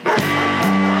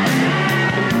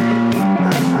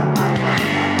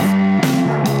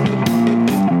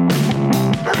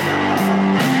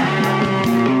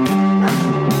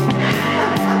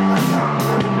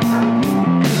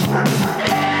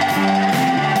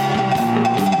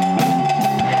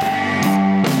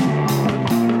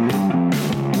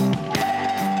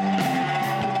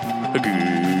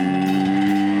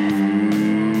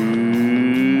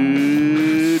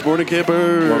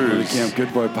campers. Welcome to the Camp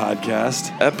Good Boy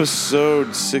podcast.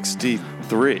 Episode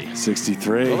 63.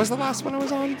 63. What was the last one I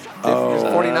was on? Oh,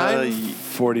 49?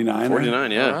 49.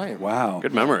 49, yeah. All right. Wow.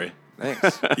 Good memory.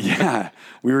 Thanks. Yeah.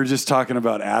 We were just talking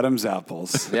about Adam's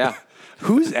apples. Yeah.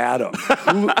 Who's Adam?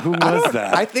 Who was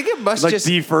that? I think it must like just...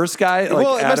 the first guy? Like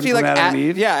well, it Adam must be from like Adam and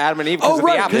Eve? Yeah, Adam and Eve. Oh,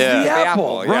 right, because because the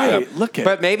apple. Yeah. Right. Look at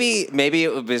But maybe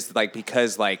it was like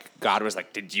because like God was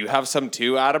like, did you have some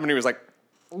too, Adam? And he was like,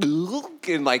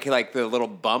 and like the little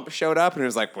bump showed up, and he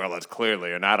was like, well, it's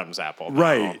clearly an Adam's apple.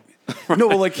 Right. No,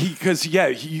 well, like he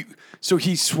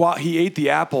ate the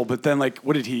apple, but then like,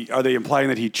 what did he? Are they implying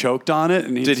that he choked on it?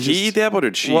 And Did he eat the apple or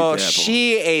did she eat Well, the apple?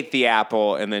 she ate the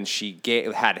apple, and then she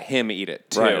had him eat it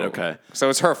too. Right, okay. So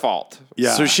it's her fault.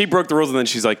 Yeah. So she broke the rules and then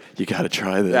she's like, you got to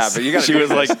try this. Yeah, but you got. She was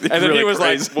like, and then really he was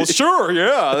crazy. like, "Well, sure,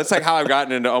 yeah." That's like how I've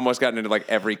almost gotten into like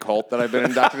every cult that I've been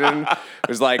inducted in. It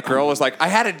was like, girl was like, "I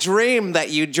had a dream that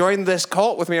you joined this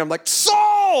cult with me." I'm like,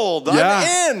 "Sold,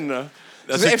 Yeah. I'm in."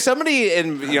 If somebody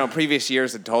in previous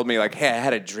years had told me like, "Hey, I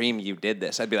had a dream you did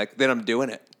this," I'd be like, "Then I'm doing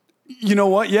it." You know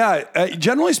what? Yeah.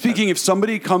 Generally speaking, if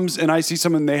somebody comes and I see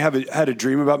someone, they have had a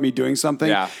dream about me doing something,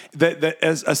 Yeah. that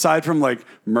aside from like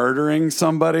murdering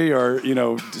somebody or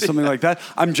something like that,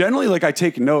 I'm generally like I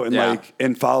take note and Yeah.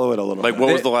 and follow it a little. like, bit.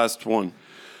 what was the last one?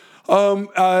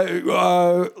 Let's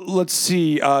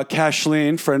see.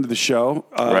 Cashleen, friend of the show,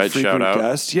 Right, frequent shout out.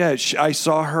 guest. Yeah, I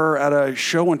saw her at a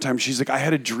show one time. She's like, I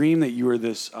had a dream that you were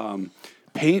this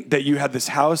that you had this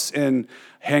house in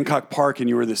Hancock Park and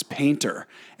you were this painter,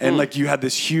 and like you had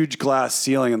this huge glass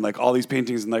ceiling and like all these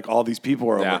paintings and like all these people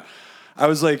were Yeah. over. I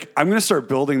was like, I'm gonna start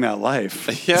building that life.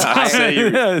 Yeah, I say you.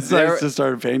 Yeah, so There- I just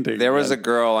started painting. There was a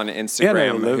girl on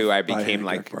Instagram live who I by became Hancock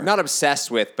like Park. not obsessed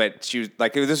with, but she was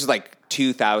like, this was like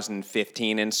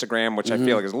 2015 Instagram, which I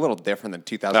feel like is a little different than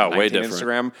 2019 way different.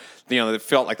 Instagram. It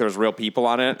felt like there was real people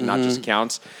on it, not just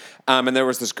accounts. And there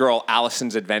was this girl,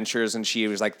 Allison's Adventures, and she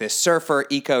was like this surfer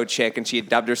eco chick, and she had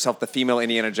dubbed herself the female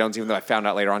Indiana Jones, even though I found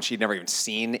out later on she'd never even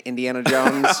seen Indiana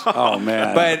Jones. Oh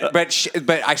man. But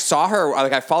I saw her,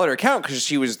 like I followed her account because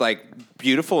she was like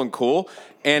beautiful and cool.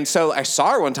 And so I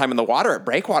saw her one time in the water at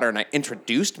Breakwater, and I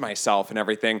introduced myself and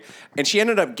everything. And she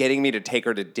ended up getting me to take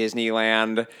her to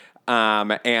Disneyland.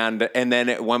 And then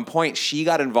at one point she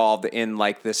got involved in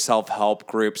like this self-help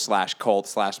group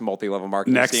 /cult /multi-level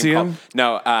marketing scheme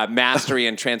Nexium? called Mastery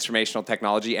and Transformational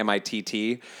Technology,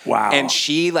 MITT. Wow. And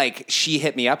she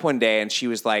hit me up one day and she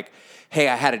was like, hey,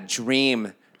 I had a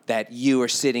dream that you were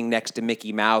sitting next to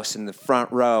Mickey Mouse in the front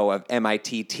row of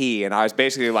MITT. And I was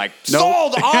basically like,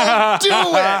 sold, I'll do it.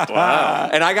 Wow.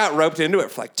 And I got roped into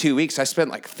it for like 2 weeks. I spent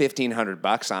like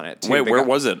 $1,500 on it. Too. Wait, where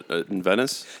was it? In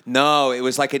Venice? No, it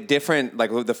was like a different,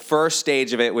 like the first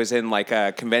stage of it was in like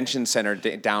a convention center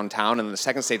downtown. And then the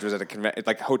second stage was at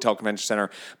a hotel convention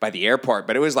center by the airport.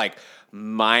 But it was like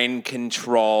mind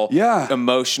control,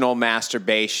 emotional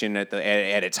masturbation at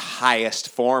its highest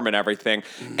form and everything.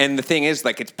 And the thing is,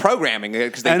 like, it's programming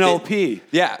because NLP,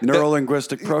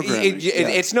 neuro-linguistic programming.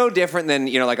 It's no different than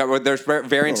there's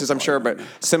variances, I'm sure, but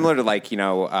similar to like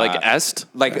EST,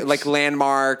 like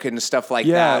Landmark and stuff like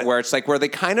that, where it's like where they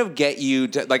kind of get you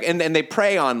to like, and they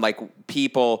prey on like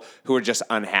people who are just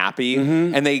unhappy,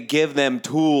 and they give them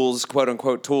tools, quote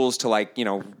unquote tools, to like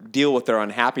deal with their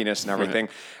unhappiness and everything.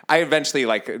 Right. I eventually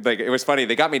like it was funny.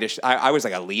 They got me to. I was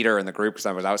like a leader in the group because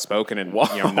I was outspoken and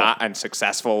not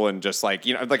unsuccessful and just like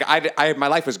I my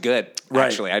life was good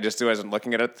actually. I just wasn't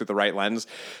looking at it through the right lens.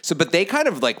 So, but they kind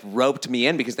of like roped me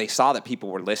in because they saw that people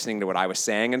were listening to what I was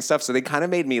saying and stuff. So they kind of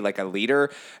made me like a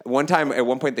leader. At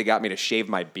one point, they got me to shave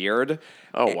my beard.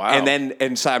 Oh wow!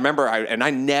 And so I remember I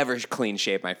never clean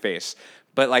shaved my face.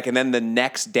 But and then the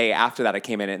next day after that, I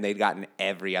came in and they'd gotten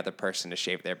every other person to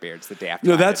shave their beards the day after.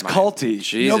 No, that's culty.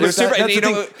 Jesus. No, but that's the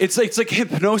thing. It's like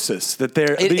hypnosis that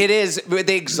it is.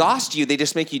 They exhaust you. They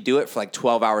just make you do it for like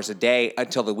 12 hours a day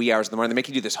until the wee hours in the morning. They make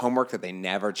you do this homework that they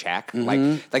never check.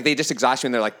 Like they just exhaust you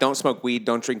and they're like, don't smoke weed,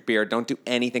 don't drink beer, don't do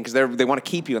anything because they want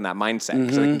to keep you in that mindset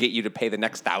because they can get you to pay the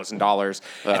next $1,000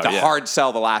 at the hard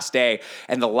sell the last day.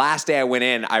 And the last day I went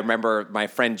in, I remember my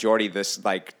friend Jordy, this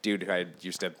like dude who I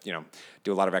used to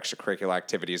do a lot of extracurricular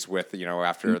activities with,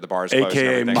 after the bars closed.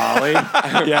 AKA Molly.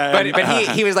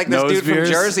 But he was like this dude beers.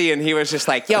 from Jersey, and he was just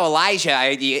like, yo,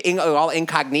 Elijah, you all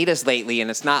incognitas lately, and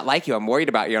it's not like you. I'm worried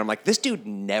about you. And I'm like, this dude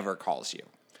never calls you.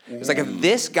 It's like if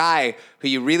this guy who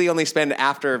you really only spend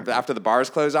after the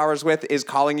bars close hours with is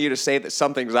calling you to say that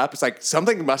something's up, it's like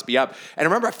something must be up. And I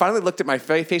remember I finally looked at my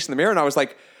face in the mirror, and I was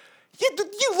like,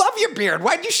 You love your beard.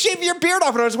 Why'd you shave your beard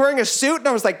off? And I was wearing a suit, and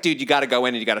I was like, dude, you got to go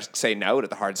in and you got to say no to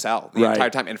the hard sell the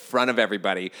entire time in front of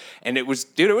everybody. And it was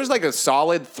like a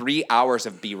solid 3 hours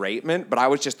of beratement, but I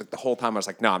was just like, the whole time I was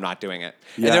like, no, I'm not doing it.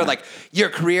 Yeah. And they're like, your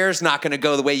career's not going to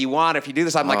go the way you want if you do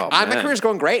this. I'm like, my career's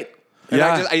going great. And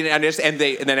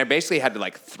then I basically had to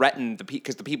like threaten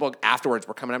because the people afterwards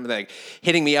were coming up and like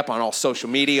hitting me up on all social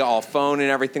media, all phone and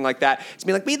everything like that. It's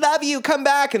being like, we love you, come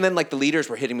back. And then like the leaders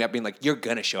were hitting me up being like, you're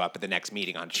going to show up at the next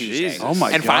meeting on Tuesday. Jesus. Oh my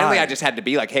God. And finally I just had to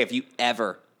be like, hey, if you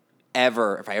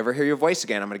if I ever hear your voice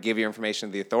again, I'm going to give your information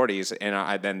to the authorities,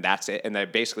 and then that's it. And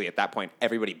then basically at that point,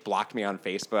 everybody blocked me on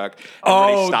Facebook.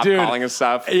 Everybody stopped calling and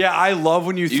stuff. Yeah, I love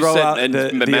when you throw out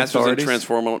the Masters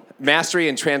authorities. Mastery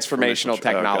in Transformational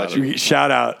Technology.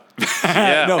 Shout out.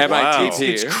 Yeah, no, MITT.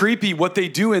 It's creepy what they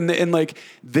do, and like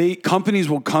companies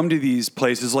will come to these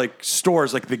places like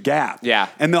stores, like the Gap,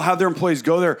 and they'll have their employees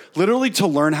go there literally to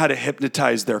learn how to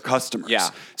hypnotize their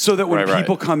customers, so that when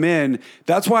people come in,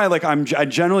 that's why I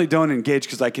generally don't engage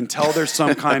because I can tell there's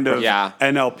some kind of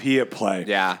NLP at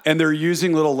play, and they're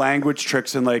using little language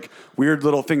tricks and like weird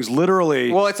little things,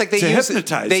 literally. Well, it's like they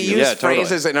use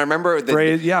phrases, and I remember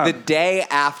the day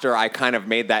after I kind of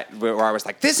made that where I was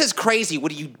like, "This is crazy.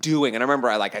 What are you doing?" And I remember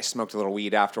I smoked a little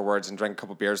weed afterwards and drank a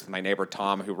couple beers with my neighbor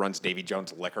Tom, who runs Davy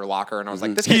Jones Liquor Locker, and I was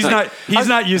like, "This he's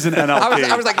not using NLP."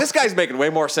 I was like, "This guy's making way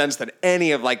more sense than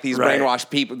any of like these brainwashed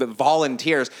people, the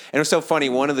volunteers." And it was so funny.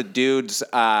 One of the dudes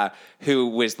who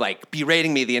was like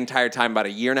berating me the entire time. About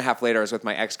a year and a half later, I was with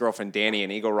my ex-girlfriend Danny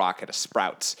in Eagle Rock at a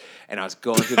Sprouts, and I was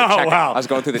going through the I was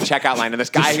going through the checkout line, and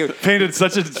this guy who painted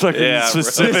such a fucking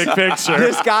specific picture.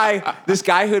 This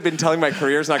guy who had been telling my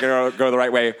career's not going to go the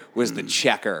right way was the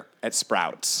checker at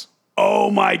Sprouts.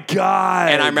 Oh my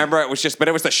God! And I remember it was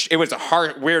a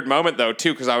hard, weird moment though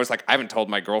too, because I was like, I haven't told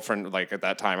my girlfriend like at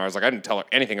that time. I was like, I didn't tell her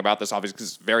anything about this, obviously,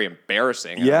 because it's very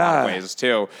embarrassing in a lot of ways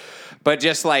too. But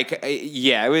just like,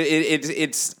 it's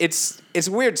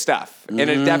weird stuff, and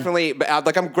it definitely. But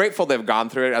like, I'm grateful they've gone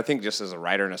through it. I think just as a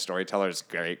writer and a storyteller, it's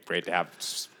great to have.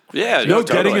 Yeah,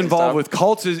 getting involved with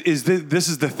cults is this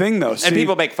is the thing though. And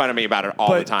people make fun of me about it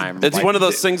all the time. It's one of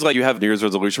those things like you have New Year's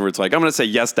resolution where it's like, I'm going to say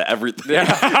yes to everything.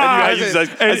 Yeah.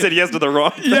 I said yes to the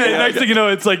wrong thing. Yeah, next thing you know,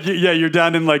 it's like, you're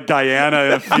down in like Guyana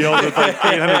in a field with like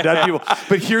 800 dead people.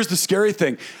 But here's the scary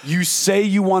thing. You say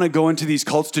you want to go into these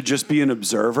cults to just be an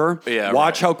observer. Yeah,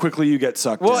 watch how quickly you get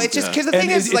sucked in. Well, it's just because the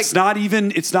thing is like...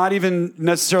 It's not even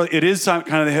necessarily... It is some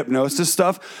kind of the hypnosis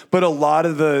stuff, but a lot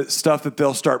of the stuff that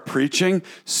they'll start preaching...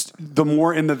 the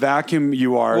more in the vacuum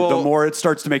you are, the more it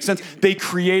starts to make sense. They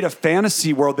create a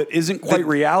fantasy world that isn't quite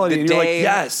reality, and you're like,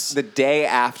 yes. The day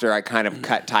after I kind of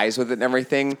cut ties with it and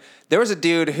everything, there was a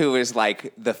dude who was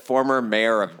like the former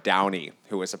mayor of Downey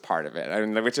who was a part of it. I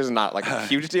mean, which is not like a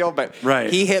huge deal, but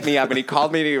he hit me up and he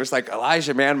called me and he was like,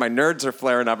 Elijah, man, my nerds are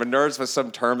flaring up. And nerds was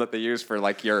some term that they use for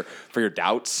like your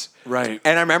doubts. Right.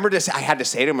 And I remember I had to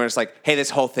say to him, I was like, hey, this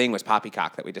whole thing was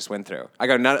poppycock that we just went through. I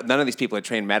go, none of these people are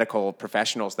trained medical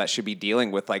professionals that should be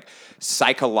dealing with like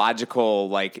psychological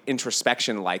like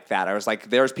introspection like that. I was like,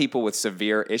 there's people with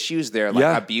severe issues there,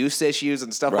 like abuse issues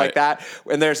and stuff like that.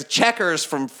 And there's checkers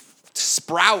from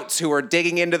Sprouts who are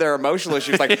digging into their emotional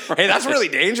issues like, hey, that's really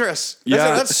dangerous.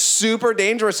 That's super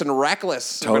dangerous and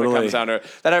reckless when it comes down to it.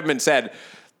 That having been said,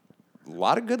 a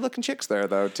lot of good-looking chicks there,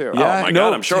 though, too. Yeah, oh, my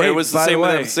God, I'm sure. It was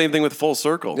the same thing with Full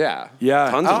Circle. Yeah.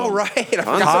 Tons of them. Right. I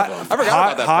forgot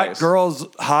about that place.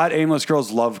 Hot, aimless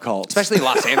girls love cults. Especially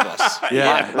Los Angeles.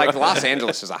 Like, Los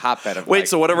Angeles is a hotbed of Wait,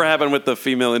 so whatever happened with the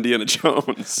female Indiana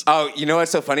Jones? Oh, you know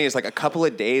what's so funny is, like, a couple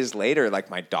of days later, like,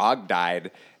 my dog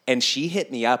died, and she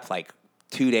hit me up, like,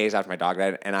 2 days after my dog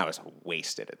died, and I was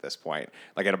wasted at this point.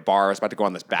 Like at a bar, I was about to go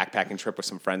on this backpacking trip with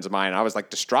some friends of mine, and I was like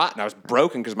distraught, and I was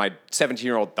broken because my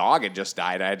 17-year-old dog had just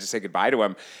died. I had to say goodbye to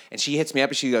him, and she hits me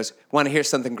up and she goes, "Want to hear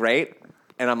something great?"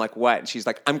 And I'm like, "What?" And she's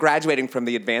like, "I'm graduating from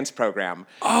the advanced program."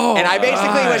 Oh, and I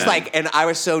basically was like, and I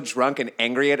was so drunk and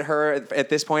angry at her at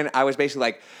this point. I was basically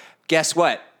like, "Guess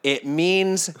what? It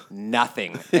means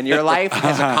nothing. And your life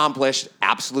has accomplished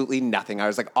absolutely nothing." I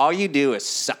was like, all you do is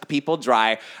suck people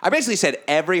dry. I basically said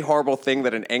every horrible thing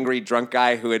that an angry drunk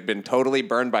guy who had been totally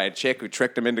burned by a chick who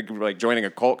tricked him into like joining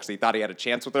a cult because he thought he had a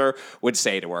chance with her would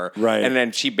say to her. Right. And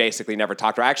then she basically never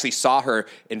talked to her. I actually saw her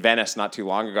in Venice not too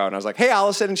long ago, and I was like, "Hey,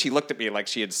 Allison." And she looked at me like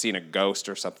she had seen a ghost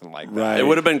or something like that. Right. It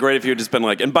would have been great if you had just been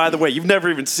like, and by the way, you've never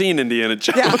even seen Indiana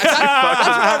Jones. Yeah, that's what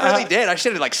I really did. I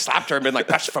should have like slapped her and been like,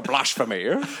 "That's for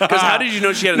blasphemy." Because how did you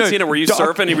know she hadn't seen it? Were you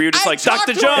surfing? Were you just like,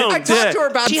 Dr. Jones? I talked to her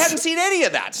about it. She hadn't seen any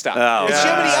of that stuff.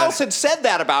 Somebody else had said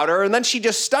that about her, and then she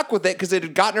just stuck with it because it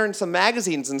had gotten her in some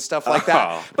magazines and stuff like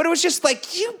that. But it was just like,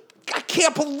 I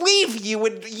can't believe you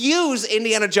would use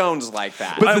Indiana Jones like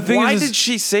that. But the thing why is- did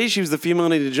she say she was the female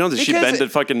Indiana Jones? Did she Because- bend to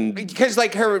fucking? Because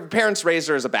like her parents raised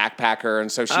her as a backpacker,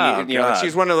 and so she, Oh, you know, God.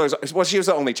 she's one of those. Well, she was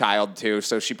the only child too,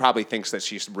 so she probably thinks that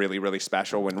she's really, really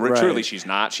special when Right. truly she's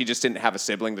not. She just didn't have a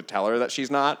sibling to tell her that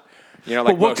she's not. You know,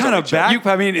 like But what most kind only of children. back?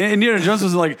 I mean, Indiana Jones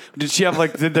was like. Did she have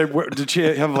like? Did she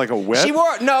have like a whip? She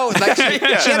wore like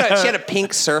she had a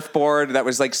pink surfboard that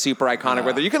was like super iconic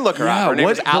with her. You can look her Yeah, up. Her name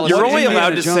what- was Alice. You're What only Indiana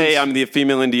allowed to Jones? say I'm the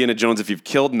female Indiana Jones if you've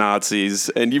killed Nazis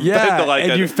and you've been to like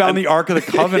and you found the Ark of the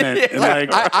Covenant. And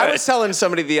like, I was telling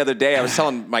somebody the other day, I was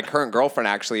telling my current girlfriend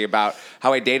actually about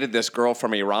how I dated this girl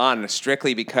from Iran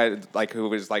strictly because like who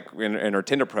was like in her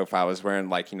Tinder profile was wearing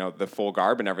like, you know, the full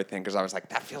garb and everything because I was like,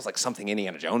 that feels like something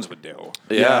Indiana Jones would do.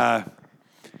 yeah.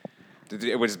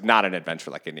 It was not an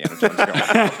adventure like Indiana Jones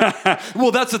going.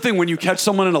 Well, that's the thing. When you catch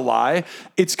someone in a lie,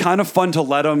 it's kind of fun to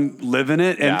let them live in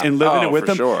it and, Yeah. and live in Oh, it with for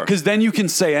them. sure. Because then you can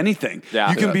say anything. Yeah.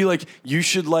 You can Yeah. be like, you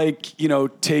should like, you know,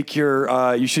 take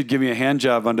your, you should give me a hand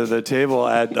job under the table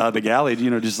at the galley, you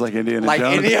know, just like Indiana Like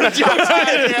Jones. Indiana Jones.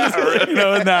 You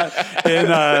know, in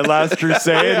Last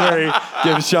Crusade where he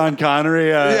gives Sean Connery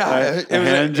Yeah. a It was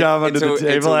hand job under the it's a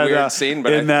table weird scene,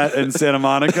 but in Santa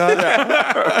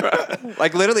Monica.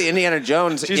 Like literally Indiana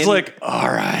Jones. She's like, all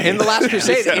right. In The Last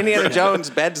Crusade, Indiana Jones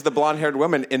beds the blonde-haired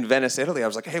woman in Venice, Italy. I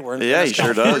was like, hey, we're in Yeah, Venice, he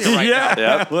sure California does. right yeah, now.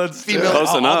 Yeah. let's do Female, it. Close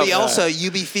I'll enough. be Elsa, you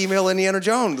be female Indiana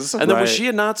Jones. And then was Right. she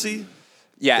a Nazi?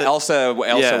 Yeah, Elsa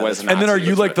Yeah. was an And then are Nazi,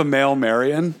 you which like the male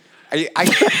Marion? I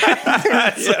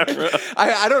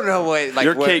don't know what like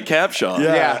You're what, Kate Capshaw.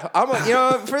 Yeah, I'm you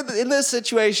know in this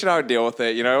situation I would deal with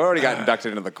it. You know, I already got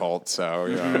inducted into the cult, so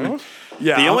you know.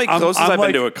 Yeah. The only closest I've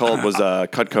like, been to a cult was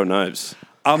Cutco Knives.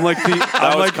 I'm like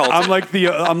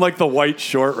the I'm like the white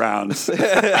short rounds.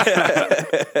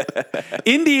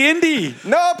 Indy.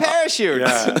 No parachutes.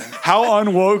 Yeah. How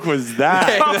unwoke was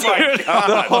that? Oh my God.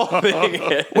 The whole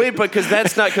thing. Wait, because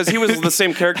that's not because he was the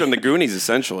same character in the Goonies,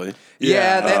 essentially.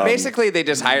 Yeah, basically they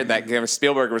just hired that.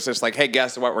 Spielberg was just like, "Hey,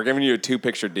 guess what? We're giving you a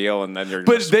 2-picture deal, and then you're."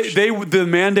 But the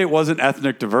mandate wasn't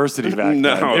ethnic diversity back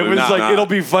No, then. It was not, like not. it'll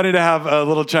be funny to have a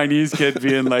little Chinese kid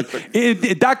being like,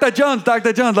 Dr. Jones,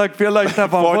 like feel like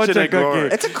stuff on Fortune fortune and glory.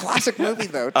 cookie. it's a classic movie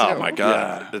though. Too. Oh my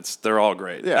God, they're all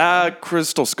great. Yeah.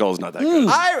 Crystal Skull's not that good.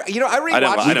 I I don't- rewatched. We I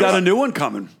don't- got a new one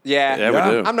coming. Yeah, Yeah,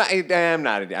 we do. I'm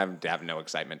not. I have no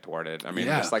excitement toward it. I mean,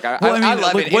 just like I Well, I mean,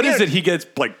 love like, it. what is it? He gets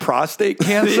like prostate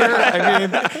cancer. I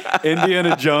mean,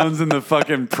 Indiana Jones and the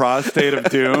fucking prostate of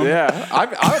doom. Yeah, I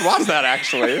would watch that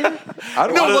actually.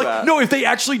 I'd No, watch like, that. no, if they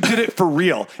actually did it for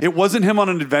real, it wasn't him on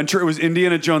an adventure. It was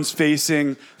Indiana Jones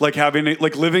facing, like,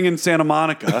 living in Santa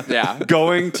Monica. Yeah.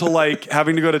 Going to, like,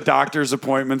 having to go to doctor's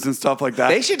appointments and stuff like that.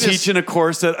 They should just- teaching a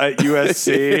course at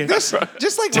USC.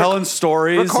 Just like telling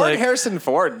stories. Record like, Harrison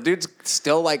Ford, dude's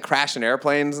still like crashing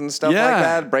airplanes and stuff Yeah. like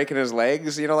that, breaking his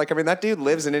legs. You know, like I mean, that dude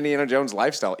lives an Indiana Jones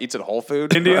lifestyle. Eats at Whole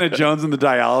Foods. Indiana Jones and the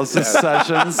dialysis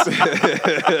sessions.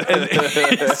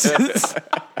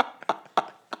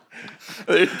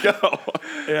 There you go.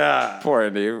 Yeah. Poor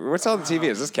Indy. What's on the TV?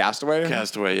 Is this Castaway?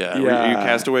 Castaway, yeah. Yeah. Were you a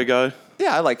Castaway guy?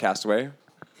 Yeah, I like Castaway.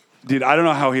 Dude, I don't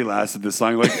know how he lasted this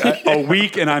long. Like a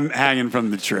week and I'm hanging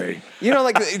from the tree. You know,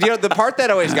 like the part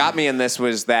that always got me in this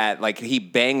was that like he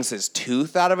bangs his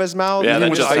tooth out of his mouth. Yeah,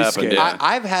 that with just ice happened. skate. Yeah.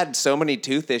 I've had so many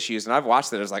tooth issues, and I've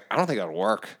watched it. I was like, I don't think that would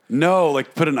work. No,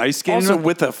 like put an ice skate Also, in it.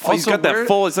 with he's Also, got that where-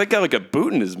 full. It's like got like a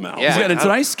boot in his mouth. Yeah. Yeah, and it's an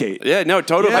ice skate. Yeah, no,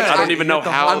 totally. Yeah. Like, I don't even know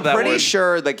how I'm that pretty would.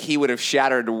 sure like he would have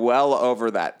shattered well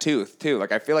over that tooth too.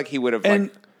 Like I feel like he would have And-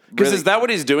 like. Because really- is that what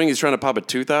he's doing? He's trying to pop a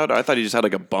tooth out? I thought he just had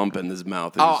like a bump in his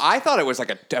mouth. Oh, I thought it was like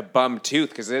a bum tooth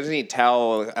because doesn't he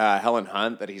tell Helen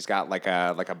Hunt that he's got like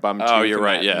a bum tooth? Oh, you're in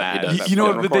right. that- Yeah, in that- he does. that You know,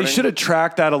 phone but they recording? should have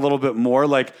tracked that a little bit more.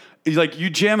 Like you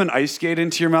jam an ice skate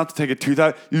into your mouth to take a tooth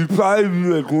out. You probably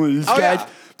be like one of these Oh, guys. yeah.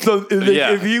 So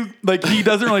Yeah. if you like, he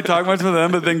doesn't really talk much with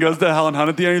them, but then goes to Helen Hunt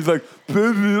at the end. He's like,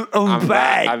 "Baby, I'm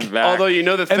back." I'm back. Although you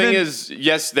know the thing then- is,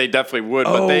 yes, they definitely would.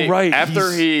 But Oh, they right,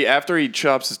 after he's- he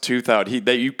chops his tooth out,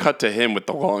 you cut to him with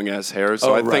the long ass hair.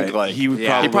 So I think like he would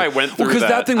Yeah. he probably went through because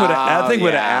that thing would have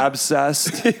yeah.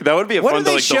 abscessed. that would be a What fun do to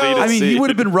they like show? delete. I mean, he scene. would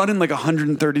have been running like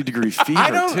 130 degree fever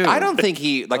too. I don't think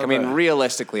he like. I mean,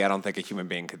 realistically, I don't think a human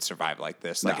being could survive like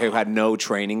this. Like, No. who had no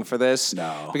training for this.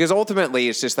 No. because ultimately,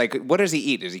 it's just like, what does he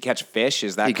eat? Does he catch fish?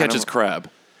 Is that He kind catches of, crab,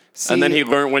 See- and then he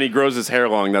learn when he grows his hair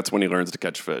long. That's when he learns to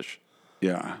catch fish.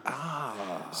 Yeah.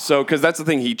 So, because that's the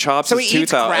thing, he chops So his he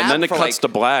eats tooth out, crab and then it for, cuts like- to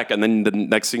black, and then the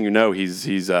next thing you know, he's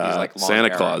like long Santa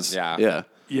hair. Claus. Yeah. yeah,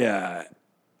 Yeah.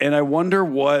 And I wonder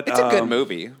what It's a good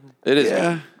movie. it is.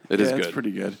 Yeah. It is good. It's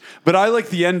pretty good. But I like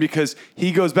the end because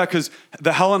he goes back because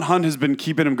the Helen Hunt has been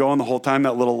keeping him going the whole time,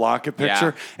 that little locket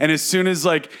picture. Yeah. And as soon as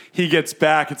like he gets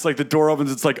back, it's like the door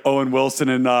opens, it's like Owen Wilson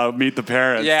and Meet the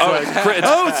Parents. Yeah.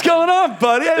 What's going on,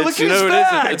 buddy? Hey, look You who's know who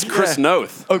back. it is? It's Chris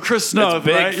Noth. Oh, Chris Noth, It's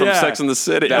big right? from Sex and the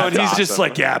City. No, and he's That's just awesome.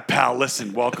 like, yeah, pal,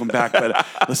 listen, welcome back. But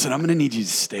listen, I'm going to need you to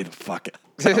stay the fuck it.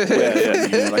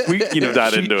 Like we,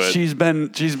 Not into it. She's been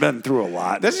through a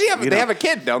lot. Does she have? They have a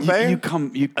kid, don't they?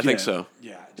 I think so.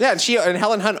 Yeah. Yeah, and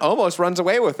Helen Hunt almost runs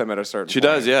away with him at a certain. She point.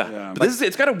 does, yeah. But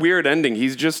it's got a weird ending.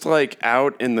 He's just like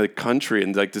out in the country,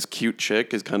 and like this cute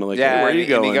chick is kind of like, Yeah, hey, where are you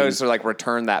going? And he goes to like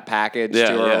return that package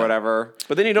Yeah, to her yeah. or whatever.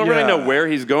 But then you don't really Yeah. know where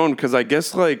he's going because I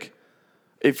guess like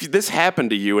if this happened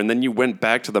to you and then you went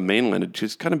back to the mainland, it'd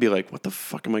just kind of be like, what the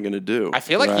fuck am I going to do? I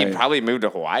feel like Right. he'd probably move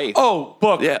to Hawaii. Oh,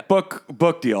 book. Yeah.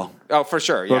 Book deal. Oh, for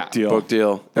sure. Yeah. Book deal. Book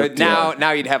deal. But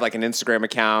now you'd have like an Instagram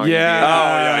account.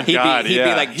 Yeah. He'd be, God, he'd be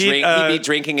yeah. like he'd be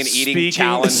drinking and eating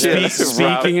challenges.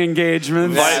 Speaking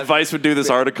engagements. Vice would do this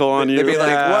article on you. They'd be like,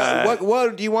 Yeah.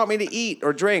 what do you want me to eat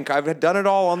or drink? I've done it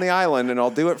all on the island, and I'll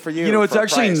do it for you. You know, it's for a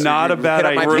actually price. not a bad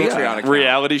Hit up my idea. Patreon account.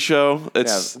 reality show.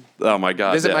 It's oh my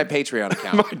god. Visit yeah. my Patreon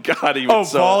account. My god. He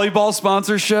was so, Volleyball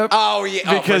sponsorship. Oh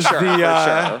yeah, because for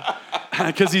sure.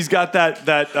 because he's got that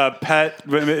pet.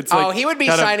 It's like He would be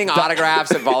got a- signing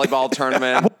autographs at volleyball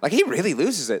tournament. Like he really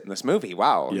loses it in this movie.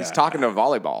 Wow, he's Yeah. talking to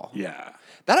volleyball. Yeah,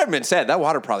 That having been said, that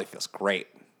water probably feels great.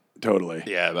 totally.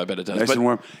 Yeah, I bet it does. Nice But and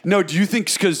warm. No, do you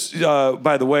think, because,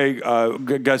 by the way,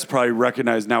 guys probably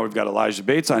recognize now we've got Elijah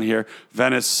Bates on here,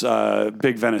 Venice,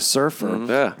 big Venice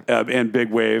surfer, and big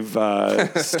wave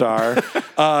star.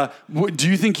 Do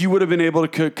you think you would have been able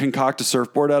to concoct a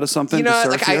surfboard out of something You know,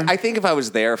 to surf like here? I think if I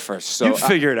was there for You'd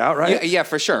figure it out, right? Yeah,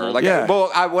 for sure. Like, Yeah.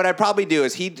 what I'd probably do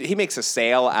is he makes a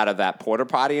sail out of that porta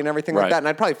potty and everything like Right. that, and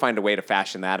I'd probably find a way to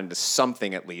fashion that into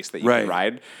something at least that you Right. could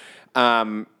ride.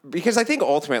 Because I think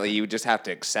ultimately you just have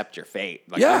to accept your fate.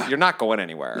 Like, Yeah. you're not going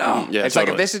anywhere. No. Yeah, it's like if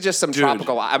totally. this is just some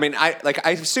tropical. I mean, I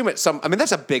assume it's some. I mean,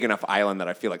 that's a big enough island that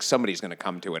I feel like somebody's going to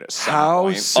come to it at some How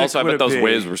point. sick also, I would bet it those be?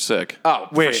 waves were sick. Oh,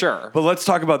 Wait, for sure. But let's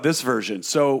talk about this version.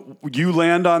 So you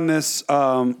land on this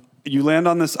island,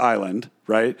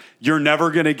 right? You're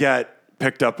never going to get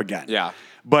picked up again. Yeah.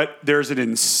 But there's an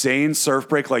insane surf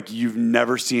break like you've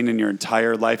never seen in your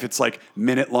entire life. It's like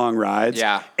minute-long rides.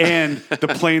 Yeah. And the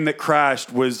plane that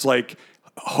crashed was like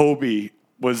Hobie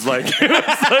was like Oh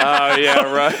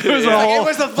yeah, right. it was a Like, whole it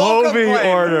was the Volcom Hobie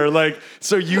plane. order. Like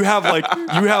so you have like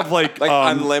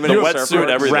unlimited you have wetsuit,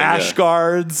 everything, rash yeah.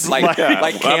 guards, Like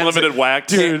cans, Unlimited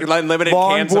wax. Dude, unlimited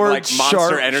cans of like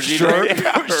Monster Energy drink.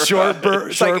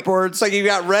 shortboards. It's like you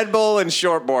got Red Bull and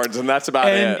shortboards, and that's about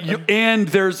it.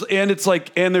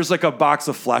 there's like a box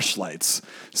of fleshlights.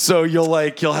 So you'll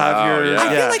have your yeah.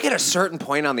 I feel like at a certain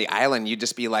point on the island, you'd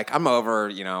just be like, I'm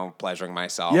over, pleasuring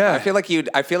myself. Yeah. I feel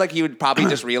like you'd probably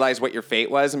just realize what your fate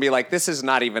was and be like, this is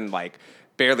not even like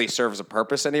barely serves a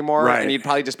purpose anymore. Right. And you'd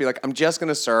probably just be like, I'm just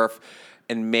gonna surf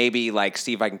and maybe like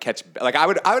see if I can catch. Like I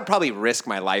would probably risk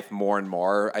my life more and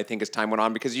more. I think as time went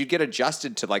on because you'd get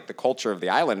adjusted to like the culture of the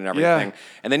island and everything, Yeah.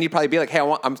 and then you'd probably be like, hey,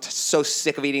 I'm so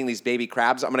sick of eating these baby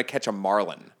crabs. I'm gonna catch a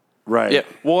marlin. right. Yeah.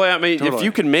 Well, I mean, if Totally.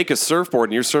 you can make a surfboard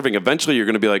and you're surfing, eventually you're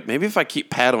going to be like, maybe if I keep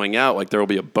paddling out, like there will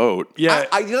be a boat. Yeah.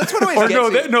 That's what always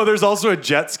or gets me. there's also a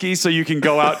jet ski, so you can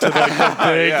go out to like the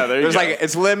big. Yeah, there you There's go. like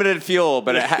it's limited fuel,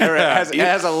 but it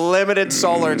has a limited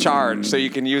solar charge, so you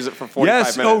can use it for 45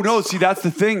 Yes. minutes. Oh no. See, that's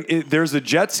the thing. There's a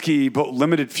jet ski, but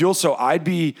limited fuel. So I'd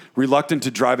be reluctant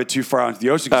to drive it too far onto the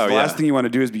ocean because Oh, the yeah. last thing you want to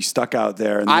do is be stuck out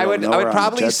there. In the I middle of would nowhere on a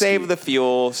probably jet save ski. the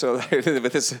fuel. So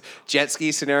with this jet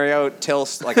ski scenario, till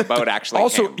like a boat actually.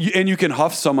 Also, came. and you can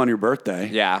huff some on your birthday.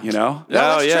 Yeah. You know. No,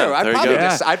 that's Oh, yeah. true. There you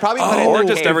go. I'd probably put Or it in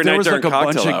just the every if there night was like during a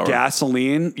bunch cocktail of hour.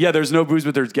 gasoline. Yeah, there's no booze,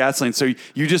 but there's gasoline. So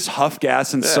you just huff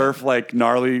gas and surf like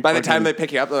gnarly. By the time fucking- they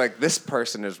pick you up, they're like, "This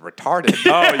person is retarded."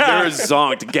 Oh, you're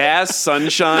zonked. Gas,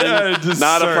 sunshine, Yeah, just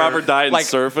not a surf. proper diet like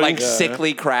in surfing. like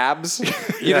sickly crabs. You'd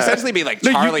Yeah. essentially be like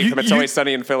No, Charlie you- from It's you- Always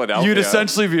Sunny in Philadelphia. You'd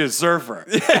essentially be a surfer.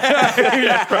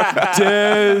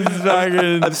 Dude,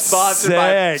 fucking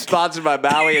sponsored by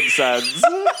Maui and Sons.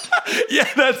 Yeah,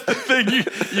 that's the thing.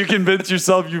 You convince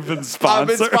yourself you've been I've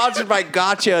sponsored. been sponsored by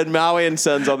Gotcha and Maui and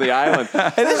Sons on the island.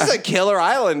 And this is a killer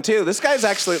island too. This guy's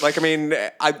actually like, I mean,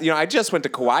 I just went to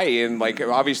Kauai and like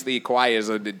obviously Kauai is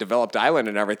a developed island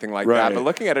and everything like Right. that. But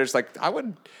looking at it, it's like I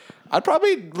would I'd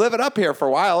probably live it up here for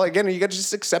a while. Again, you got to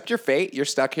just accept your fate. You're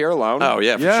stuck here alone. Oh,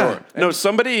 yeah, for sure. No,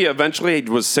 somebody eventually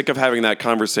was sick of having that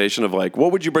conversation of like,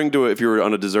 what would you bring to it if you were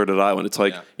on a deserted island? It's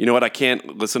like, you know what? I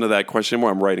can't listen to that question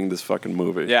anymore. I'm writing this fucking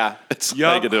movie. Yeah. It's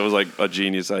like, it was like a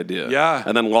genius idea. Yeah.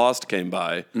 And then Lost came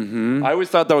by. Mm-hmm. I always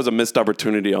thought that was a missed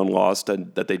opportunity on Lost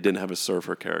and that they didn't have a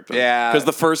surfer character. Yeah. Because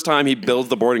the first time he builds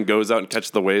the board and goes out and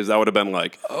catches the waves, that would have been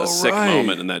like a sick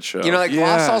moment in that show. You know, like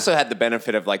Lost also had the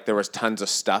benefit of like there was tons of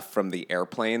stuff from the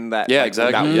airplane that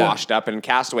exactly. that washed up, and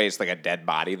Castaway is like a dead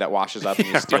body that washes up and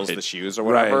he steals the shoes or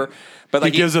whatever. Right. But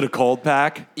like he gives it a cold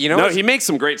pack. You know, no, he makes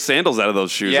some great sandals out of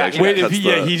those shoes. Yeah, actually. Wait, if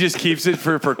he just keeps it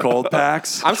for cold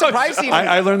packs. I'm surprised he.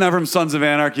 I learned that from Sons of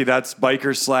Anarchy. That's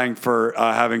biker slang for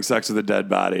having sex with a dead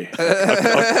body.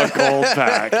 A cold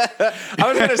pack. I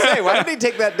was gonna say, why didn't he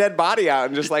take that dead body out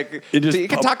and just like you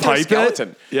can talk to a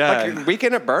skeleton? Yeah, like,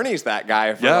 Weekend at Bernie's that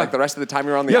guy for like the rest of the time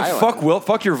you're on the island.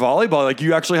 Fuck your volleyball. Like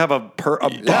you actually have a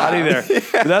body there.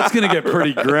 But that's gonna get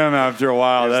pretty grim after a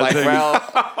while. That thing.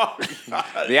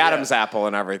 The Adam's apple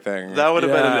and everything. That would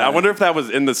have been. I wonder if that was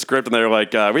in the script, and they were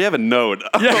like, "We have a note.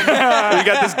 We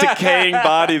got this decaying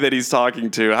body that he's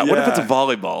talking to. What if it's a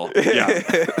volleyball? Yeah,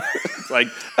 it's like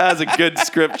that's a good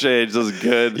script change. That was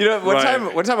good. You know, one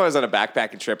time I was on a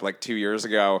backpacking trip like 2 years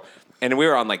ago. And we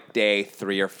were on like day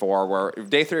 3 or 4, where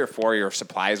day 3 or 4, your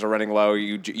supplies are running low.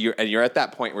 And you're at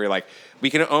that point where you're like,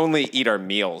 we can only eat our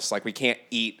meals. Like we can't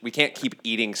keep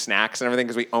eating snacks and everything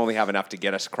because we only have enough to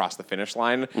get us across the finish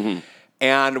line. Mm-hmm.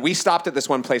 And we stopped at this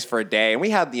one place for a day, and we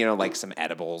had, like some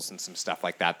edibles and some stuff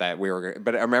like that we were.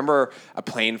 But I remember a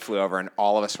plane flew over, and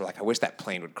all of us were like, "I wish that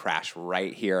plane would crash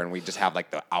right here, and we just have like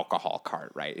the alcohol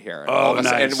cart right here." And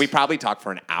nice. And we probably talked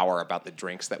for an hour about the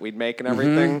drinks that we'd make and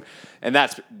everything, and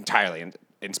that's entirely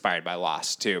inspired by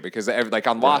Lost too, because like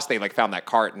on Lost they like found that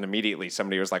cart, and immediately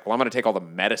somebody was like, "Well, I'm going to take all the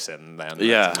medicine then.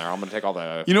 Yeah, I'm going to take all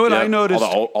the." You know what I noticed?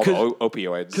 All the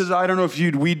opioids. Because I don't know if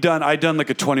I'd done like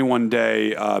a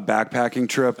 21-day backpacking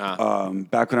trip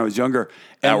back when I was younger.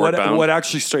 And what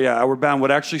actually Outward Bound.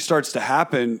 What actually starts to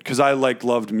happen, because I like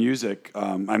loved music.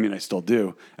 I mean, I still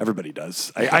do. Everybody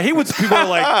does. I hate when people are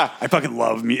like, I fucking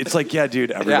love me. It's like, yeah, dude,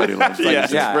 everybody loves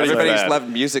music. Yeah, everybody's loved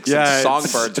music since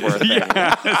Songbirds were a thing.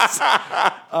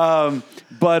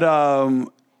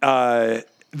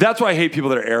 That's why I hate people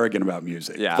that are arrogant about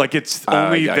music. Yeah. Like it's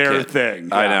only their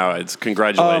thing. I know. It's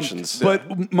congratulations. But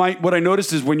what I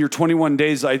noticed is when you're 21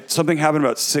 days, something happened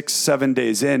about 6-7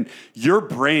 days in, your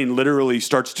brain literally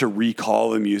starts to recall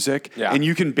the music. Yeah. And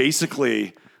you can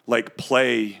basically like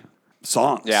play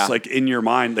songs like in your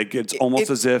mind. Like it's almost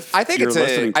as if you're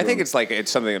listening to I think them. it's like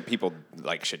it's something that people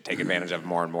like should take advantage of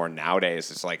more and more nowadays.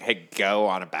 It's like, hey, go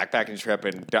on a backpacking trip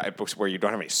and where you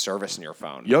don't have any service in your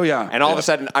phone. Yo, yeah. And all of a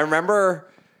sudden, I remember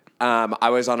I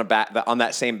was on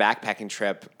that same backpacking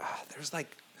trip. There's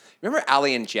like, remember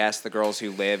Allie and Jess, the girls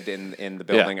who lived in the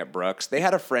building at Brooks? They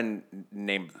had a friend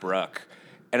named Brooke,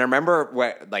 and I remember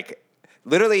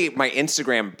literally my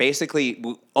Instagram basically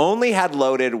only had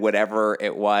loaded whatever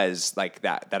it was like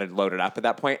that had loaded up at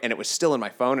that point, and it was still in my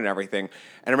phone and everything.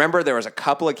 And I remember there was a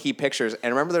couple of key pictures, and I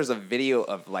remember there was a video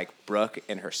of like Brooke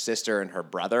and her sister and her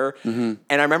brother. Mm-hmm.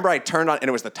 And I remember I turned on, and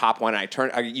it was the top one.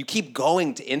 And you keep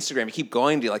going to Instagram, you keep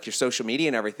going to like your social media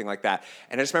and everything like that.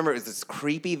 And I just remember it was this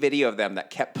creepy video of them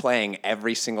that kept playing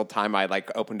every single time I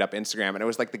like opened up Instagram. And it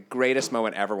was like the greatest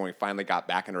moment ever when we finally got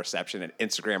back in reception and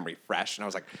Instagram refreshed. And I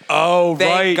was like, oh,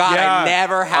 thank God, I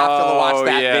never have to watch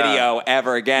that video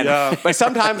ever again. Yeah. But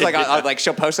sometimes like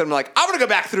she'll post it, and I'm like, I'm gonna go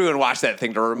back through and watch that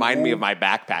thing to remind me of my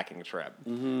backpacking trip.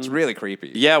 Mm-hmm. It's really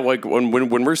creepy. Yeah, like when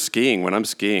we're skiing, when I'm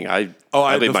skiing, I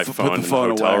leave my phone in the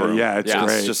hotel room. Yeah, it's great.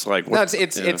 It's just like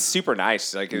it's super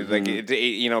nice. Like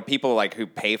people like who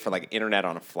pay for like internet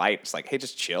on a flight. It's like, hey,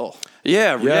 just chill.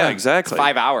 Yeah, exactly. It's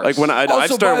 5 hours. Like when I I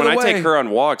take her on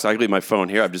walks, I leave my phone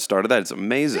here. I've just started that. It's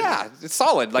amazing. Yeah, it's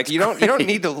solid. Like you don't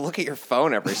need to look at your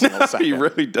phone every single second. You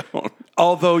really don't.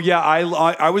 Although,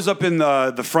 I was up in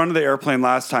the front of the airplane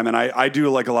last time, and I do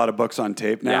like a lot of books on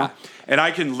tape now, and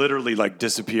I can literally like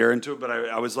disappear into it. But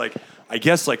I was like, I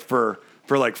guess like for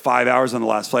like 5 hours on the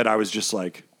last flight, I was just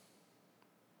like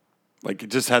it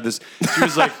just had this. She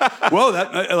was like, "Whoa!"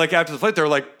 That like after the flight, they were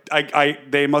like,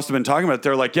 they must have been talking about it.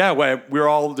 They're like, "Yeah, we were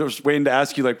all just waiting to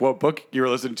ask you like what book you were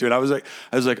listening to," and I was like,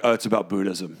 "Oh, it's about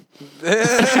Buddhism."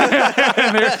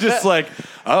 And they're just like,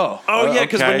 "Oh, yeah,"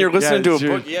 because when you're listening to a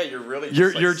book, you're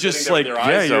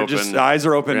eyes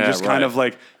are open, just kind of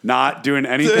like not doing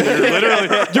anything. You're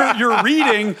literally you're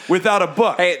reading without a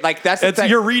book. Hey, like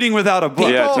you're reading without a book.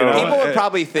 People would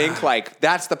probably think like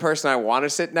that's the person I want to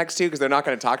sit next to because they're not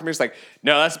going to talk to me. It's like,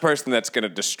 no, that's the person that's going to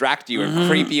distract you and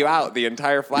creep you out the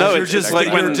entire flight. No, you're just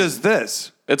like you're just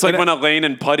this. It's like when Elaine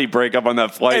and Putty break up on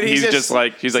that flight. And He's just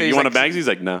like, she's like, you want a bag? He's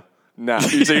like, no. No.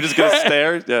 So you're just going to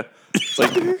stare? Yeah. It's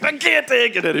like, I can't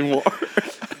take it anymore.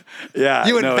 Yeah.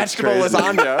 You and vegetable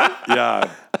lasagna. Yeah.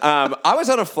 I was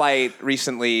on a flight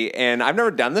recently, and I've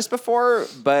never done this before,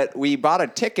 but we bought a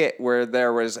ticket where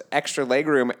there was extra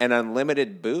legroom and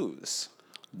unlimited booze.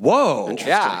 Whoa.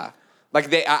 Yeah. Like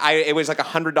it was like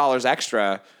 $100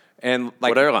 extra. And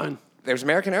like, What airline? It was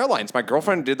American Airlines. My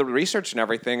girlfriend did the research and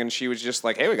everything, and she was just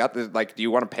like, "Hey, we got this. Like, do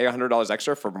you want to pay $100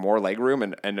 extra for more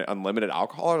legroom and unlimited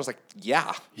alcohol?" I was like,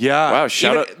 "Yeah, Yeah. Wow,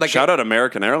 shout out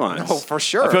American Airlines. Oh, for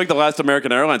sure. I feel like the last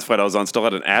American Airlines flight I was on still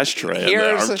had an ashtray.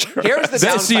 here's the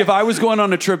downside." See, if I was going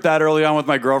on a trip that early on with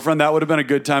my girlfriend, that would have been a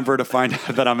good time for her to find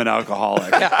out that I'm an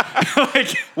alcoholic.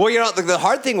 Well, you know, the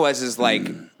hard thing was like.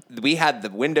 We had the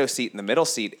window seat and the middle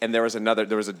seat, and there was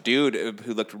a dude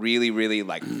who looked really, really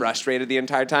like frustrated the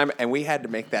entire time, and we had to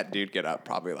make that dude get up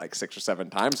probably like 6 or 7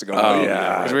 times to go. Oh,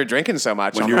 yeah. Because we were drinking so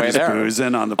much When on you the were way just there.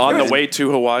 boozing on the way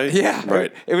to Hawaii? Yeah,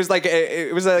 Right. It was like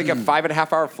a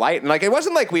 5.5 hour flight, and like it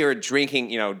wasn't like we were drinking,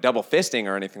 double fisting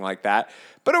or anything like that,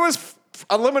 but it was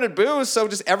unlimited booze. So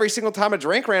just every single time a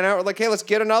drink ran out, we're like, hey, let's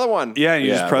get another one. Yeah, and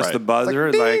you just press right. the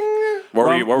buzzer, Like, What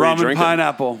were you rum and drinking?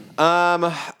 pineapple.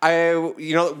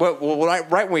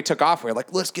 Right when we took off, we were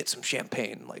like, let's get some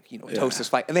champagne, toast this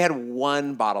flight. And they had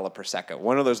one bottle of Prosecco,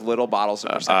 one of those little bottles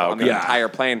of Prosecco on the entire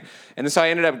plane. And so I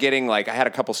ended up getting I had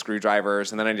a couple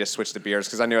screwdrivers, and then I just switched to beers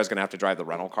because I knew I was going to have to drive the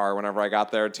rental car whenever I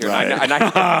got there too. Right. And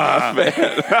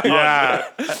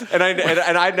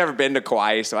I'd never been to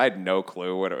Kauai, so I had no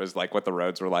clue what it was like, what the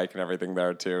roads were like, and everything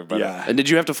there too. But Yeah. And did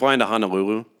you have to fly into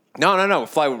Honolulu? No.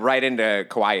 Fly right into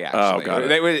Kauai. Actually, got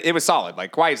it. It was solid.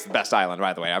 Like Kauai is the best island,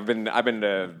 by the way. I've been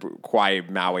to Kauai,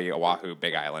 Maui, Oahu,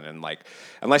 Big Island, and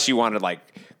unless you want to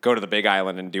go to the Big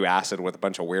Island and do acid with a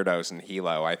bunch of weirdos in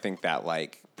Hilo, I think that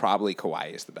probably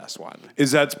Kauai is the best one.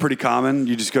 That's pretty common?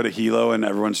 You just go to Hilo and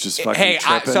everyone's just fucking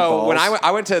tripping balls? When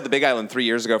I went to the Big Island 3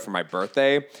 years ago for my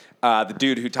birthday, the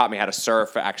dude who taught me how to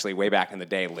surf actually way back in the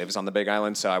day lives on the Big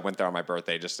Island, so I went there on my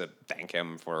birthday just to thank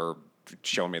him for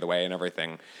showing me the way and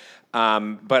everything.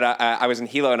 But I was in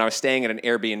Hilo and I was staying at an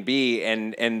Airbnb,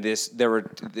 and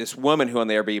this woman who on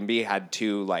the Airbnb had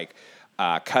two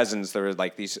cousins. There were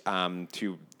these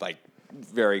two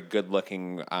very good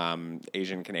looking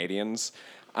Asian Canadians.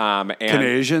 And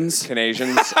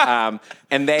Canadians,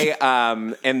 and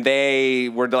they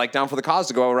were down for the cause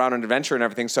to go around an adventure and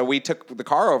everything. So we took the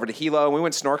car over to Hilo and we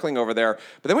went snorkeling over there.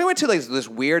 But then we went to this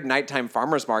weird nighttime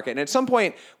farmers market. And at some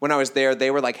point when I was there, they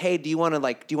were like, "Hey, do you want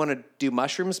to do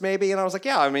mushrooms maybe?" And I was like,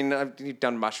 "Yeah, I mean, I've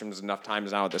done mushrooms enough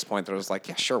times now at this point that I was like,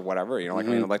 yeah, sure, whatever.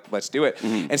 Let's do it."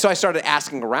 And so I started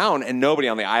asking around, and nobody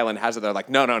on the island has it. They're like,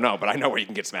 no, but I know where you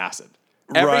can get some acid.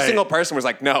 Every single person was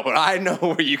like, "No, but I know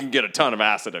where you can get a ton of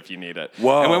acid if you need it."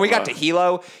 Whoa. And when we got to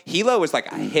Hilo was like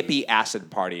a hippie acid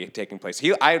party taking place.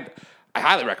 I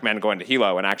highly recommend going to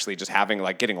Hilo and actually just having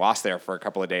getting lost there for a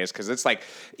couple of days, because it's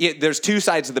there's two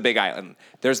sides of the Big Island.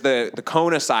 There's the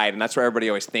Kona side, and that's where everybody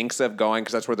always thinks of going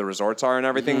because that's where the resorts are and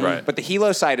everything. Mm-hmm. Right. But the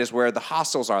Hilo side is where the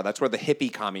hostels are. That's where the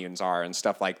hippie communes are and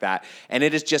stuff like that. And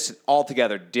it is just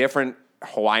altogether different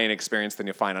Hawaiian experience than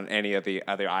you'll find on any of the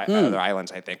other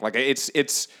islands, I think.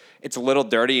 It's a little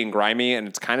dirty and grimy, and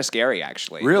it's kind of scary,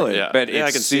 actually. Really? Yeah. But I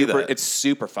can see that. It's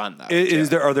super fun,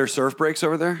 though. Are there surf breaks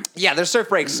over there? Yeah, there's surf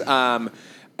breaks. I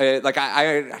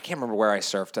can't remember where I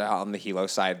surfed on the Hilo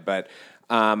side, but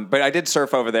I did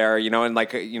surf over there,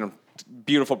 and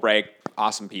beautiful break,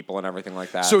 awesome people and everything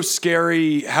like that. So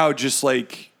scary how just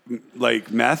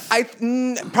meth?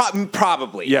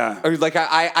 Probably. Yeah. Or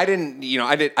I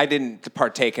didn't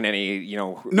partake in any,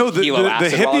 No, the Hilo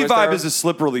acid while I hippie was vibe there. is a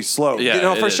slippery slope.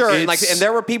 Yeah. For it sure. is. And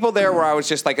there were people there where I was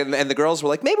just and the girls were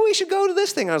like, maybe we should go to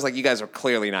this thing. I was like, you guys are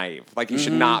clearly naive. You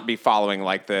should not be following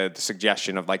the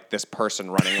suggestion of this person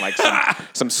running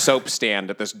some soap stand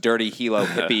at this dirty Hilo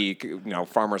hippie,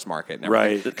 farmer's market. And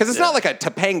Right. Because it's not like a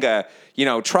Topanga,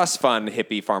 trust fund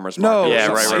hippie farmer's No, market.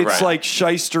 Yeah, it's, right. it's like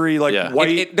shystery,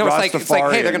 white it's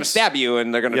like, hey, they're going to stab you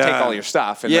and they're going to take all your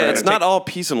stuff. And Yeah, it's not all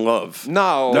peace and love.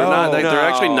 No, They're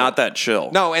actually not that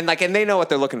chill. No, and they know what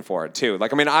they're looking for too.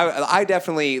 I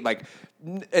definitely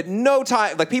at no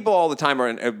time, people all the time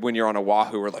are when you're on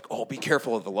Oahu are like, "Oh, be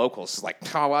careful of the locals." It's like,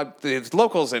 the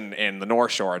locals in the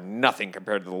North Shore are nothing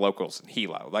compared to the locals in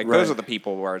Hilo. Those are the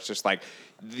people where it's just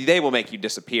they will make you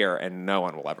disappear and no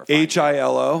one will ever find you.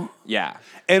 HILO? Yeah.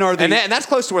 And are they? And that's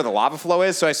close to where the lava flow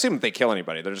is, so I assume if they kill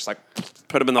anybody, they're just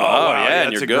Put them in the wow,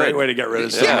 and that's you're a good. great way to get rid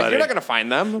of yeah, somebody. you're not gonna find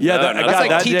them. Yeah,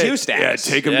 that's T2 status.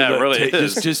 Yeah, take them Yeah, to it the, really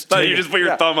is. just But take you just put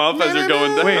your thumb up as you're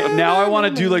going down. Wait, now I want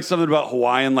to do something about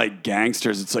Hawaiian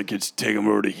gangsters. It's just take them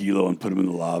over to Hilo and put them in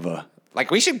the lava. Like,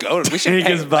 we should go. We should. He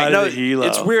gets by No, the Hilo.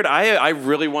 it's weird. I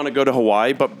really want to go to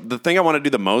Hawaii, but the thing I want to do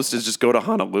the most is just go to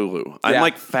Honolulu. I'm Yeah.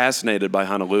 like fascinated by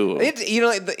Honolulu. And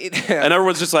And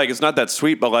everyone's just like, it's not that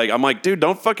sweet, but like, I'm like, dude,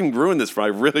 don't fucking ruin this for me. I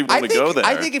really want to go there.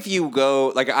 I think if you go,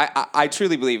 like, I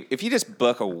truly believe if you just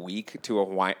book a week to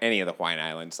any of the Hawaiian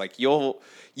Islands, like, you'll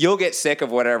get sick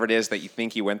of whatever it is that you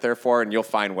think you went there for, and you'll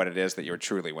find what it is that you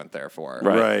truly went there for.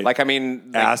 Right. Like, I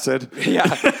mean, like, Acid. yeah.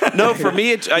 No, for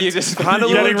me, you just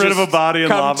Honolulu Getting rid of a body in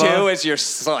Come lava. to as you're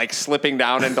like slipping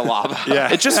down into lava.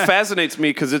 Yeah. It just fascinates me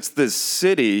because it's this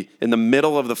city in the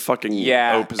middle of the fucking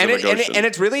Pacific Ocean. And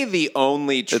it's really the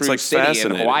only true like city in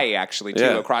fascinating. Hawaii, actually, too.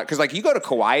 Yeah. Across, because like you go to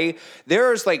Kauai,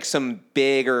 there's like some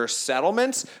bigger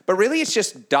settlements, but really it's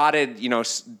just dotted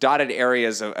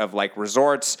areas of like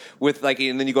resorts with like,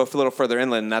 and then you go a little further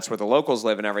inland, and that's where the locals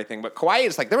live and everything. But Kauai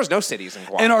is like there was no cities in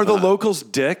Kauai. And are the locals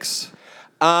dicks?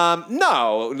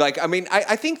 No, like, I mean,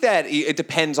 I think that it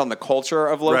depends on the culture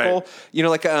of local. Right. You know,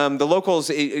 like the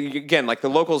locals, again, like the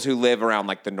locals who live around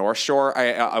like the North Shore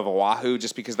of Oahu,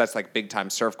 just because that's like big time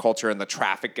surf culture and the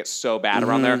traffic gets so bad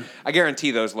around there. I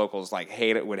guarantee those locals like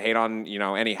would hate on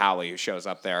any haole who shows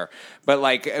up there. But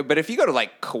if you go to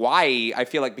like Kauai, I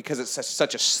feel like because it's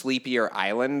such a sleepier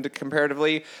island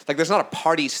comparatively, like there's not a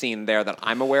party scene there that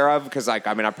I'm aware of. Because like,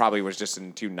 I mean, I probably was just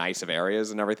in too nice of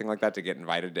areas and everything like that to get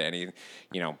invited to any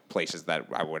places that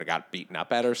I would have got beaten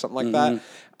up at or something like that.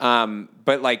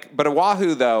 But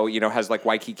Oahu though, has like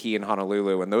Waikiki and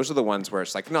Honolulu, and those are the ones where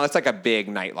it's like, no, it's like a big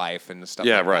nightlife and stuff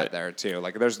like that there too.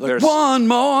 Like there's One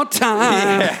more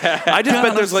time. I just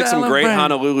bet there's like some great celebrate.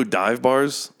 Honolulu dive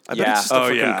bars. I bet it's just a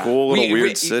fucking cool little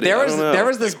weird city. There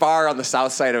was this bar on the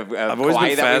south side of always Kauai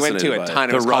been that we went to fascinated a by it. ton.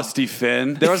 It The was called- Rusty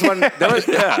Fin. There was one.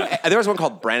 There was one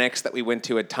called Brennix that we went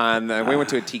to a ton. We went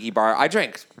to a tiki bar. I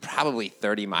drank probably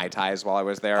 30 Mai Tais while I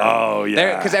was there. Oh,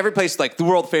 yeah. Because every place like the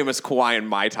world famous Kauaian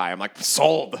Mai Tai. I'm like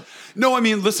sold. No, I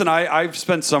mean, listen, I've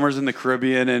spent summers in the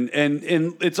Caribbean, and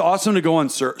it's awesome to go on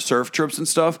surf trips and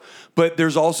stuff, but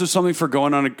there's also something for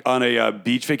going on a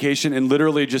beach vacation and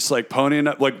literally just like ponying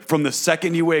up, like from the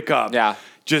second you wake up. Yeah.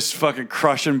 Just fucking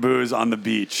crushing booze on the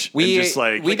beach. We- and just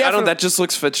like we I don't. That just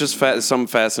looks something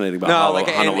fascinating about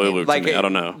Honolulu to me. I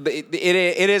don't know.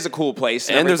 It is a cool place,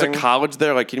 And there's a everything. college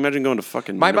there. Like, can you imagine going to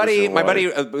fucking My University buddy,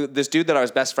 of Hawaii? this dude that I was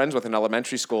best friends with in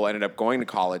elementary school ended up going to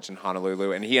college in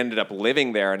Honolulu, and he ended up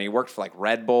living there, and he worked for like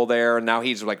Red Bull there, and now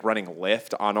he's like running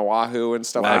Lyft on Oahu and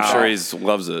stuff. I'm like sure that. he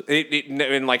loves it.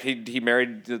 And like he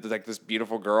married like this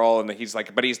beautiful girl, and he's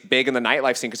like, but he's big in the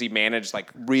nightlife scene because he managed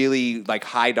like really like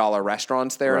high dollar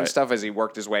restaurants there and stuff as he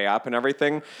worked his way up and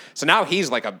everything. So now he's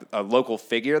like a local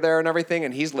figure there and everything,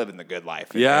 and he's living the good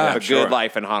life. Yeah, the sure. good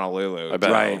life in Honolulu. I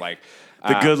bet. Right. Like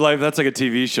The Good Life. That's like a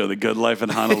TV show. The Good Life in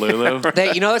Honolulu.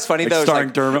 that's funny Like though. is, starring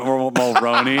like, Dermot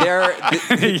Mulroney.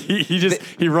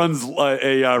 he rides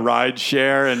a ride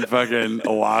share in fucking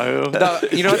Oahu.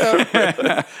 You know what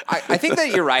though? I think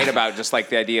that you're right about just like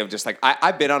the idea of just like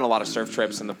I've been on a lot of surf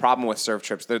trips, and the problem with surf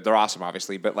trips, they're awesome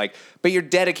obviously, but you're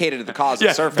dedicated to the cause of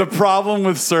surfing. The problem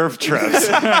with surf trips,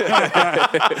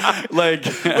 like,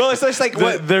 well, it's just like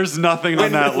there's nothing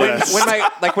on that list.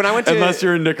 When I went to unless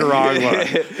you're in Nicaragua.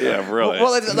 Yeah, really.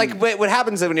 Well, it's like what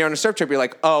happens when you're on a surf trip, you're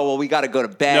like, oh, well, we got to go to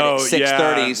bed at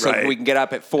 6:30 so we can get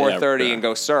up at 4:30 and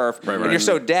go surf. And you're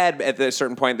so dead at a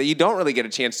certain point that you don't really get a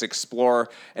chance to explore.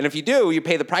 And if you do, you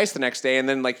pay the price the next day, and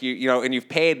then and you've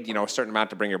paid a certain amount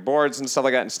to bring your boards and stuff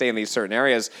like that and stay in these certain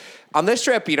areas. On this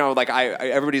trip,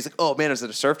 everybody's like, oh man, is it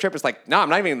a surf trip? It's like, no, I'm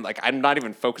not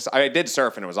even focused. I did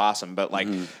surf and it was awesome, but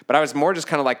but I was more just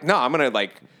kind of like, no, I'm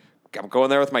going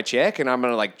there with my chick, and I'm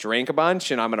gonna drink a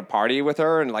bunch, and I'm gonna party with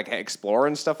her, and explore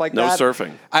and stuff like that. No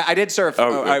surfing. I did surf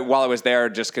while I was there,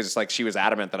 just because she was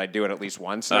adamant that I do it at least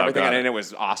once and everything, and it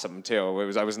was awesome too.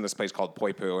 I was in this place called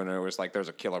Poipu, and it was there was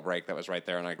a killer break that was right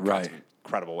there, and I caught some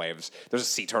incredible waves. There's a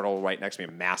sea turtle right next to me,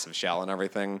 a massive shell and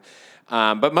everything.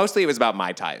 But mostly it was about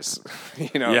Mai Tais. We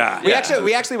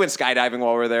actually went skydiving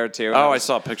while we were there too. I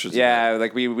saw pictures. Yeah,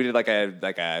 we did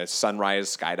a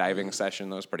sunrise skydiving session.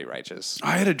 That was pretty righteous.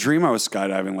 I had a dream I was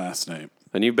skydiving last night.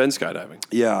 And you've been skydiving.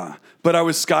 Yeah, but I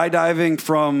was skydiving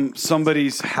from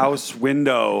somebody's house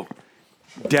window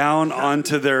down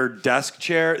onto their desk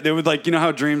chair. They would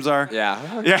how dreams are.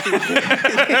 Yeah.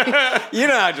 Yeah. You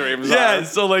know how dreams are. Yeah,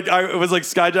 so I was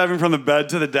skydiving from the bed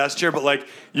to the desk chair, but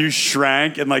you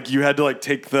shrank and you had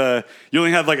to you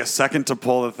only had a second to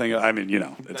pull the thing. I mean,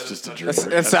 it's just a dream.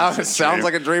 It sounds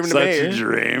like a dream to Such me. a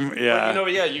dream. Yeah.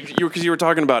 Because you were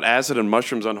talking about acid and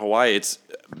mushrooms on Hawaii. It's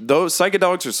those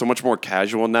psychedelics are so much more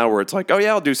casual now, where it's oh yeah,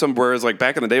 I'll do some. Whereas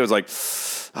back in the day, it was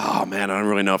oh man, I don't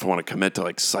really know if I want to commit to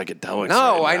like psychedelics.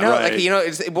 No, right I know. now. Right. Like, you know,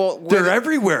 it's, well, They're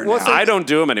everywhere now. I don't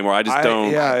do them anymore. I just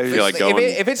don't feel like going.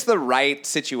 If it's the right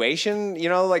situation, you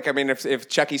know, like, I mean, if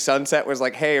Chucky Sunset was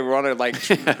like, hey, we want to like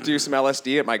do some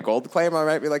LSD at my gold claim, I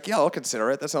might be like, yeah, I'll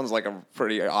consider it. That sounds like a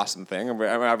pretty awesome thing. I mean,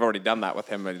 I've already done that with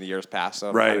him in the years past. So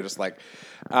I'm kind of just like,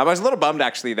 I was a little bummed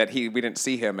actually that we didn't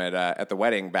see him at the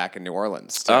wedding back in New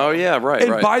Orleans. Too. Oh yeah, right.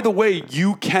 And right. by the way,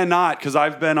 you cannot, because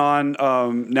I've been on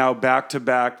now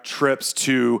back-to-back trips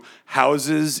to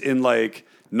houses in like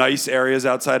nice areas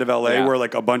outside of LA where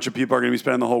like a bunch of people are going to be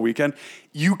spending the whole weekend.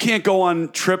 You can't go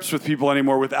on trips with people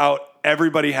anymore without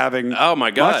everybody having oh my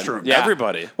god, mushrooms.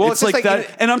 everybody. Well, it's like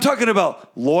that, and I'm talking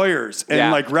about lawyers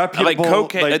and like reputable. Like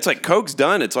cocaine, it's like coke's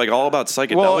done. It's like all about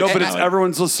psychedelics. Well, no, but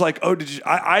everyone's just like, oh, did you?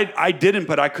 I didn't,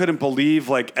 but I couldn't believe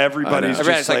like everybody's just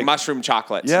it's like mushroom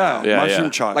chocolates. Yeah, mushroom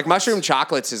chocolates. Like mushroom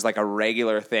chocolates is like a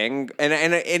regular thing,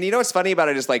 and you know what's funny about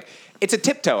it is like it's a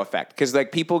tiptoe effect because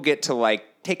like people get to like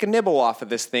take a nibble off of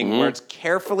this thing where it's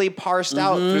carefully parsed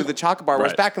out through the chocolate bar.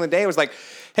 Whereas back in the day, it was like,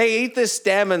 hey, eat this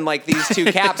stem and like these 2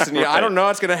 caps, and I don't know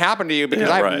what's going to happen to you because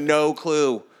I have no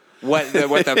clue what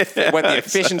the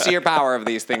efficiency or power of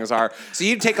these things are. So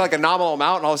you take like a nominal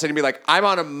amount and all of a sudden be like, I'm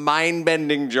on a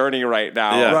mind-bending journey right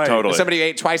now. Yeah, totally. If somebody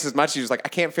ate twice as much, you're just like, I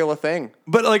can't feel a thing.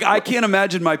 But like, I can't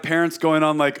imagine my parents going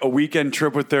on like a weekend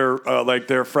trip with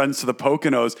their friends to the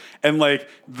Poconos, and like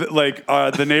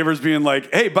the neighbors being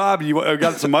like, "Hey, Bob, you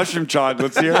got some mushroom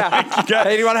chocolates here?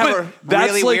 Hey, do you want to have a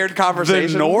really weird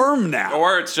conversation?" The norm now,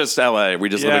 or it's just LA. We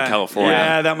just live in California.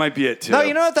 Yeah, that might be it too. No,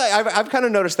 you know what? I've kind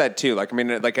of noticed that too. Like, I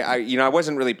mean, like I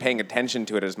wasn't really paying attention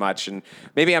to it as much, and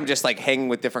maybe I'm just like hanging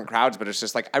with different crowds. But it's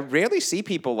just like I rarely see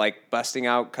people like busting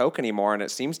out coke anymore, and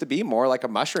it seems to be more like a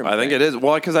mushroom. I think it is.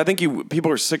 Well, because I think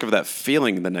people are sick of that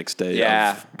feeling the next day.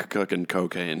 Yeah. Of cooking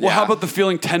cocaine. Well, how about the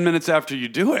feeling 10 minutes after you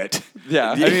do it?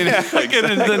 Yeah. I mean,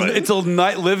 it's a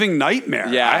living nightmare.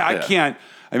 Yeah. I can't.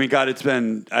 I mean, God, it's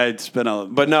been a.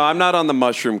 But no, I'm not on the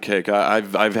mushroom kick.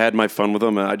 I've had my fun with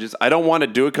them, and I don't want to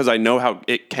do it because I know how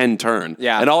it can turn.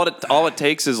 Yeah. And all it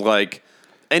takes is like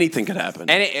anything could happen.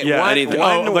 Anything.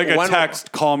 Like a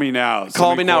text, call me now.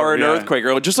 Call me now, or an earthquake,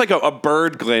 or just like a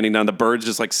bird landing down. The bird's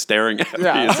just like staring at me.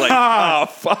 It's like, oh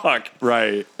fuck.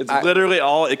 Right. It's literally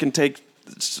all it can take.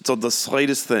 So the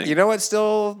slightest thing. You know what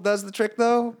still does the trick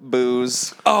though?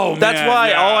 Booze. Oh, that's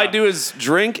why all I do is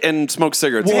drink and smoke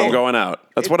cigarettes when I'm going out.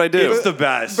 That's what I do. It's the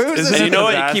best. Booze and you know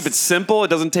what? You keep it simple. It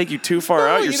doesn't take you too far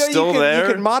out. You're still there.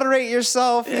 You can moderate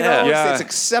yourself. You know, it's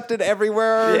accepted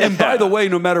everywhere. And by the way,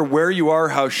 no matter where you are,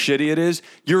 how shitty it is,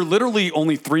 you're literally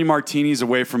only 3 martinis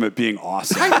away from it being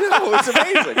awesome. I know. It's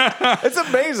amazing. It's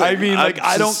amazing. I mean, like,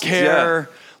 I don't care.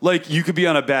 Yeah. Like, you could be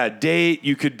on a bad date.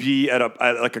 You could be at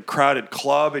like a crowded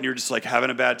club, and you're just like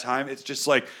having a bad time. It's just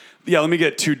like, yeah, let me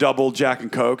get 2 double Jack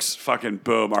and Cokes. Fucking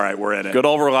boom. All right, we're in it. Good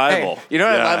old reliable. Hey, you know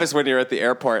what I love is when you're at the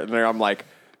airport, and I'm like,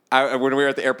 when we were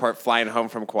at the airport flying home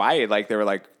from Kauai, like they were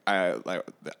like, I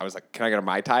was like, can I get a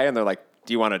Mai Tai? And they're like,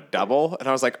 do you want a double? And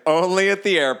I was like, only at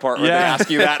the airport when they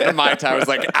ask you that in a Mai Tai. I was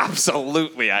like,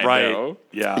 absolutely, I do.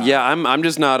 Yeah. I'm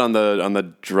just not on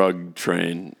the drug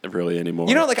train really anymore.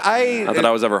 You know, like not that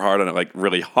I was ever hard on it, like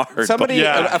really hard.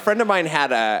 A friend of mine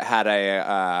had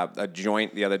a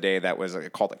joint the other day that was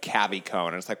called a Cavi cone,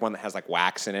 and it's like one that has like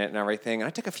wax in it and everything. And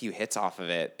I took a few hits off of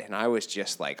it, and I was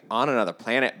just like on another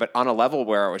planet, but on a level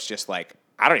where it was just like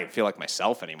I don't even feel like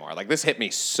myself anymore. Like this hit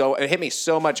me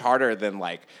so much harder than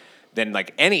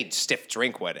any stiff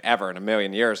drink would ever in a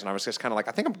million years. And I was just kind of like,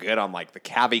 I think I'm good on like the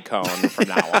Cavi cone from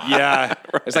now on. Yeah.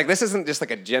 It's like, this isn't just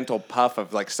like a gentle puff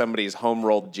of like somebody's home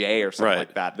rolled J or something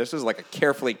like that. This is like a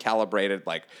carefully calibrated,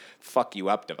 like fuck you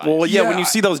up device. Well, when you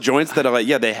see those joints that are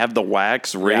like, they have the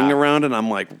wax ring around, and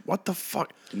I'm like, what the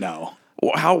fuck? No.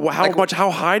 How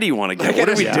high do you want to get? What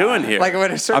are we doing here? Like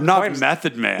at a certain I'm not point,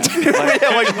 Method Man.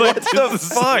 What the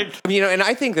fuck? You know, and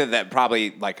I think that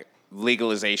probably like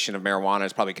legalization of marijuana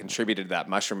has probably contributed to that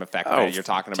mushroom effect that you're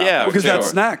talking about. Yeah, because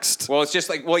that's next. Well, it's just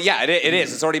like, it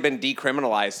is. It's already been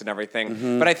decriminalized and everything.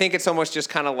 Mm-hmm. But I think it's almost just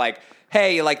kind of like,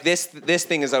 hey, like this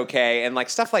thing is okay, and like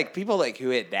stuff like people like who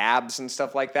hit dabs and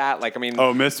stuff like that. Like, I mean,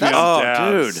 miss me on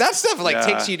dabs. Dude, that stuff like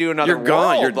takes you to another You're gone.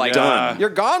 world. You're like, done. You're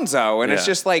gonzo, and it's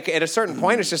just like at a certain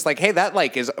point, it's just like, hey, that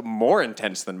like is more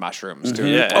intense than mushrooms,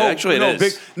 dude. Yeah, actually, it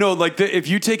is. If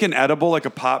you take an edible like a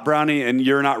pot brownie and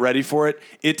you're not ready for it,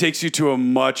 it takes takes you to a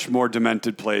much more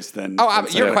demented place than.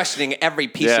 You're questioning every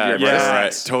piece of your yes, brain.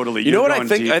 right. Totally. You know what I going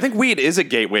think? deep. I think weed is a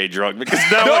gateway drug because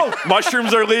now like,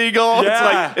 mushrooms are legal.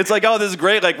 Yeah. It's like, oh, this is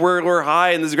great. Like we're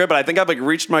high and this is great, but I think I've like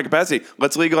reached my capacity.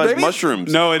 Let's legalize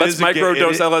mushrooms. No, Let's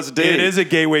microdose LSD. It is a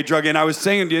gateway drug, and I was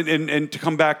saying, and to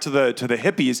come back to the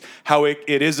hippies, how it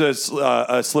is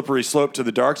a slippery slope to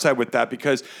the dark side with that,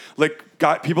 because like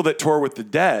got people that tour with the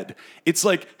Dead. It's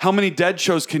like, how many Dead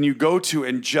shows can you go to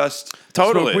and just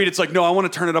smoke weed? It's like, no, I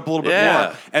want to turn it up a little bit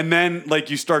more. And then like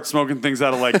you start smoking things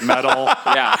out of like metal.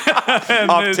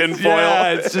 Off tinfoil.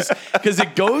 Yeah, it's just because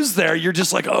it goes there. You're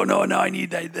just like, oh no, I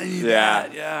need that. I need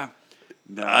that. Yeah.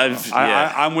 No,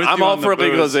 I'm with you. I'm all on for the booze.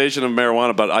 legalization of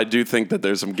marijuana, but I do think that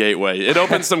there's some gateway. It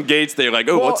opens some gates that you're like,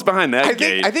 oh, what's behind that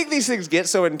gate? I think these things get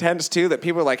so intense too that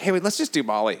people are like, hey, wait, let's just do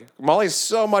Molly. Molly's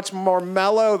so much more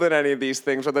mellow than any of these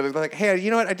things. Where they're like, hey,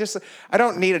 you know what? I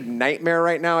don't need a nightmare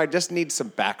right now. I just need some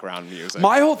background music.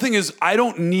 My whole thing is I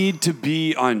don't need to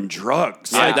be on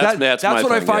drugs. Yeah, Like, that's my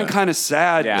what I thing, find kind of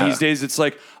sad these days. It's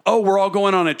like, oh, we're all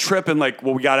going on a trip and like,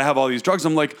 well, we got to have all these drugs.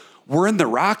 I'm like, we're in the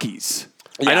Rockies.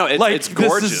 I know, it's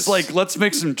gorgeous. This is like, let's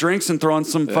make some drinks and throw on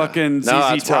some fucking ZZ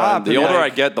that's Top. The older I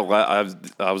get, the less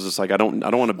I was just like, I don't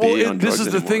want to be on drugs this is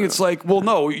the anymore. thing. It's like, well,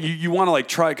 no, you want to like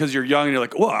try because you're young and you're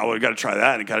like, well, I got to try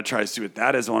that and got to try to see what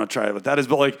that is. I want to try what that is.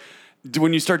 But like,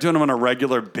 when you start doing them on a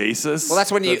regular basis, well,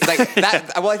 that's when you like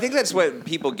that. Well, I think that's what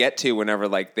people get to whenever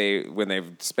like when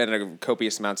they've spent a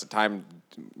copious amounts of time,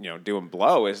 doing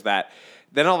blow. Is that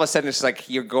then all of a sudden it's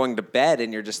like you're going to bed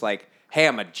and you're just like, hey,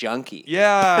 I'm a junkie.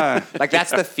 Yeah. Like,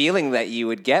 that's the feeling that you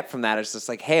would get from that. It's just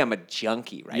like, hey, I'm a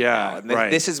junkie right now. And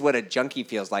this is what a junkie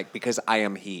feels like because I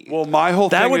am he. Well, my whole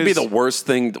that thing would is, be the worst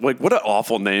thing. Like, what an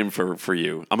awful name for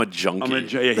you. I'm a junkie.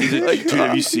 Dude,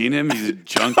 have you seen him? He's a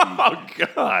junkie. Oh,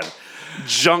 God.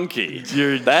 Junkie.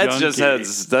 That just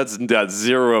has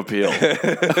zero appeal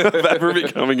of ever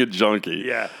becoming a junkie.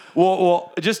 Yeah.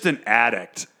 Well, just an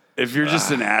addict. If you're just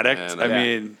an addict, man, I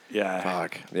mean, yeah.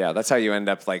 Fuck. Yeah, that's how you end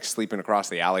up like sleeping across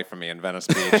the alley from me in Venice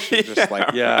Beach. Just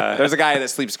like, Yeah. There's a guy that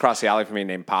sleeps across the alley from me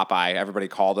named Popeye. Everybody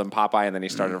called him Popeye, and then he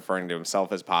started referring to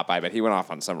himself as Popeye. But he went off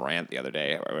on some rant the other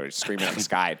day where he was screaming at the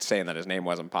sky saying that his name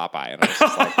wasn't Popeye. And I was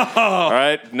just like, all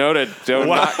right, noted. Do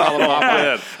not call him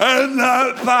Popeye. And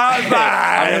not Popeye.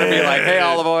 I'm going to be like, hey,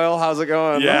 Olive Oil, how's it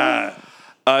going? Yeah.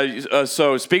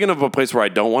 So speaking of a place where I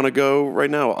don't want to go right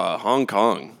now, Hong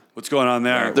Kong. What's going on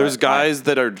there? There's guys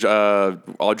that are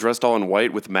all dressed all in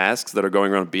white with masks that are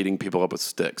going around beating people up with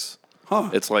sticks. Huh.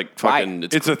 It's like fucking.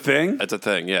 It's a thing? It's a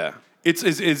thing, yeah.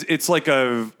 It's like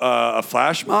a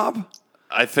flash mob?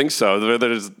 I think so.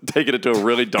 They're just taking it to a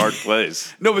really dark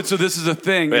place. No, but so this is a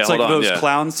thing. Wait, it's like hold on, those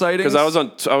clown sightings? Because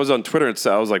I was on Twitter and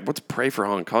I was like, "What's pray for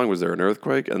Hong Kong? Was there an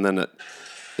earthquake?" And then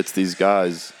it's these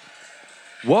guys.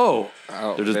 Whoa.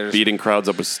 Oh, They're just beating crowds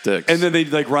up with sticks. And then they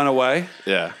like run away?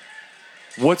 yeah.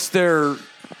 What's their...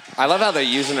 I love how they're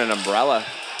using an umbrella.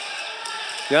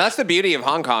 That's the beauty of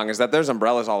Hong Kong is that there's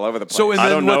umbrellas all over the place. So and then I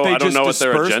don't know what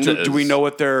their disperse? agenda Do we is. know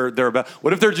what they're about?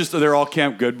 What if they're all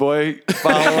Camp Good Boy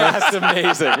followers? That's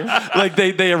amazing. Like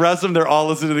they arrest them, they're all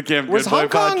listening to the Camp Good Boy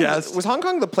podcast. Was Hong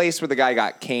Kong the place where the guy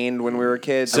got caned when we were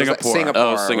kids? Singapore.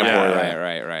 Singapore. Singapore,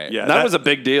 Right. Yeah, That was a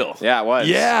big deal. Yeah, it was.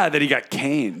 Yeah, that he got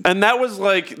caned. And that was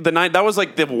like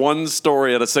the one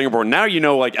story out of Singapore. Now you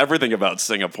know like everything about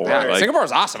Singapore. Yeah, Like,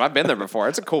 Singapore's awesome. I've been there before.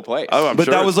 It's a cool place. Oh, I'm But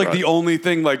sure that it's was like right. the only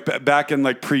thing like back in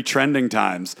like pre-trending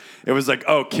times. It was like,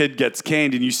 oh, kid gets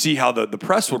caned, and you see how the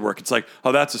press would work. It's like,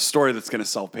 oh, that's a story that's going to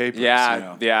sell papers. Yeah, you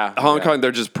know? yeah. Hong Kong.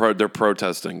 They're just they're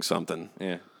protesting something.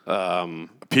 Yeah.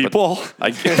 People.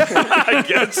 I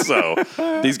guess so.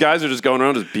 These guys are just going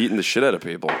around just beating the shit out of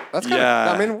people. That's kind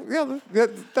Yeah. of, I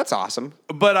mean, that's awesome.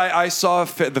 But I saw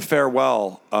the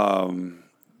Farewell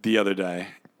the other day.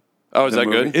 Oh, is The that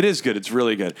movie. good? It is good. It's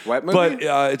really good. What movie?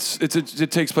 But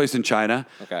it takes place in China.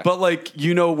 Okay. But like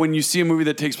when you see a movie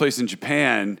that takes place in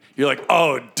Japan, you're like,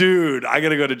 oh, dude, I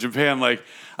gotta go to Japan. Like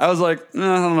I was like,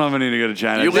 no, I don't know if I need to go to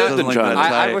China. You It just lived in doesn't look China.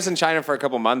 that I tight. was in China for a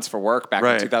couple months for work back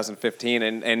Right. in 2015,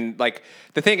 and like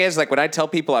the thing is, like when I tell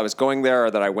people I was going there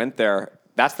or that I went there,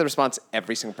 that's the response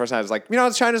every single person. I was like,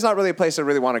 China's not really a place I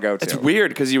really want to go to. It's weird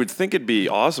because you would think it'd be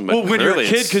awesome. But Well, when you're a clearly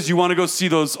kid, it's- because you want to go see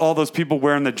all those people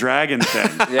wearing the dragon thing.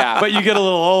 Yeah. But you get a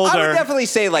little older. I would definitely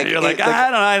say like You're like,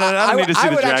 I don't need to see I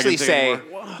the would dragon actually thing say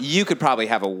anymore. you could probably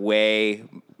have a way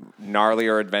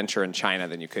gnarlier adventure in China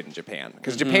than you could in Japan,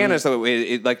 because Japan is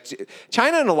like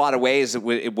China in a lot of ways.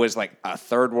 It was like a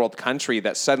third world country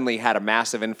that suddenly had a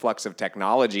massive influx of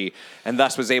technology and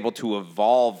thus was able to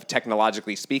evolve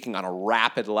technologically speaking on a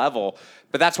rapid level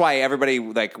But that's why everybody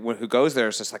like who goes there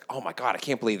is just like, oh my God, I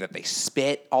can't believe that they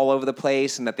spit all over the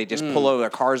place and that they just pull their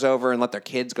cars over and let their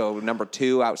kids go number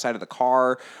 2 outside of the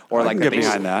car, or like get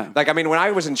behind that. Like, I mean, when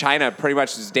I was in China, pretty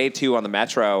much it was day 2 on the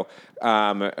metro,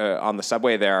 on the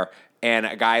subway there. And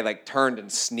a guy like turned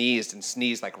and sneezed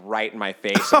like right in my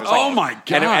face. It was, like, oh my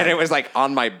God. And it was like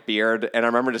on my beard. And I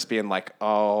remember just being like,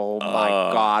 oh my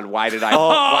God, why did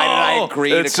I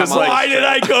agree to come on? Why did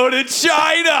I go to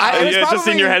China? Just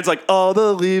in your head, it's like, all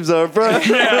the leaves are brown.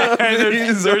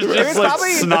 There's just like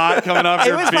snot coming off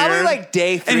your beard. It was probably like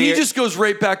day 3. And he just goes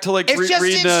right back to like it's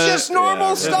just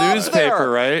normal stuff newspaper, there.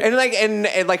 right? And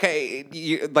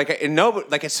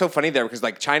it's so funny there because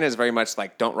like China is very much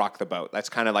like don't rock the boat. That's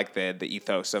kind of like the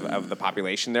ethos of the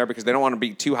population there, because they don't want to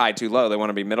be too high, too low. They want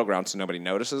to be middle ground so nobody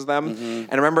notices them. And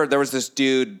I remember there was this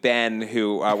dude Ben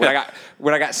who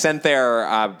when I got sent there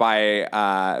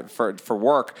for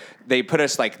work, they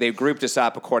grouped us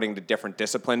up according to different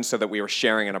disciplines so that we were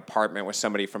sharing an apartment with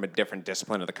somebody from a different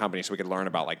discipline of the company so we could learn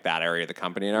about like that area of the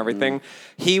company and everything.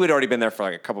 He had already been there for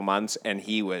like a couple months and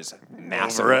he was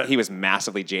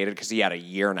massively jaded because he had a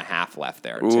year and a half left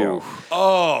there too.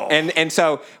 Oh. And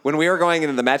so when we were going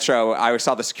into the metro, I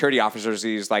saw the security officers.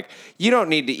 He's like, you don't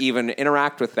need to even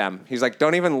interact with them. He's like,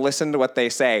 don't even listen to what they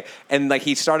say. And like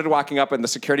he started walking up and the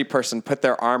security person put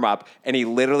their arm up and he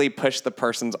literally pushed the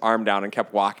person's arm down and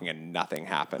kept walking and nothing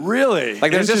happened. Really?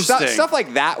 Like there's just stuff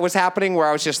like that was happening where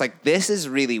I was just like, this is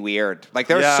really weird. Like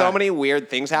there's so many weird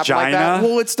things happening like that.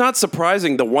 Well, it's not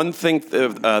surprising. The one thing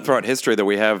throughout history that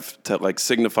we have to like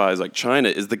signifies like China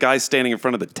is the guy standing in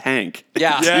front of the tank.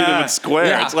 Yeah. Tiananmen Square.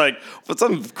 Yeah. It's like, but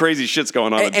some crazy shit's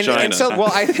going on in China. And so,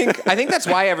 well, I think that's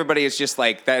why everybody is just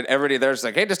like that. Everybody there's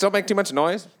like, hey, just don't make too much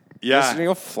noise. Yeah.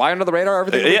 Just, fly under the radar.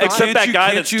 Everything. Yeah, except that guy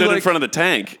that can't you, stood in like- front of the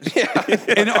tank.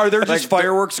 And are there just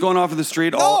fireworks going off in the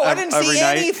street I didn't every see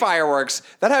night? any fireworks.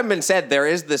 That having been said, there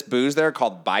is this booze there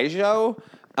called Baijiu.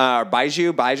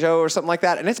 Baijiu or something like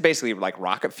that, and it's basically like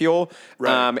rocket fuel.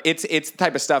 Right. It's the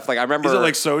type of stuff like I remember. Is it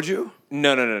like soju?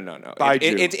 No.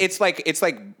 Baijiu. It's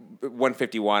like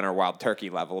 151 or Wild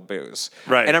Turkey level booze.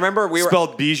 Right. And I remember we were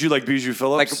spelled Bijou like Bijou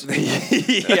Phillips.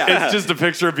 yeah. It's just a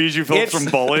picture of Bijou Phillips from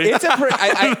Bully.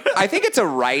 I think it's a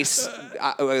rice,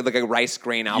 like a rice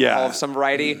grain alcohol of some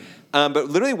variety. But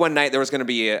literally one night there was going to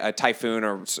be a typhoon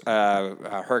or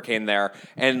a hurricane there,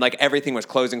 and like everything was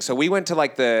closing. So we went to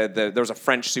like there was a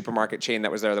French supermarket chain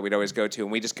that was there that we'd always go to,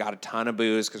 and we just got a ton of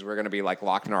booze because we were going to be like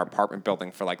locked in our apartment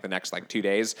building for like the next like 2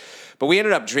 days. But we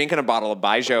ended up drinking a bottle of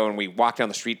Baijiu, and we walked down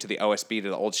the street to the OSB, to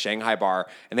the old Shanghai bar,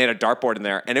 and they had a dartboard in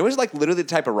there, and it was like literally the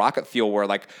type of rocket fuel where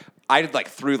like I like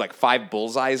threw like 5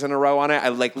 bullseyes in a row on it. I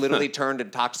like literally turned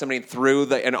and talked to somebody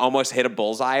and almost hit a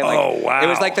bullseye. Like, oh wow! It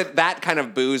was like that kind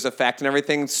of booze effect and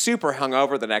everything. Super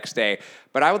hungover the next day.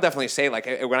 But I would definitely say like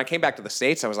when I came back to the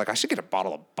States, I was like, I should get a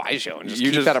bottle of Baijiu and just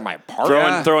keep that in my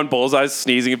apartment. Throwing bullseyes,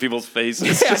 sneezing in people's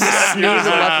faces. Sneezing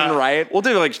left and right. Well,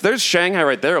 dude, like there's Shanghai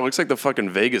right there. It looks like the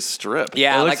fucking Vegas Strip.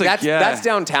 Yeah, like that's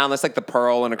downtown. That's like the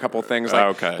Pearl and a couple of things.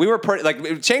 Like, okay. We were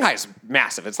like Shanghai's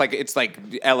massive. It's like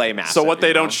LA massive. So what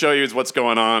they don't show you is what's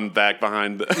going on back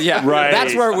behind. Yeah, right.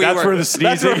 That's where we were. That's where the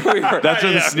sneezing. That's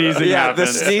where the sneezing the happened.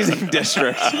 sneezing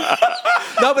district.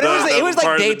 No, but it was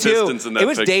like day 2. It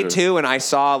was day 2, and I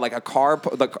saw like a car,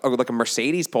 like a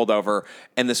Mercedes pulled over,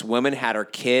 and this woman had her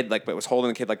kid, like, but was holding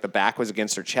the kid, like the back was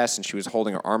against her chest, and she was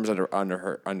holding her arms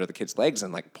under the kid's legs,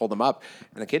 and like pulled them up,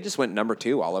 and the kid just went number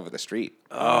 2 all over the street.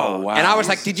 Oh wow! And I was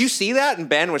like, "Did you see that?" And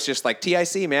Ben was just like,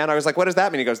 "TIC, man." I was like, "What does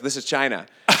that mean?" He goes, "This is China."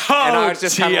 Oh, and I was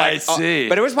just kind of like, TIC.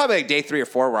 but it was probably like day 3 or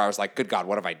 4 where I was like, "Good God,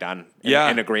 what have I done?"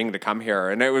 In agreeing to come here,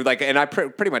 and it was like, and I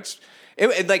pretty much.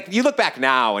 Like you look back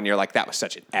now and you're like, that was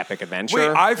such an epic adventure. Wait,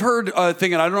 I've heard a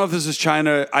thing, and I don't know if this is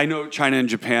China. I know China and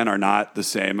Japan are not the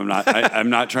same. I'm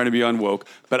not trying to be unwoke,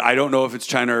 but I don't know if it's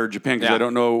China or Japan because I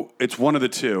don't know. It's one of the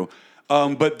two.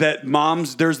 But that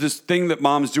there's this thing that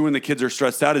moms do when the kids are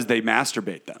stressed out is they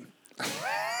masturbate them.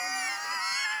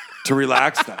 To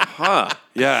relax them. Huh.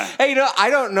 Yeah. Hey, I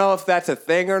don't know if that's a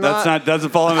thing or not.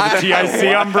 Doesn't fall under the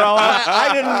TIC umbrella.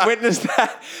 I didn't witness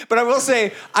that, but I will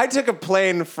say I took a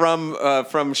plane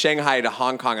from Shanghai to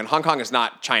Hong Kong, and Hong Kong is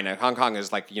not China. Hong Kong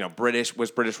is like British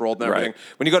rolled and everything. Right.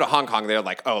 When you go to Hong Kong, they're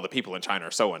like, oh, the people in China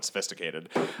are so unsophisticated.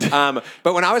 But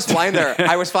when I was flying there,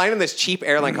 I was flying in this cheap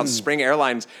airline called Spring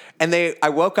Airlines, and I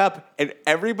woke up and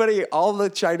all the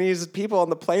Chinese people on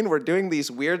the plane were doing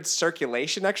these weird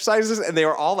circulation exercises, and they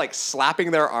were all like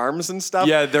slapping their arms and stuff. stuff.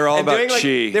 Yeah, they're all and about doing, like,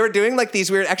 chi. They were doing like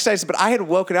these weird exercises, but I had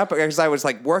woken up because I was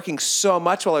like working so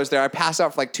much while I was there. I passed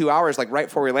out for like 2 hours, like right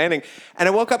before we were landing, and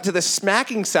I woke up to this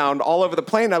smacking sound all over the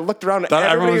plane. I looked around, Thought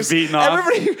everyone was beating off.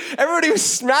 Everybody was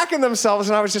smacking themselves,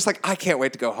 and I was just like, I can't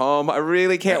wait to go home. I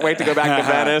really can't wait to go back to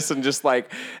Venice and just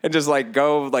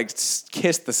go like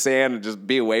kiss the sand and just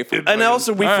be away from. And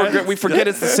also we forget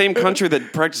it's the same country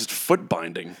that practiced foot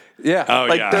binding. Yeah. Oh,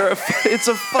 Like yeah. it's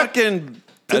a fucking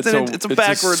it's a a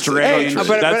backwards strange.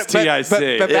 country. That's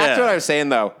TIC. But back Yeah. to what I was saying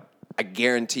though, I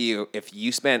guarantee you, if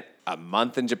you spent a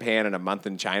month in Japan and a month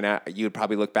in China, you would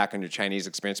probably look back on your Chinese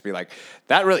experience and be like,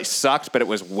 that really sucked, but it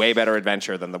was way better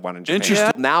adventure than the one in Japan.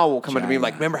 Interesting. Now we'll come to me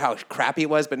like, remember how crappy it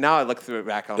was? But now I look through it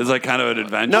back on. It's like kind of an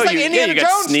adventure. No, It's like you Indiana got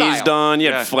Jones sneezed style. on.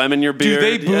 You had phlegm in your Do beard.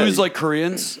 they booze Yeah. like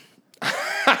Koreans?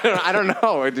 I don't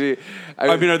know.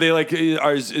 I mean, are they like,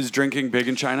 is drinking big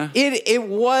in China? It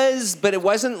was, but it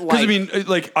wasn't like. Because I mean,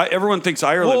 like everyone thinks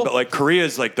Ireland, Well, but like Korea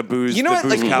is like the booze, You know what?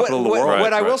 Like, capital of the world.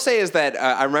 What I Right. will say is that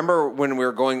I remember when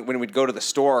we'd go to the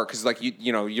store because like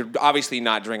you're obviously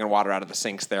not drinking water out of the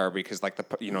sinks there because like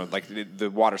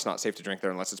the water's not safe to drink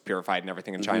there unless it's purified and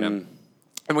everything in China. Mm-hmm.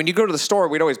 And when you go to the store,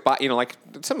 we'd always buy, like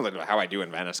similar to how I do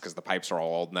in Venice because the pipes are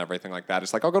all old and everything like that.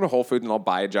 It's like I'll go to Whole Foods and I'll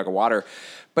buy a jug of water.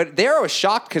 But there I was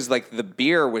shocked because like the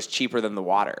beer was cheaper than the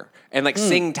water. And like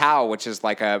Tsingtao, which is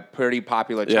like a pretty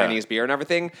popular Chinese beer and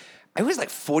everything, it was like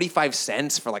 45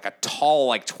 cents for like a tall,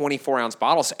 like 24-ounce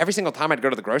bottle. So every single time I'd go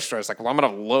to the grocery store, I was like, well, I'm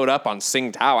going to load up on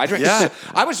Tsingtao.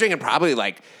 I was drinking probably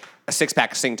like a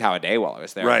 6-pack of Tsingtao a day while I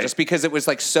was there. Right. Just because it was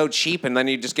like so cheap, and then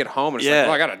you just get home and it's like,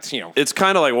 well, I gotta, It's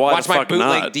kind of like why watch the my fuck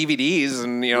bootleg not? DVDs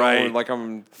and Right. like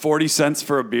I'm 40 cents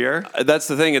for a beer? That's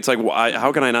the thing. It's like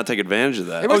how can I not take advantage of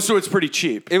that? Oh, so it's pretty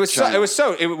cheap. It was China.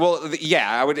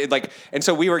 I would like, and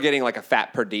so we were getting like a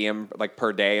fat per diem, like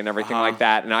per day and everything like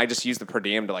that. And I just used the per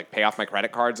diem to like pay off my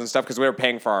credit cards and stuff because we were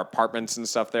paying for our apartments and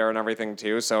stuff there and everything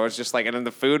too. So it was just like, and then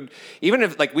the food, even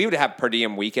if like we would have per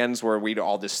diem weekends where we'd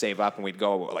all just save up and we'd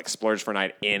go like splurge for a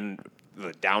night in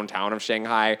the downtown of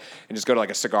Shanghai and just go to like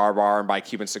a cigar bar and buy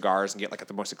Cuban cigars and get like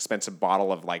the most expensive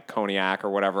bottle of like cognac or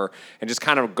whatever and just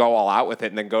kind of go all out with it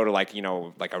and then go to like,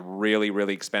 like a really,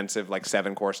 really expensive like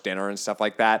 7-course dinner and stuff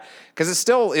like that. Because it's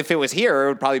still, if it was here, it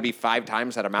would probably be 5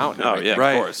 times that amount. Oh, yeah,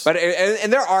 Right. of course. But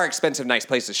and there are expensive, nice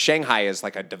places. Shanghai is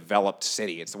like a developed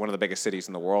city. It's one of the biggest cities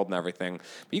in the world and everything.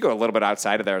 But you go a little bit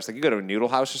outside of there. It's like you go to a noodle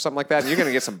house or something like that, and you're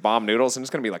gonna get some bomb noodles, and it's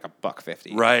gonna be like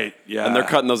 $1.50. Right, yeah. and they're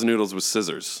cutting those noodles with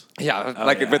scissors. Yeah,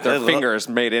 with their fingers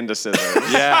made into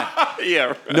scissors. Yeah.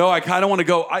 Yeah. No, I kind of want to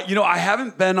go. I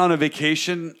haven't been on a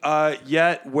vacation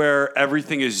yet where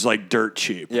everything is like dirt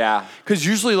cheap. Yeah. Because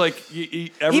usually, like,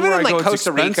 everywhere in, I like, go, it's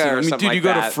Costa Rica expensive. or I mean, something dude, you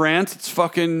like go that. to France, it's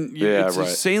fucking, it's right.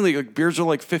 insanely, like, beers are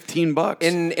like $15.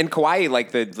 In Kauai,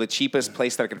 like the cheapest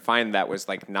place that I could find that was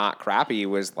like not crappy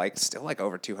was like still like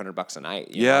over $200 a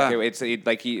night. You Yeah.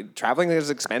 know? Traveling is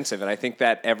expensive, and I think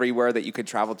that everywhere that you could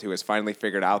travel to has finally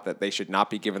figured out that they should not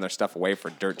be giving their stuff away for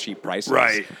dirt cheap prices.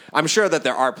 Right. I'm sure that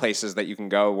there are places that you can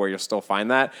go where you'll still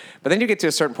find that, but then you get to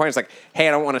a certain point, it's like, hey,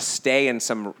 I don't want to stay in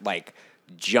some like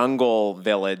jungle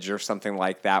village or something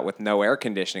like that with no air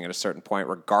conditioning at a certain point,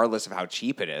 regardless of how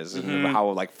cheap it is and how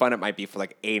like fun it might be for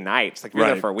like a night. It's like you're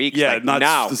there for a week. Yeah, it's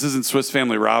like, this isn't Swiss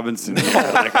Family Robinson.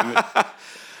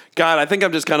 God, I think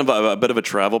I'm just kind of a bit of a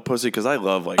travel pussy because I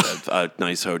love like a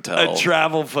nice hotel. A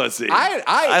travel pussy.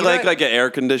 I like an air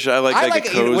conditioner. I like a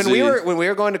cozy. when we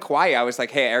were going to Kauai, I was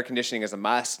like, "Hey, air conditioning is a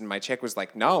must," and my chick was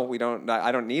like, "No, we don't.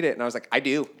 I don't need it." And I was like, "I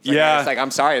do." It's like, Yeah. it's like I'm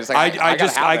sorry. It's like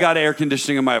I got air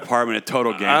conditioning in my apartment at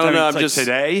Total Game. I don't know, I'm like just-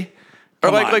 today. Or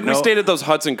Come on, we no. stayed at those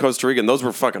huts in Costa Rica, and those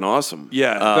were fucking awesome.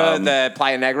 Yeah. the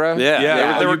Playa Negra. Yeah,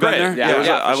 Yeah. they were You been great. there?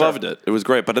 Yeah, I for sure. loved it. It was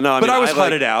great. But no, But I was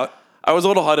hutted out. I was a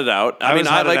little hutted out. I mean, was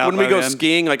I hutted like out when we by go then.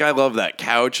 skiing. Like I love that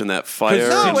couch and that fire.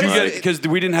 No, what is it? Because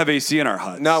we didn't have AC in our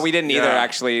huts. No, we didn't either. Yeah.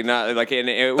 Actually, not like. And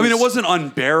it was, I mean, it wasn't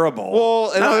unbearable.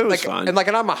 Well, and No, it was like, fine. and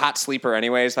I'm a hot sleeper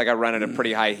anyways. Like I run at a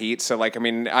pretty high heat, so like I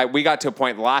mean, we got to a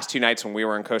point the last 2 nights when we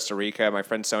were in Costa Rica. My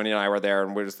friend Sonia and I were there,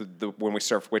 and it was when we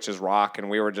surfed Witch's Rock,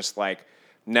 and we were just like,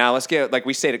 now let's get like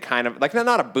we stayed at kind of like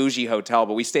not a bougie hotel,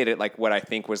 but we stayed at like what I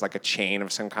think was like a chain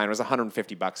of some kind. It was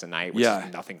 $150 a night, which Yeah.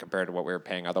 is nothing compared to what we were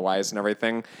paying otherwise and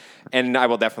everything. And I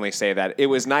will definitely say that it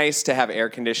was nice to have air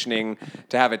conditioning,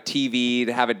 to have a TV,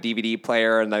 to have a DVD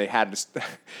player, and they had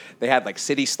like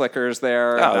city slickers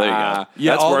there. Oh, there you go.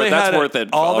 yeah, that's worth it.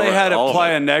 All they had All at of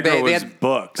Playa it. Negra They was had-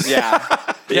 books. Yeah.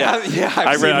 Yeah.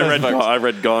 I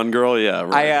read Gone Girl. Yeah,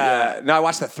 right. I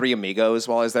watched the Three Amigos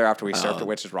while I was there after we surfed at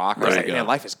Witch's Rock. I was like, man,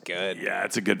 life is good. Yeah,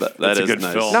 it's a good. That is a good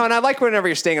nice. film. No, and I like whenever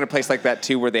you're staying in a place like that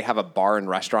too, where they have a bar and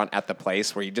restaurant at the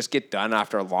place where you just get done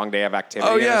after a long day of activity.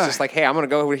 Oh, and yeah. it's just like, hey, I'm gonna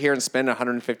go over here and spend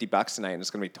 $150 tonight, and it's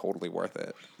gonna be totally worth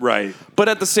it. Right. But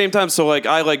at the same time, so like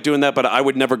I like doing that, but I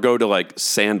would never go to like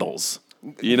Sandals.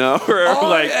 You know,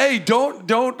 or hey,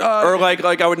 don't. or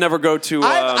like I would never go to.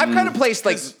 I've kind of placed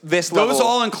like this level. Those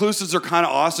all inclusives are kind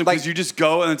of awesome because you just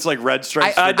go and it's like red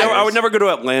stripes. I would never go to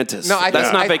Atlantis. No,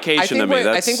 that's not vacation to me.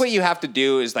 I think what you have to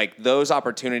do is like those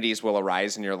opportunities will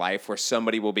arise in your life where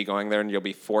somebody will be going there and you'll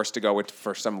be forced to go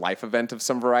for some life event of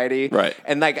some variety. Right.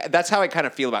 And like that's how I kind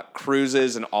of feel about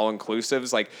cruises and all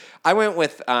inclusives. Like I went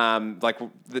with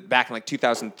back in like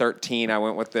 2013, I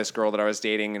went with this girl that I was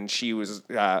dating and she was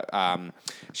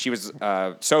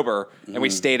sober, and we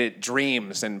stayed at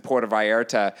Dreams in Puerto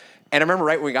Vallarta. And I remember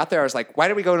right when we got there, I was like, why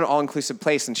did we go to an all-inclusive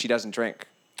place and she doesn't drink?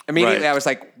 Immediately, I was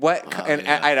like, what?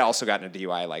 I had also gotten a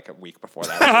DUI like a week before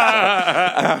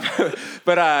that.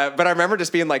 But I remember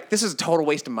just being like, this is a total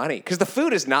waste of money because the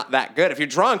food is not that good. If you're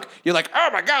drunk, you're like, oh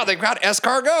my God, they've got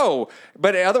escargot.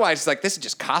 But otherwise, it's like, this is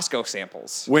just Costco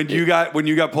samples. When you got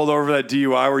pulled over for that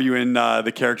DUI, were you in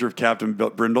the character of Captain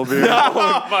Brindlebeard?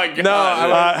 Oh my God.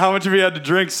 No. How much have you had to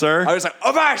drink, sir? I was like,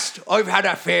 avast! I've had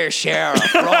a fair share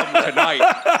of rum tonight.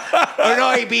 And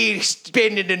I be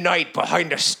spending the night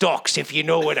behind the stocks, if you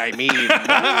know what I mean.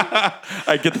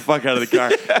 I get the fuck out of the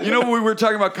car. You know, we were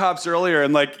talking about cops earlier,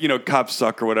 and like, you know, cops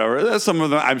suck or whatever. Some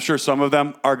of them, I'm sure some of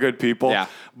them are good people. Yeah.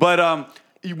 But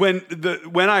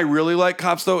when I really like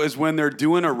cops though is when they're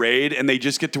doing a raid and they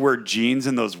just get to wear jeans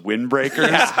and those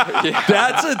windbreakers. Yeah.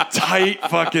 That's a tight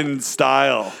fucking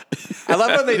style. I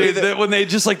love when they do that. When they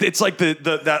just like, it's like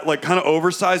that like kind of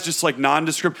oversized, just like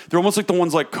nondescript. They're almost like the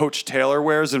ones like Coach Taylor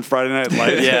wears in Friday Night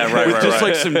Lights. Yeah, right, with right, just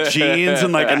right. like some jeans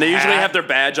and like And a they usually hat. have their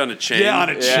badge on a chain. Yeah, on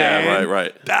a chain. Yeah,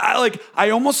 right. I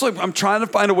almost like I'm trying to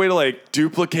find a way to like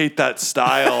duplicate that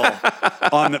style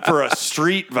for a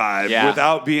street vibe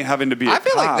without having to be. I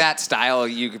feel cop. like that style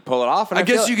you could pull it off. And I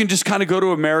guess you can just kind of go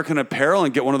to American Apparel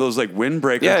and get one of those like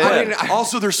windbreakers. Yeah, I mean,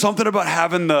 also, there's something about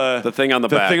having the thing on the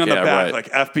back. thing on the Yeah, back, right.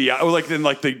 like FBI, or like then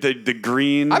like the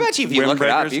green. I bet you if you look it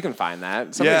up, windbreakers. you can find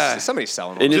that. Somebody's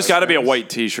selling one. And it's got to be a white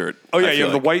T-shirt. Oh yeah, I you feel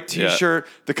have the like. white T-shirt,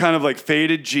 the kind of like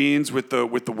faded jeans with the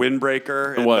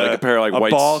windbreaker, and What, like a pair of, like, a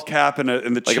whites- ball cap and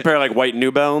the Like a pair of like white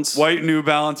New Balance. white New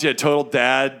Balance. Yeah, total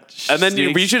dad. And then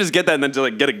you sneaks. should just get that and then just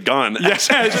like get a gun. Yeah,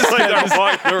 just like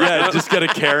walking around. yeah, just get a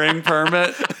carrying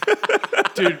permit,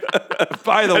 dude.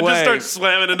 By the And way, just start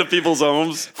slamming into people's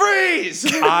homes. freeze.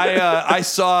 I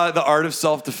saw The Art of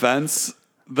Self-Defense,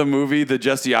 the movie, the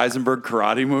Jesse Eisenberg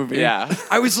karate movie. Yeah.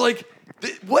 I was like,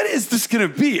 what is this gonna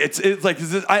be? It's like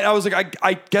I was like,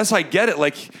 I guess I get it.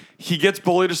 Like he gets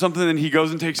bullied or something, and he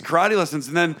goes and takes karate lessons,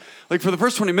 and then like for the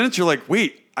first 20 minutes, you're like,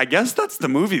 wait, I guess that's the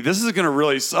movie. This is gonna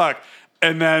really suck.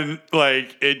 And then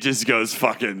like it just goes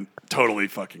totally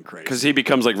fucking crazy. Because he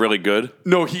becomes like really good.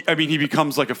 No, he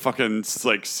becomes like a fucking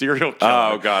like serial killer.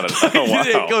 Oh, got it. Oh, wow.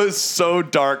 It goes so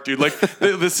dark, dude. Like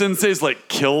the senseis like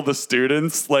kill the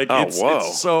students. Like it's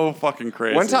so fucking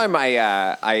crazy. One time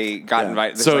I got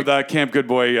invited. So the Camp Good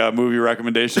Boy movie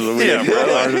recommendation of the week,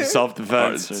 Art of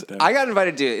Self-Defense. I got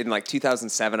invited to in like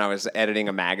 2007. I was editing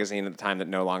a magazine at the time that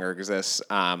no longer exists,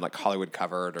 like Hollywood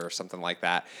Covered or something like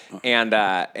that. And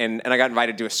I got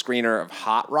invited to a screener of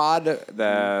Hot Rod,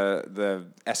 the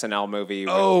SNL movie.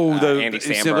 With, Andy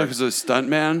Samberg was a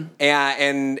stuntman.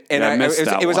 And I missed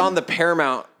that it was one. on the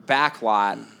Paramount back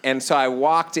lot, and so I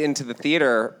walked into the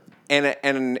theater, and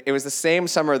it was the same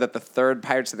summer that the third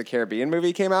Pirates of the Caribbean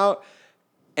movie came out.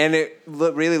 And it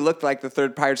really looked like the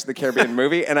third Pirates of the Caribbean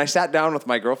movie. And I sat down with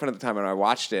my girlfriend at the time and I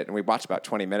watched it. And we watched about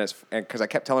 20 minutes. Because I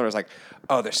kept telling her, I was like,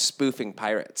 oh, they're spoofing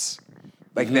Pirates.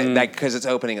 Like, because it's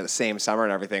opening at the same summer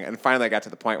and everything. And finally I got to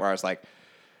the point where I was like,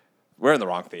 we're in the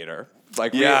wrong theater.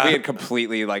 Like, we had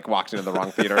completely, like, walked into the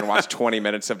wrong theater and watched 20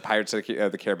 minutes of Pirates of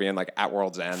the Caribbean, like, at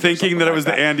World's End. Thinking that it was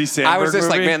the Andy Samberg I was just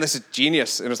like, movie? man, this is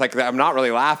genius. And it was like, I'm not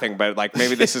really laughing, but, like,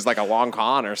 maybe this is, like, a long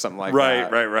con or something like that.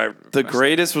 Right. The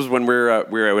greatest was when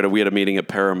we had a meeting at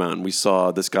Paramount and we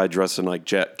saw this guy dressed in like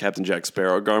Captain Jack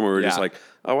Sparrow garb. We were just like,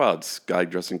 oh wow, this guy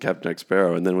dressed in Captain Jack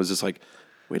Sparrow, and then it was just like,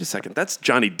 wait a second, that's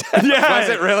Johnny Depp. Yeah, Was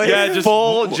it really? Yeah, just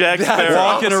full Jack Sparrow.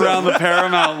 walking around the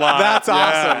Paramount lot. That's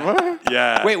awesome.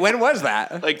 Yeah. Wait, when was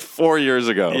that? Like 4 years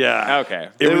ago. Yeah. Okay.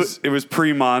 It was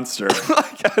pre-Monster.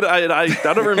 I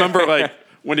don't remember like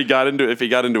when he got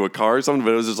into a car or something,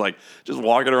 but it was just like just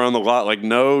walking around the lot. Like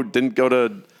didn't go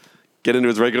to get into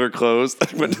his regular clothes.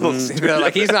 Went to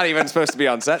Like he's not even supposed to be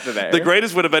on set today. the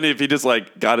greatest would have been if he just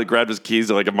like grabbed his keys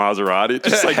to like a Maserati,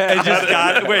 just like I just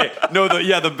got it. Wait, no,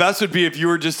 the best would be if you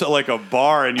were just at like a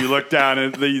bar and you look down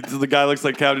and the guy looks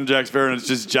like Captain Jack Sparrow and it's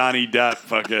just Johnny Depp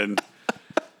fucking.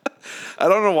 I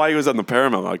don't know why he was on the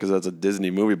Paramount because that's a Disney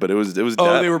movie, but it was. Oh,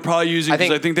 Depp. they were probably using because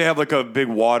I think they have like a big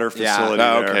water facility.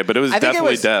 Oh, there. okay, but it was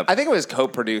definitely Depp. I think it was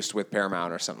co-produced with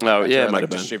Paramount or something. Oh, like yeah, that, it or, might like have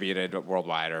been. distributed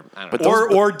worldwide or I don't But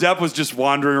know. Or Depp was just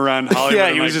wandering around Hollywood. Yeah,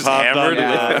 and, he was like, just popped hammered.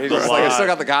 up. Yeah, he's just like I still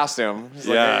got the costume. He's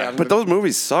like, Yeah. hey, I'm But those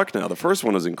movies suck now. The first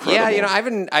one was incredible. Yeah,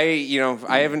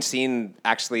 I haven't seen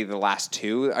actually the last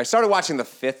two. I started watching the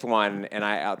fifth one,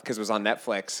 and because it was on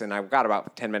Netflix, and I got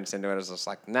about 10 minutes into it. I was just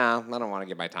like, nah, I don't want to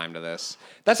give my time to this.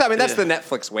 That's the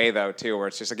Netflix way though too, where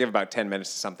it's just I give about 10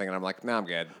 minutes to something, and I'm like, nah, I'm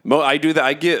good. I do that.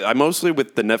 I mostly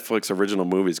with the Netflix original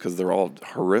movies because they're all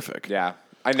horrific. Yeah,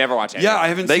 I never watch any. Yeah, I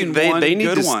haven't seen one they need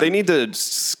good to one. they need to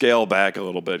scale back a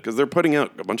little bit because they're putting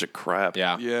out a bunch of crap.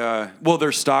 Yeah. Yeah. Well,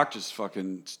 their stock just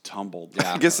fucking tumbled.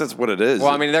 Yeah. I guess that's what it is. Well,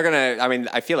 I mean,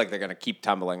 I feel like they're gonna keep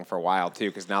tumbling for a while too,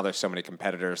 because now there's so many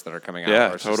competitors that are coming out. Yeah,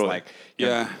 where it's totally.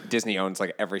 Just like, Disney owns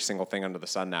like every single thing under the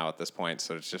sun now at this point,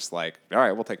 so it's just like, all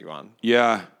right, we'll take you on.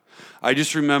 Yeah. I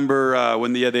just remember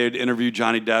when they had interviewed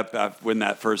Johnny Depp when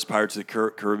that first Pirates of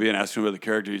the Caribbean asked him about the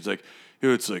character. He's like,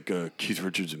 it's like Keith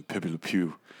Richards and Pepe Le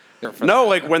Pew. No,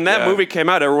 like when that movie came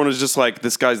out, everyone was just like,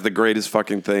 "This guy's the greatest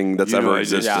fucking thing that's ever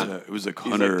existed." It was like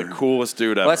He's Hunter. like the coolest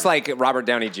dude ever. Well, that's like Robert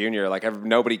Downey Jr. Like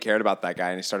nobody cared about that guy,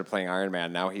 and he started playing Iron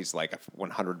Man. Now he's like a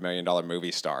 $100 million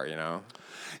movie star. You know?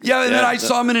 Yeah, and then I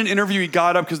saw him in an interview. He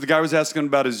got up because the guy was asking him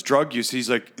about his drug use. He's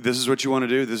like, "This is what you want to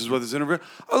do. This is what this interview."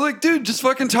 I was like, "Dude, just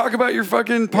fucking talk about your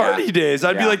fucking party days."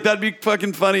 I'd be like, "That'd be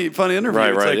fucking funny interview." Right,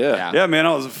 It's right, like, yeah. yeah, man,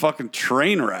 I was a fucking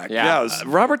train wreck. Yeah. it was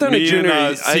Robert Downey me Jr.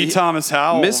 And, C. Thomas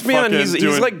Howell. Miss me on. fucking He's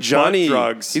doing like Johnny. butt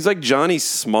drugs. He's like Johnny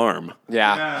Smarm.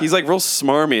 Yeah. He's like real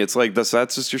smarmy. It's like that's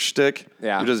just your shtick.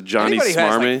 Yeah. You're just Johnny Anybody who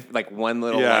has, Smarmy. like one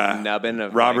little Yeah. like nubbin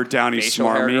of Robert like, Downey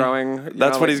facial hair Smarmy. growing.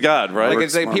 That's what he's got, right? Like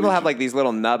it's like Smarmy. people have like these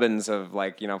little nubbins of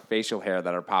like facial hair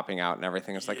that are popping out and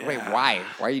everything. It's like, wait, why?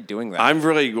 Why are you doing that? I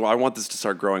want this to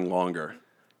start growing longer.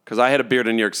 Because I had a beard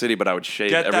in New York City, but I would shave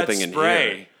Get everything that in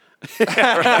spray. here.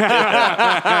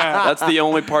 That's the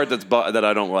only part that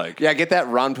I don't like. yeah, get that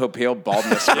Ron Popeil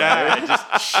baldness.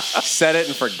 Just set it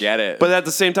and forget it. But at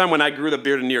the same time, when I grew the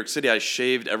beard in New York City, I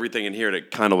shaved everything in here, and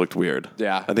it kind of looked weird.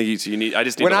 Yeah. I think you need. I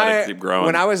just need to let it keep growing.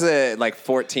 When I was like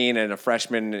 14 and a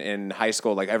freshman in high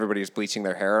school, like everybody was bleaching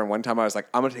their hair, and one time I was like,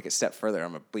 I'm gonna take a step further.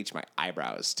 I'm gonna bleach my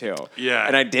eyebrows too. Yeah.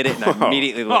 And I did it, and I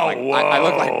immediately looked like I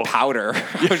looked like powder.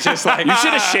 I was just like, you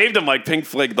should have shaved him like Pink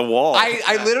Floyd, The Wall.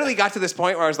 I literally got to this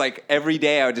point where I was like, every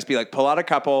day I would just be like, pull out a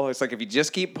couple. It's like if you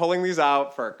just keep pulling these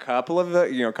out for a couple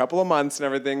of months and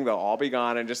everything, they'll all be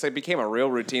gone. And just it became a real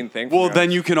routine thing. For Well, me.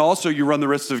 then you run the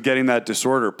risk of getting that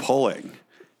disorder pulling.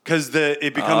 Because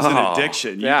it becomes an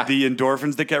addiction. Yeah. The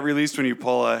endorphins that get released when you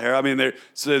pull a hair. I mean,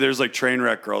 there's like train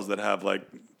wreck girls that have like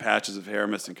patches of hair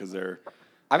missing because they're.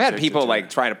 I've had addicted people to like it.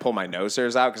 trying to pull my nose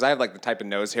hairs out because I have like the type of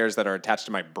nose hairs that are attached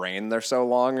to my brain. They're so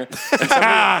long. And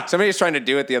somebody was trying to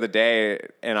do it the other day,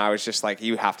 and I was just like,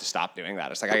 "You have to stop doing that."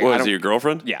 It's like, I was don't. it your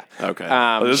girlfriend? Yeah. Okay.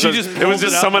 She just it was pulled just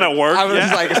it out someone like- at work. I was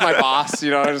just like, it's my boss,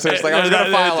 It's just like I was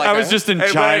gonna file. Like I was just in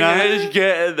China. right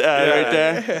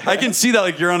there. I can see that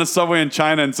like you're on a subway in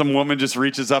China and some woman just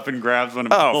reaches up and grabs one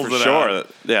and Oh, pulls for it sure. out.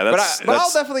 Yeah, that's. But I'll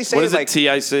that's- definitely say, what is like,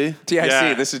 it? TIC. TIC.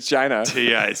 Yeah. This is China.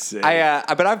 TIC.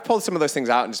 But I've pulled some of those things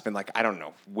out and just been like, I don't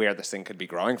know where this thing could be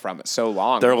growing from. It's so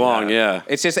long. They're long, yeah.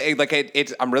 It's just like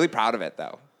it's. I'm really proud of it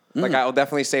though. Like I will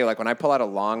definitely say, like when I pull out a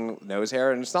long nose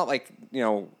hair, and it's not like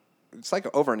it's like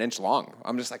over an inch long.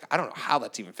 I'm just like, I don't know how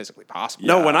that's even physically possible.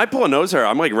 No, when I pull a nose hair,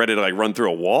 I'm like ready to like run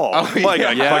through a wall. Oh, I'm like yeah.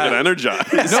 I'm fucking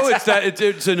energized. No,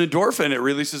 it's an endorphin. It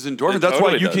releases endorphin. It That's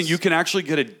totally why you does. can actually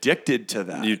get addicted to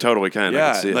that. You totally can. I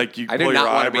yeah, can see it. like you I pull do your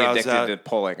not want to be eyebrows addicted out. to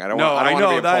pulling. I don't No, want. I I don't know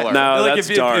want to be a that. puller. No, like that's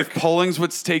if dark. pulling's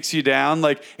what takes you down,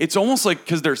 like it's almost like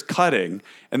because there's cutting,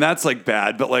 and that's like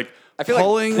bad. But like I feel like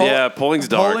pulling, Yeah, pulling's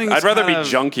dark. pulling's I'd rather be kind of-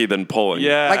 junky than pulling.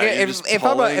 Yeah, Like you're just if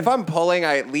pulling. I'm pulling,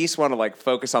 I at least want to like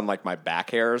focus on like my back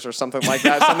hairs or something like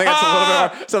that. something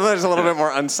that's a little bit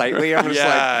more unsightly. I'm just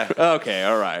Yeah. like, okay,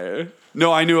 all right.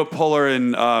 No, I knew a puller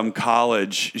in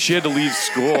college. She had to leave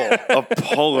school. A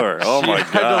puller. Oh She my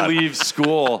had god. to leave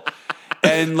school,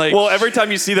 and like Well, every time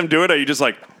you see them do it, are you just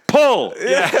like pull?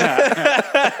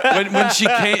 when she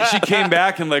came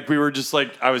back and like we were just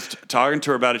like I was talking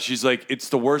to her about it. She's like, it's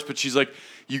the worst, but she's like,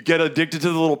 you get addicted to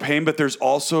the little pain, but there's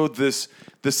also the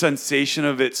sensation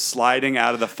of it sliding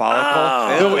out of the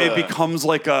follicle. So it becomes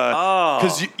like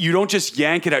because you don't just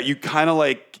yank it out. You kind of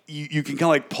like. You can kind of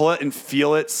like pull it and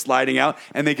feel it sliding out,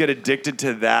 and they get addicted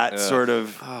to that sort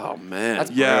of. Oh man, that's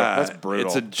brutal. That's brutal.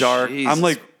 It's a dark. Jesus, I'm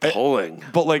like pulling,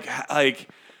 but like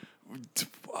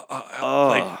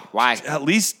why? At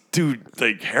least do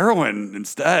like heroin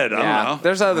instead. I don't know.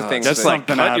 There's other things. Just that- like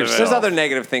cut yourself. There's other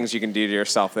negative things you can do to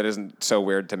yourself that isn't so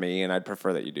weird to me, and I'd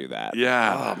prefer that you do that.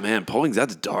 Yeah. Oh man, pulling's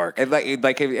dark. And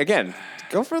like again,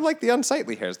 go for like the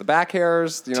unsightly hairs, the back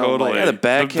hairs. You know, Totally. like- Yeah, the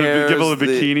back hairs, Give a little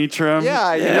the- bikini trim.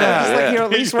 Yeah, you know, Yeah. just like, you know,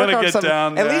 at least You work gotta on get something.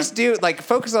 down At there. least do like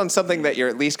focus on something that you're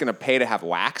at least going to pay to have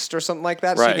waxed or something like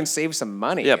that, so you Right. can save some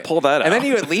money. Yeah, pull that and then out.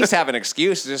 you at least have an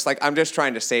excuse. Just like I'm just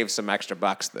trying to save some extra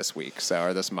bucks this week,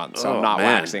 or this month. So Oh, I'm not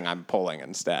man. waxing. I'm pulling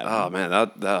instead. Oh man,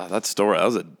 that story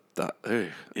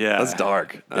Yeah. that's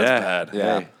dark. That's Yeah. bad.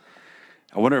 Yeah. Hey.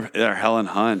 I wonder if Helen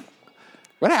Hunt.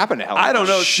 What happened to Helen? I don't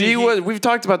know. She was. We've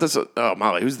talked about this. Oh,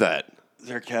 Molly, who's that? Is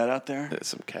there a cat out there? There's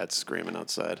some cats screaming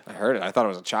outside. I heard it. I thought it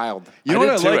was a child. You know I what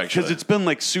I did too, like? Because actually. it's been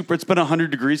like it's been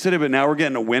 100 degrees today, but now we're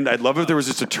getting a wind. I'd love if there was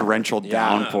just a torrential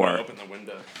downpour. Open the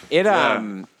window.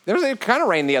 It kind of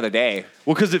rained the other day.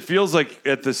 Well, because it feels like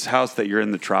at this house that you're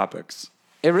in the tropics.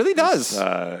 It really does.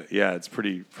 Yeah, it's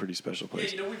pretty special Yeah,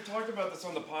 place. you know, we've talked about this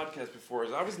on the podcast before.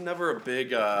 I was never a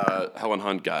big Helen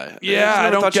Hunt guy. Yeah, I I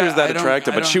don't thought she was get- that I don't-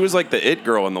 attractive, I but don't- she was like the it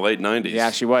girl in the late '90s. Yeah,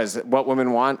 she was. What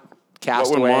Women Want, What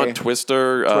Castaway. Women Want,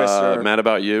 Twister, Twister. Mad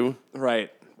About You.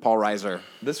 Right. Paul Reiser.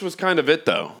 This was kind of it,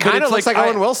 though. Kind of it's looks like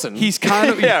Owen Wilson. He's kind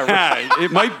of Yeah,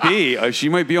 It might be. She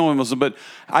might be Owen Wilson, but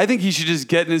I think he should just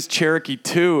get in his Cherokee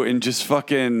 2 and just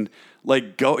fucking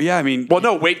like go. Yeah, I mean, Well,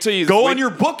 no, wait till you go wait, on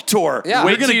your book tour. Yeah. We're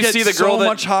Wait gonna till you get see the so girl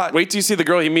much hot. Wait till you see the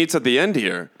girl he meets at the end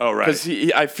here. Oh, right.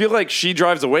 Because I feel like she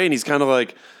drives away, and he's kind of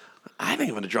like, I think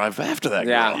I'm going to drive after that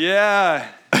Yeah. girl. Yeah,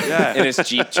 yeah. in his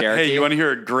Jeep Cherokee. Hey, you want to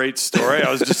hear a great story? I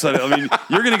was just I mean,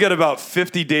 you're going to get about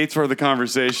 50 dates worth of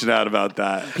conversation out about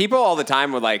that. People all the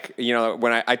time would like, you know,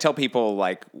 when I tell people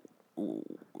like,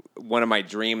 one of my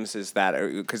dreams is that,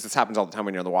 because this happens all the time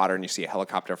when you're in the water and you see a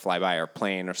helicopter fly by or a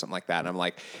plane or something like that. And I'm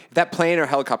like, if that plane or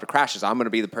helicopter crashes, I'm going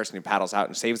to be the person who paddles out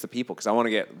and saves the people because I want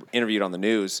to get interviewed on the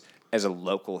news as a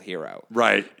local hero.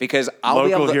 Right. Because I'll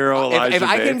be Local able to, hero, if Elijah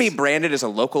I can be Bates. branded as a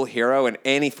local hero in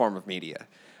any form of media,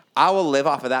 I will live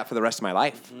off of that for the rest of my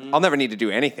life. I'll never need to do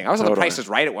anything. I was on The Totally. Price is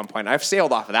Right at one point. I've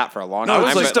sailed off of that for a long No, time.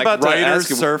 I was just but, about to writer, ask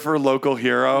you- surfer, local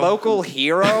hero. local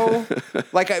hero.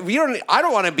 Like I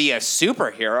don't want to be a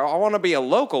superhero. I want to be a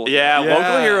local. Yeah, Yeah.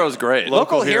 local hero's great.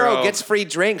 Local hero hero. gets free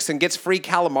drinks and gets free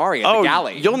calamari at the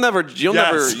galley. You'll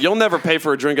never pay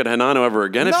for a drink at Hanano ever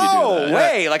again if you do no that.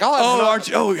 way. Like I'll have Oh, aren't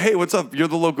you? Oh, hey, what's up? You're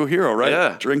the local hero, right?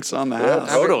 Yeah. Drinks on the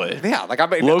house. Totally. Yeah, like I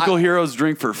mean, Local heroes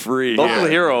drink for free. Local Yeah.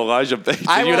 hero Elijah Bates.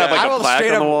 I You'd will, have like I a will plaque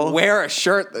straight on the up wall. wear a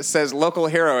shirt that says "Local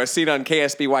Hero" as seen on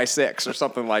KSBY 6 or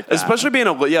something like that. Especially being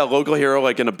a local hero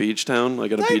like in a beach town,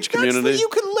 like in a beach community. You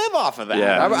can live off of that.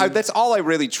 Yeah. That's all I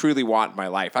really truly want in my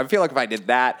life. I feel like if I did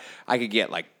that, I could get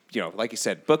like, you know, like you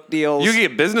said, book deals. You can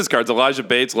get business cards. Elijah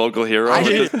Bates, local hero.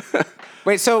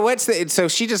 Wait, so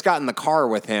she just got in the car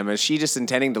with him. Is she just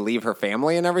intending to leave her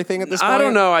family and everything at this point? I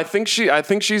don't know. I think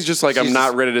she's just like, I'm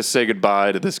not ready to say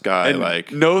goodbye to this guy. And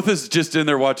like, Noth is just in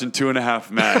there watching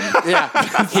 2.5 Men.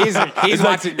 Yeah, he's It's like,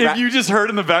 watching. if you just heard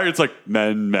in the back, it's like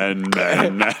men. I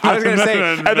was gonna say,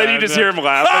 and then you just hear him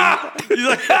laughing. He's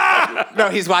like, no,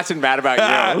 he's watching Mad About You.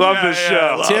 I love this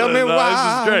show. Tell me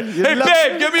why This is you great. Hey, love-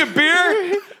 babe, give me a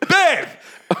beer. Babe.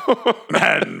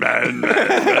 Men.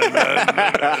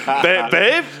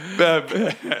 Babe?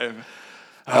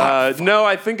 No,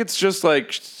 I think it's just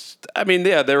like, I mean,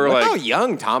 yeah, they were Look like, how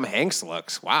young Tom Hanks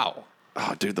looks. Wow.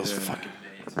 oh, dude, those fucking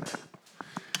maids.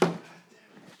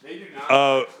 They do not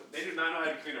know how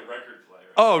to clean a record player.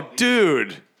 Oh,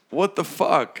 dude. What the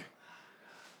fuck?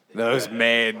 Those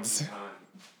maids.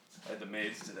 I had the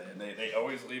maids today, and they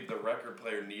always leave the record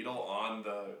player needle on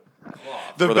the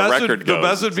cloth. The where best, record the goes.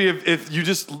 best would be if you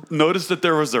just noticed that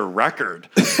there was a record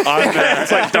on there.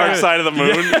 It's like Dark Side of the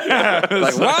Moon.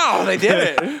 Like, wow, they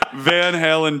did it. Van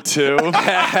Halen 2.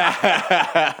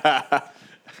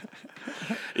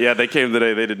 Yeah, they came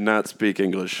today. They did not speak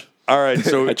English. All right,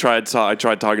 so I tried talking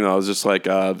to her. I was just like,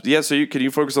 yeah, so can you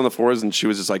focus on the fours? And she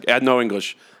was just like, add no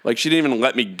English. Like, she didn't even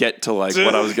let me get to, like,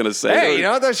 what I was going to say. Hey, you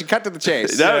know what, though? She cut to the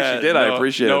chase. No, she did. I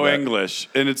appreciate no that. English,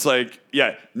 and it's like,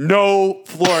 yeah, no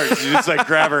floors. You just like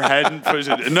grab her head and push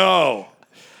it. No.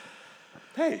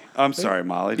 Hey, I'm sorry,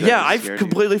 Molly. Did Yeah, I I scare you?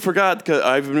 completely forgot because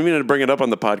I've been meaning to bring it up on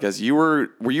the podcast. You were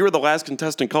the last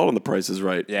contestant called on The Price is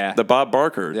Right. Yeah. The Bob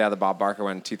Barker. Yeah, the Bob Barker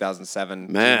one,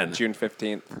 2007. Man. June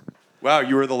 15th. Wow,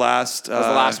 you were the last. I was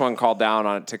the last one called down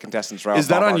on to Contestants Row. Is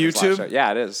that Bob on Barker's last YouTube? show.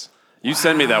 Yeah, it is. You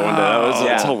sent me that one day. That was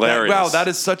Yeah. it's hilarious. Wow, that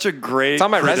is such a great It's on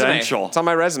my credential. resume. It's on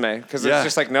my resume because Yeah. it's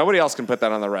just like nobody else can put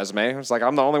that on the resume. It's like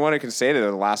I'm the only one who can say that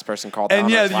they're the last person called down. And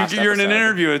on yeah, his last you're in an episode.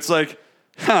 interview. It's like,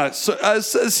 so it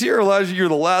says here, Elijah, you're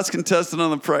the last contestant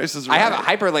on The Price is Right. I have it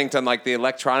hyperlinked on like the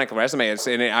electronic resume.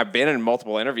 I've been in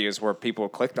multiple interviews where people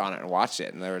clicked on it and watched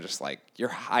it, and they were just like, "You're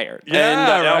hired." Yeah,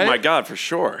 and, right? Oh my God, for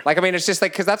sure. Like, I mean, it's just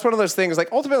like, because that's one of those things,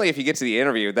 like, ultimately, if you get to the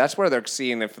interview, that's where they're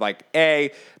seeing if, like,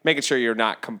 A, making sure you're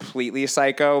not completely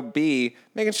psycho, B,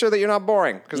 making sure that you're not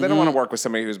boring, because they don't want to work with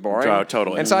somebody who's boring. Oh,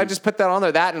 totally. And so I just put that on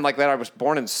there, that, and, like, that I was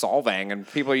born in Solvang, and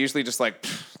people are usually just like,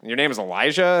 your name is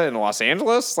Elijah in Los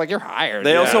Angeles? Like, you're hired.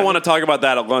 They also want to talk about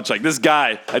that at lunch. Like, this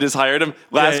guy, I just hired him.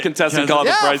 Last Yeah, contestant yeah, called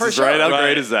The yeah, Price for is sure. Right. How Right.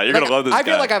 great is that? You're Like, going to love this guy. I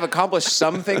feel like I've accomplished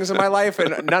some things in my life,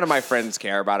 and none of my friends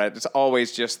care about it. It's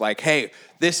always just like, hey,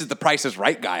 this is the Price is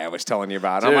Right guy I was telling you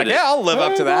about. And I'm like, Dude. yeah, I'll live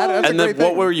up to that. That's and a then great what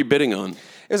thing. were you bidding on?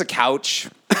 It was a couch.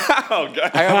 Oh,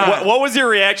 God. What was your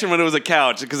reaction when it was a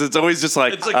couch? Because it's always just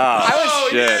like, like, oh,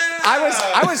 shit.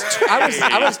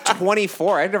 I was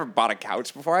 24. I'd never bought a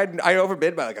couch before. I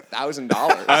overbid by like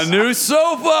 $1,000. a new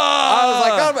sofa. I was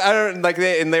like, oh, I don't like.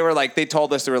 They were like, they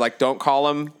told us they were like, don't call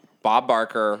him Bob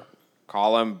Barker,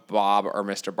 call him Bob or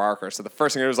Mr. Barker. So the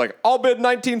first thing it was like, I'll bid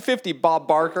 $19.50, Bob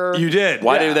Barker. You did.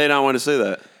 Why Yeah. did they not want to say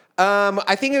that?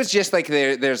 I think it was just like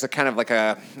there's a kind of like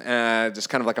a just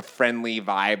kind of like a friendly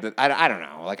vibe. That I don't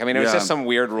know. Like, I mean, it was Yeah. just some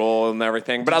weird rule and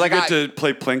everything. But Did like, you get to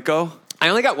play Plinko? I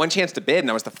only got one chance to bid, and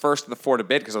I was the first of the four to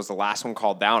bid because I was the last one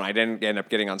called down. I didn't end up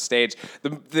getting on stage.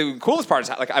 The coolest part is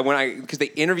like because they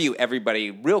interview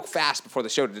everybody real fast before the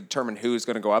show to determine who's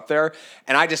going to go up there,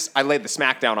 and I laid the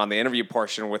smackdown on the interview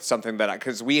portion with something that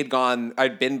because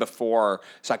I'd been before,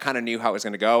 so I kind of knew how it was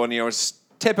going to go, and it was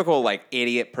typical like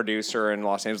idiot producer in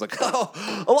Los Angeles, like,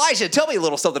 oh, Elijah, tell me a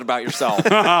little something about yourself,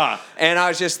 and I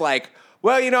was just like,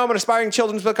 well, I'm an aspiring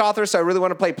children's book author, so I really want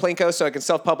to play Plinko so I can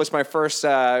self-publish my first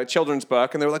children's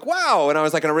book. And they were like, wow. And I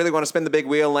was like, and I really want to spin the big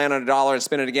wheel, land on $1, and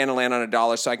spin it again and land on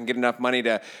 $1 so I can get enough money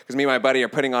because me and my buddy are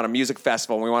putting on a music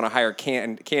festival, and we want to hire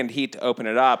Canned Heat to open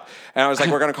it up. And I was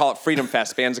like, we're going to call it Freedom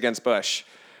Fest, Fans Against Bush.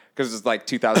 Because it was like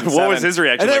 2007. What was his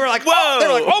reaction? And they were like, whoa! They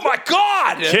were like, oh my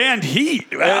God! Canned heat.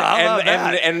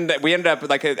 And we ended up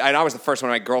like, and I was the first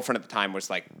one. My girlfriend at the time was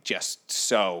like just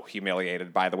so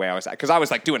humiliated by the way I was, because I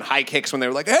was like doing high kicks when they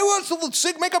were like, hey, let's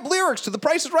make up lyrics to the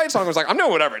Price is Right song. I was like, I'm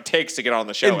doing whatever it takes to get on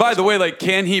the show. And by the way, like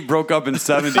Canned Heat broke up in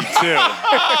 '72.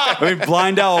 I mean,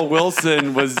 Blind Owl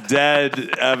Wilson was dead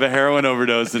of a heroin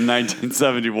overdose in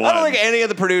 1971. I don't think any of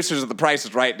the producers of The Price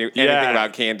is Right knew anything Yeah.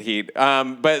 about Canned Heat.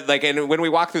 But like, and when we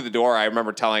walked through the door, I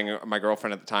remember telling my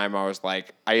girlfriend at the time, I was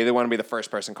like, I either want to be the first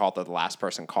person called or the last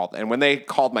person called. And when they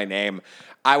called my name,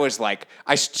 I was like,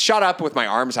 I shot up with my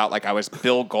arms out like I was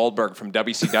Bill Goldberg from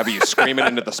WCW screaming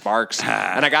into the sparks.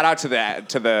 And I got out to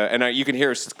the, and you can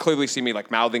clearly see me like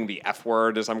mouthing the F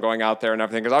word as I'm going out there and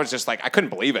everything. Cause I was just like, I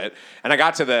couldn't believe it. And I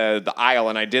got to the aisle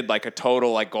and I did like a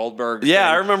total like Goldberg Yeah,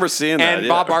 thing. I remember seeing that. And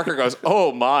yeah. Bob Barker goes,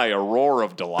 oh my, a roar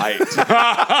of delight.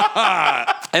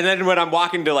 And then when I'm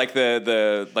walking to like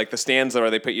the stands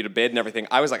where they put you to bid and everything,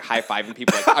 I was like high-fiving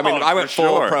people. Like, I mean, I went full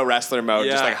sure. pro wrestler mode,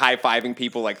 just Yeah. like high-fiving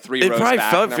people like three It rows probably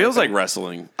back. and feels like everything.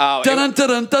 wrestling. Oh,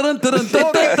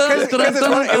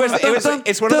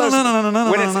 it's one of those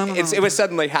when it was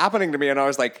suddenly happening to me, and I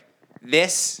was like,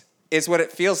 this is what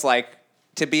it feels like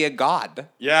to be a god.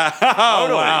 Yeah.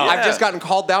 Oh, wow. I've just gotten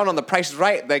called down on The Price is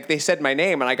Right. Like, they said my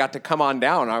name, and I got to come on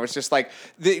down. I was just like,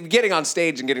 getting on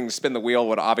stage and getting to spin the wheel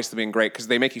would obviously been great, because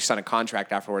they make you sign a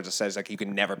contract afterwards that says, like, you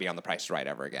can never be on The Price is Right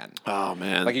ever again. Oh,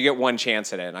 man. Like, you get one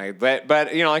chance at it. And but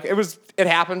like, it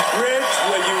happened. Rich,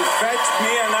 will you fetch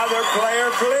me another player,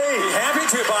 please? Happy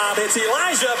to, Bob. It's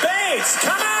Elijah Bates.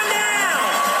 Come on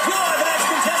down. You're the next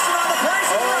contestant on The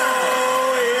Price is Right.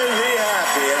 Oh, is he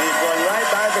happy? And he's going right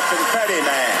by the confetti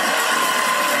man.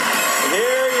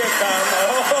 Here you come.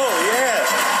 Oh, yes.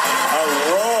 A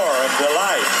roar of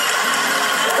delight.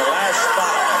 The last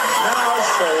spot. Now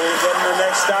shows them the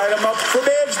next item up for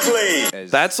bids,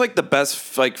 please. That's like the best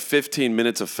 15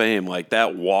 minutes of fame, like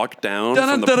that walk down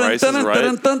from The Price is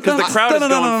Right, because the crowd is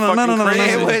going fucking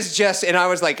crazy. It was just, and I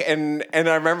was like, and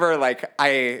I remember like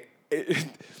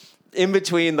in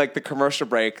between like the commercial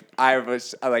break, I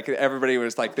was like, everybody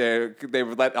was like, they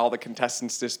would let all the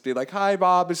contestants just be like, hi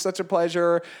Bob, it's such a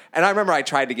pleasure. And I remember I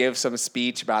tried to give some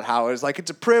speech about how it was like,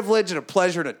 it's a privilege and a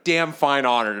pleasure and a damn fine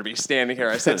honor to be standing here.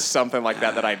 I said something like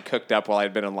that I'd cooked up while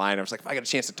I'd been in line. I was like, if I get a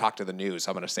chance to talk to the news,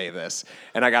 I'm going to say this.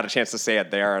 And I got a chance to say it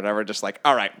there, and I was just like,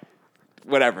 all right,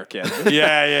 whatever, kid.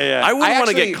 Yeah. I wouldn't want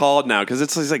to actually- get called now because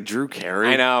it's like Drew Carey.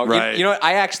 I know. Right. You know what?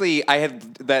 I had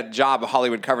that job,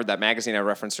 Hollywood Covered, that magazine I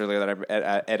referenced earlier that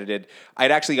I edited.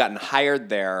 I'd actually gotten hired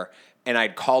there, and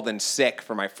I'd called in sick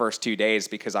for my first 2 days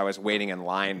because I was waiting in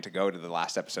line to go to the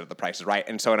last episode of The Price is Right.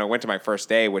 And so when I went to my first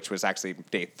day, which was actually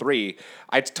day 3,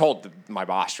 I told my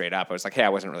boss straight up, I was like, hey, I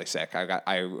wasn't really sick.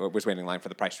 I was waiting in line for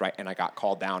The Price is Right, and I got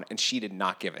called down, and she did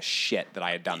not give a shit that I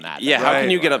had done that. Yeah, how Right.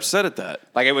 can you get upset at that?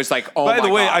 Like, it was like, oh By my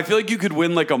the way, God. I feel like you could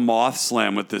win like a moth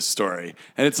slam with this story.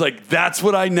 And it's like, that's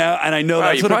what I know. And I know Wow,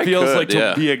 that's you what it probably feels could, like to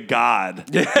yeah. be a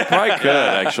god. You probably could,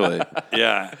 actually.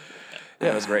 Yeah.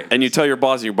 Yeah, it was great. And you tell your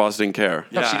boss didn't care.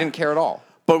 No, she didn't care at all.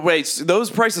 But wait, so those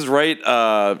Price is Right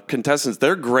contestants,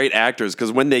 they're great actors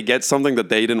because when they get something that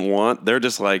they didn't want, they're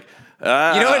just like, You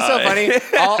know what's so funny?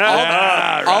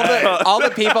 All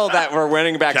the people that were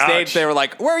winning backstage, Couch. they were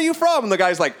like, "Where are you from?" And the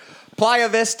guy's like, "Playa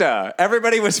Vista."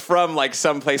 Everybody was from like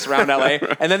someplace around LA.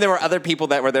 And then there were other people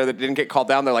that were there that didn't get called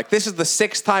down. They're like, "This is the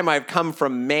 6th time I've come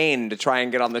from Maine to try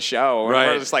and get on the show." And Right.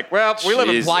 we're just like, "Well, we live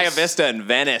in Jesus. Playa Vista in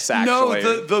Venice, No,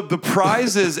 actually." the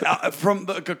prizes from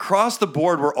across the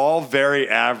board were all very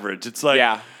average. It's like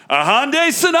Yeah. a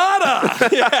Hyundai Sonata.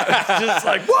 Just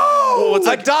like, whoa. it's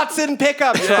a Datsun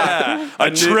pickup truck. Yeah.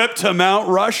 A trip to Mount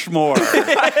Rushmore. Like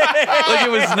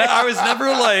it was. I was never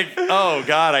like, oh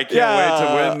God, I can't wait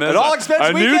to win this. An all-expense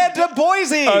A new- weekend to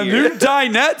Boise. A new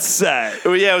dinette set.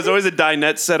 well, yeah, it was always a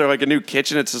dinette set or like a new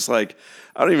kitchen. It's just like,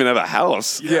 I don't even have a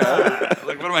house. Yeah.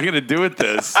 Like, what am I gonna do with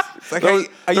this? It's like There was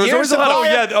a year's always a lot of- Oh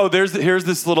yeah. Oh, here's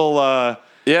this little.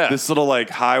 Yeah. This little like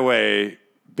highway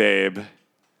babe.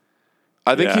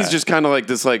 I think Yeah. he's just kind of like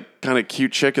this like kind of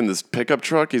cute chick in this pickup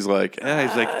truck. He's like,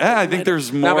 I think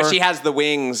there's more. No, but she has the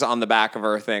wings on the back of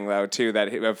her thing, though, too,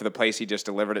 for the place he just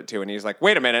delivered it to. And he's like,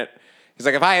 wait a minute. He's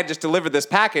like, if I had just delivered this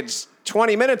package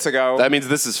 20 minutes ago. that means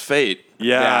this is fate.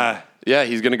 Yeah. Yeah,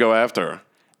 he's going to go after her.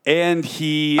 And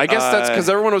he. I guess that's because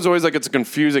everyone was always like, it's a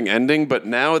confusing ending, but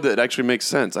now that actually makes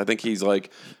sense. I think he's like,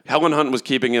 Helen Hunt was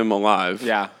keeping him alive.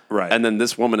 Yeah. Right. And then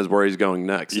this woman is where he's going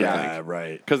next. Yeah,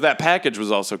 right. Because that package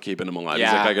was also keeping him alive. He's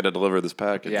Yeah. like, I got to deliver this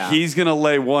package. Yeah. He's gonna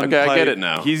lay one. Okay, I pipe. get it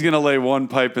now. He's gonna lay one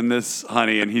pipe in this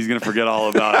honey, and he's gonna forget all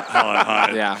about Helen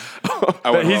Hunt. Yeah.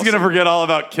 But he's gonna forget all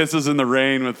about kisses in the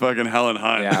rain with fucking Helen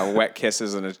Hunt. Yeah, wet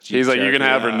kisses and a Jeep He's like, you can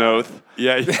Cherokee. have her, Noth.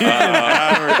 Yeah, you can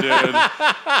have her, dude.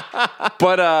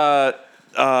 But,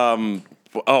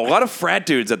 a lot of frat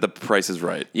dudes at The Price is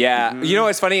Right. Yeah. Mm-hmm. You know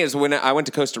what's funny is when I went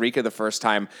to Costa Rica the first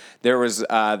time, there was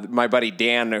my buddy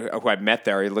Dan, who I met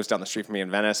there. He lives down the street from me in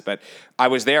Venice. But I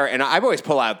was there, and I always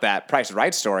pull out that Price is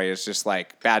Right story as just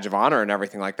like badge of honor and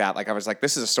everything like that. Like I was like,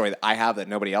 this is a story that I have that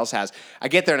nobody else has. I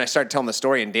get there and I start telling the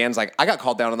story, and Dan's like, I got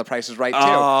called down on The Price is Right too.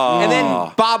 And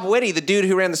then Bob Whitty, the dude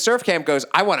who ran the surf camp, goes,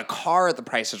 I won a car at The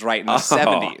Price is Right in the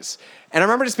 70s. And I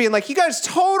remember just being like, you guys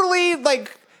totally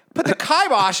like put the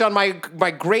kibosh on my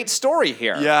great story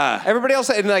here. Yeah. Everybody else,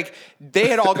 and like, they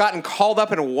had all gotten called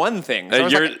up and won things. So I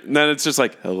was like, Then it's just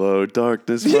like, hello,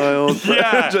 darkness, my old friend.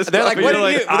 Yeah. Just They're like, But what you're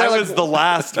did like, you? I They're like, was the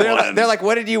last one. they're like,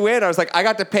 what did you win? I was like, I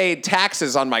got to pay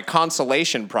taxes on my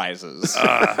consolation prizes.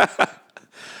 Fuck,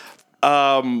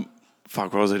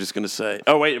 what was I just going to say?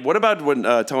 Oh, wait, what about when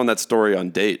telling that story on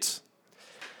dates?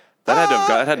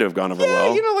 That had to have gone over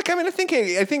well. You know, like, I mean, I think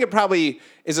it probably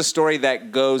is a story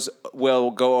that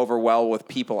will go over well with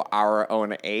people our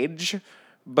own age.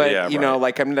 But, Yeah, you know, right.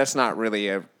 like, I mean, that's not really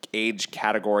a age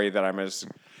category that I'm as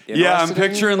Yeah, I'm interested in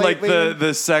picturing like lately.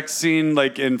 the sex scene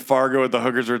like in Fargo with the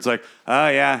hookers where it's like, oh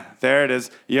yeah, there it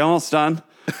is. You almost done?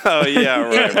 Oh, yeah,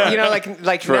 right. You know,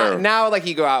 like True. now, like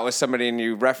you go out with somebody and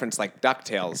you reference like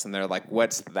DuckTales, and they're like,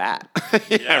 "What's that?"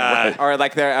 Yeah, right. Or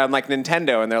like they're like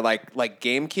Nintendo, and they're like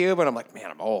GameCube, and I'm like, "Man,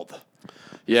 I'm old."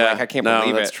 Yeah, Like I can't no,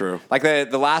 believe that's it. true. Like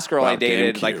the last girl I Wow,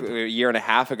 dated like GameCube. a year and a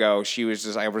half ago, she was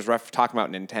just I was talking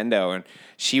about Nintendo, and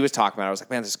she was talking about it. I was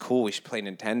like, "Man, this is cool. We should play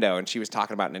Nintendo." And she was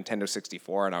talking about Nintendo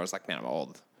 64, and I was like, "Man, I'm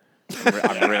old."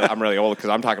 I'm really old because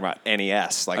I'm talking about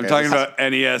NES. Like I'm talking about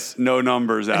NES, no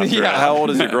numbers after. Yeah. it. How old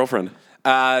is your girlfriend?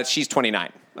 She's 29.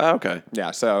 Oh, okay.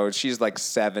 Yeah, so she's like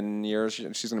 7 years.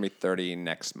 She's going to be 30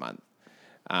 next month.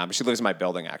 She lives in my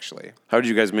building, actually. How did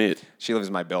you guys meet? She lives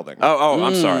in my building. Oh,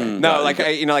 I'm sorry. No, like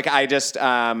I just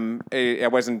I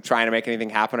wasn't trying to make anything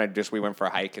happen. We went for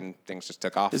a hike and things just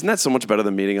took off. Isn't that so much better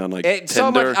than meeting on like It's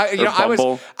Tinder so much. or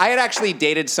Bumble? I had actually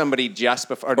dated somebody just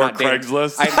before, or not dated.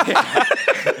 Craigslist?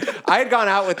 I had gone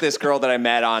out with this girl that I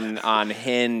met on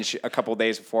Hinge a couple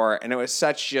days before, and it was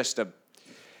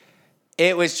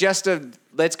just a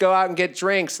let's go out and get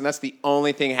drinks, and that's the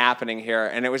only thing happening here.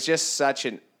 And it was just such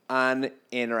an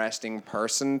uninteresting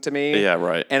person to me. Yeah,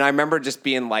 right. And I remember just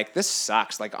being like, this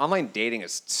sucks. Like, online dating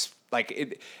is like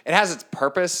it has its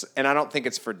purpose, and I don't think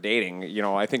it's for dating. You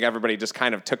know, I think everybody just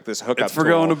kind of took this hookup. It's for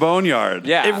going to Boneyard.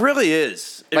 Yeah, It really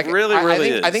is. It like, really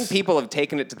is. I think people have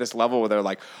taken it to this level where they're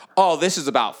like, oh, this is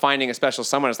about finding a special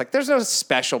someone. It's like, there's no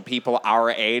special people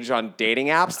our age on dating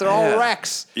apps. They're all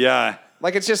wrecks. Yeah.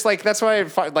 Like, it's just like, that's why,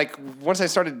 like, once I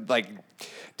started, like,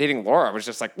 dating Laura, I was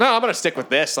just like, no, I'm going to stick with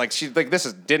this. Like,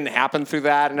 didn't happen through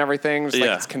that and everything. It's like,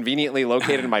 it's conveniently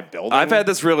located in my building. I've had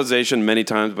this realization many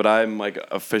times, but I'm like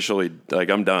officially, like,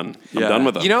 I'm done. I'm done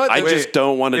with them. You know what? I just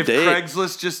don't want to If date.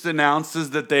 Craigslist just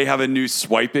announces that they have a new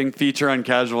swiping feature on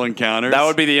Casual Encounters, That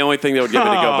would be the only thing that would get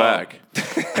me to go back.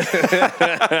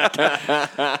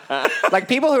 Like,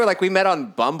 people who are like, we met on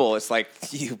Bumble, it's like,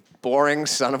 you boring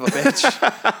son of a bitch.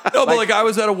 No, but like I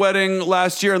was at a wedding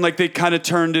last year and like they kind of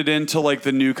turned it into like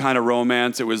the new kind of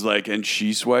romance. It was like, and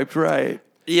she swiped right.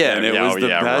 Yeah, And it was the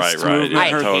best movement. I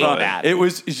Her hate thumb. that. It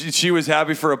was. She was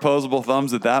happy for opposable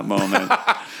thumbs at that moment.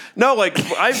 No, like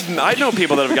I know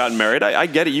people that have gotten married. I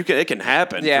get it. It can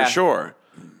happen Yeah. for sure.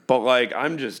 But like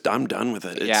I'm done with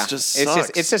it. It's just sucks.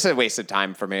 It's just a waste of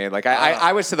time for me. Like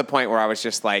I was to the point where I was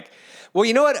just like, well,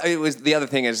 you know what? It was the other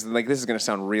thing is like, this is going to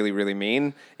sound really, really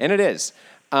mean, and it is.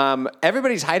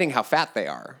 Everybody's hiding how fat they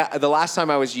are. The last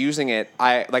time I was using it,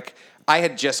 I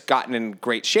had just gotten in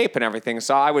great shape and everything,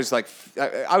 so I was like,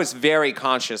 I was very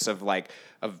conscious of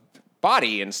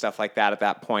body and stuff like that at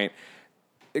that point,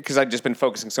 because I'd just been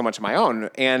focusing so much on my own,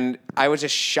 and I was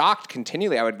just shocked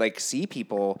continually. I would like see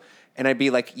people, and I'd be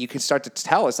like, you could start to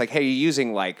tell. It's like, hey, you're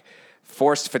using like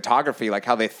forced photography, like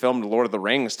how they filmed Lord of the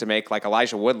Rings to make like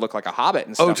Elijah Wood look like a hobbit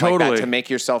and stuff like totally. that, to make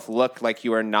yourself look like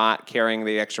you are not carrying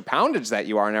the extra poundage that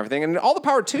you are and everything. And all the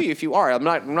power to you if you are. I'm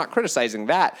not criticizing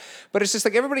that, but it's just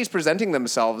like everybody's presenting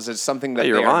themselves as something that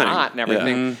you're they are lying. not and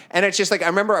everything. And it's just like, I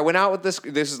remember I went out with this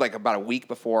is like about a week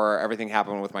before everything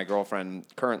happened with my girlfriend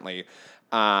currently.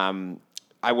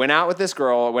 I went out with this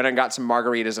girl. I went and got some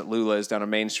margaritas at Lula's down on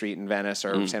Main Street in Venice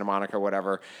or Santa Monica or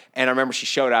whatever. And I remember she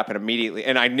showed up and immediately,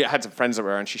 and I had some friends that were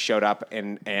there, and she showed up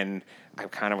and I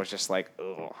kind of was just like,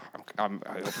 oh, I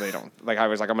hope they don't. Like, I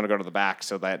was like, I'm going to go to the back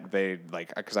so that they,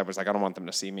 like, because I was like, I don't want them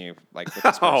to see me, like, with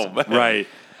this person. Right.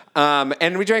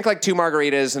 And we drank like 2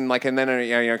 margaritas and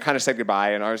then kind of said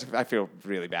goodbye. And I feel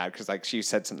really bad because like she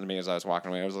said something to me as I was walking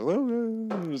away. I was like,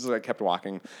 oh, I kept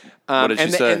walking. What did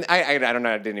she say? And I don't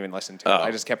know. I didn't even listen to it.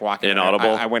 I just kept walking.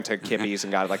 Inaudible? I went to Kippy's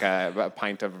and got like a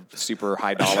pint of super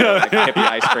high dollar like Kippy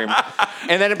ice cream.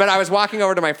 But I was walking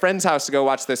over to my friend's house to go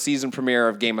watch the season premiere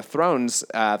of Game of Thrones,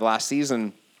 the last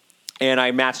season. And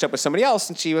I matched up with somebody else,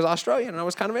 and she was Australian, and I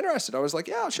was kind of interested. I was like,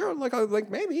 "Yeah, sure,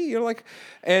 like maybe,"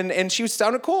 and she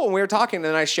sounded cool, and we were talking.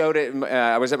 And I showed it.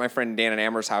 I was at my friend Dan and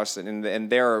Amber's house, and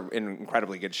they're in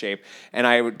incredibly good shape. And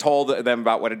I told them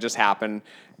about what had just happened,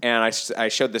 and I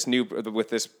showed this with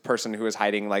this person who was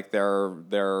hiding like their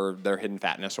hidden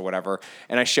fatness or whatever.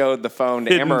 And I showed the phone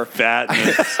to Amber.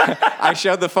 Fatness. I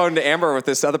showed the phone to Amber with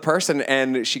this other person,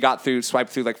 and she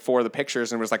swiped through like 4 of the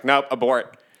pictures, and was like, "Nope,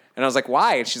 abort." And I was like,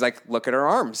 why? And she's like, look at her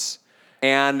arms.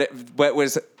 But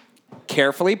was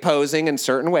carefully posing in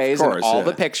certain ways in all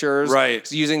the pictures, right?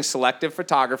 Using selective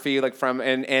photography, like from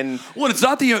and well, it's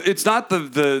not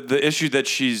the issue that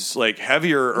she's like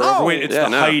hevier or overweight. It's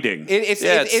hiding. It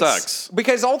sucks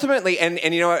because ultimately, and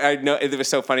you know what? I know it was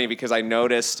so funny because I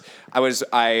noticed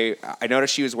I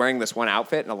noticed she was wearing this one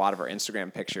outfit in a lot of her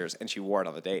Instagram pictures, and she wore it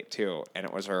on the date too, and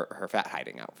it was her fat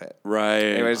hiding outfit. Right.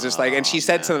 It was just like, and she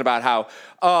said something about how,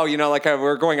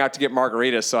 we're going out to get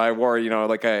margaritas, so I wore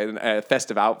like a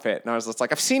festive outfit. And I was just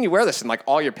like, I've seen you wear this in like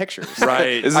all your pictures.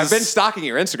 Right. I've been stalking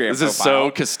your Instagram This is profile.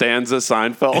 so Costanza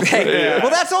Seinfeld. Well,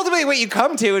 that's ultimately what you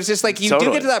come to. It's just like you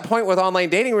do get to that point with online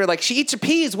dating where like she eats your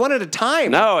peas one at a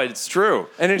time. No, it's true.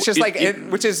 And it's just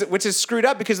which is screwed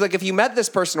up because like if you met this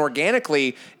person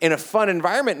organically in a fun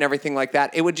environment and everything like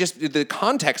that, it would the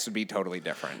context would be totally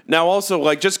different. Now, also,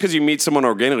 like just because you meet someone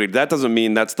organically, that doesn't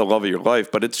mean that's the love of your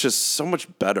life, but it's just so much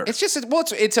better. It's just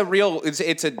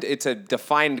it's a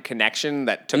defined connection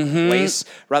that took place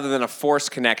rather than a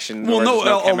forced connection. Well,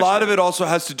 no, a lot of it also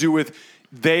has to do with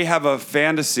they have a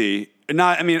fantasy.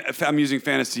 I'm using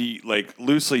fantasy like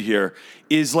loosely here.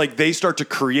 Is like they start to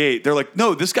create. They're like,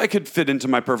 no, this guy could fit into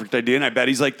my perfect idea, and I bet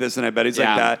he's like this, and I bet he's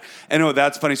like that. And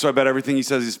that's funny. So I bet everything he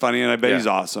says is funny, and I bet he's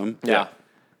awesome. Yeah.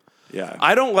 Yeah.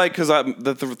 I don't like because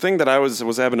the thing that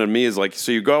was happening to me is like,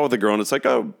 so you go out with a girl and it's like,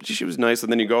 oh, she was nice, and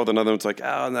then you go with another one, it's like,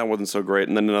 oh, that wasn't so great,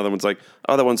 and then another one's like,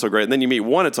 oh, that wasn't so great, and then you meet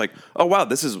one, it's like, oh wow,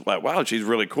 she's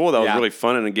really cool, that was really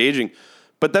fun and engaging,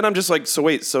 but then I'm just like, so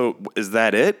wait, so is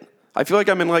that it? I feel like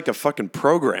I'm in like a fucking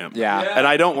program. Yeah. And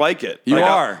I don't like it. You like,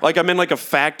 are. I'm in like a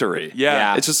factory.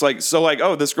 Yeah. It's just like, so like,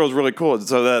 oh, this girl's really cool.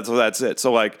 So that's it.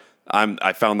 So like,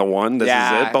 I found the one. This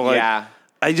Yeah, is it. But like, yeah.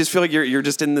 I just feel like you're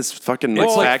just in this fucking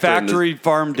It's like factory in this- factory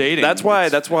farm dating. That's why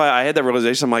I had that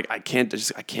realization. I'm like, I can't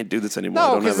do this anymore. I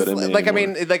No, don't have because it in me like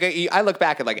anymore. I mean, like I look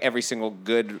back at like every single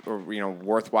good or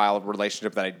worthwhile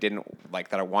relationship that I didn't like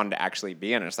that I wanted to actually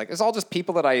be in. And it's like it's all just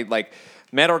people that I like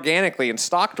met organically and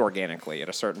stalked organically at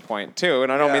a certain point too.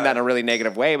 And I don't mean that in a really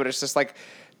negative way, but it's just like.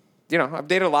 I've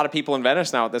dated a lot of people in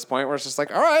Venice now at this point where it's just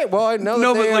like, all right, well, I know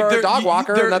that they are a dog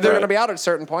walker and that they're going to be out at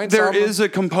certain points. There is a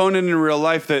component in real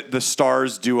life that the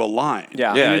stars do align.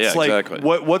 Yeah. Yeah, And it's like, exactly.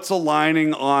 what's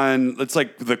aligning on, it's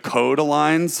like the code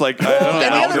aligns. Like, I don't know, And the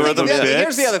other algorithm thing, bits.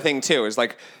 here's the other thing too is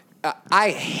like I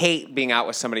hate being out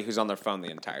with somebody who's on their phone the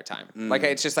entire time. Like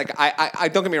it's just like I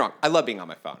don't get me wrong. I love being on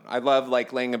my phone. I love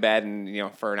like laying in bed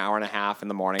and for an hour and a half in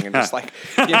the morning and just like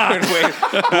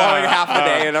blowing half the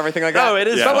day and everything like that. No, it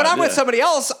is But when fun, I'm with yeah. somebody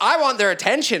else, I want their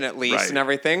attention at least Right. and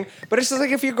everything. But it's just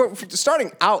like if you're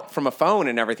starting out from a phone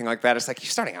and everything like that, it's like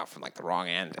you're starting out from like the wrong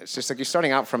end. It's just like you're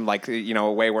starting out from like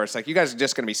a way where it's like you guys are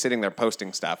just going to be sitting there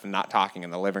posting stuff and not talking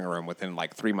in the living room within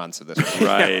like 3 months of this.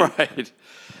 Right. Right.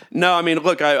 No, I mean,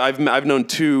 look, I've known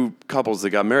two couples that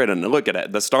got married, and look at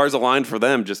it. The stars aligned for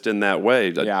them just in that way.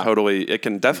 Yeah. Totally, it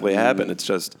can definitely happen. It's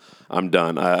just, I'm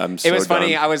done. I'm so It was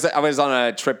funny. done. I was on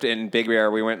a trip in Big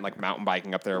Bear. We went like mountain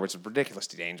biking up there, which is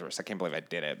ridiculously dangerous. I can't believe I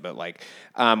did it. But like,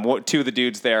 two of the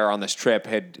dudes there on this trip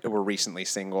were recently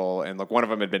single, and like one of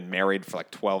them had been married for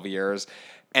like 12 years.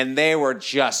 And they were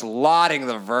just lauding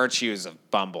the virtues of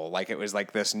Bumble. Like it was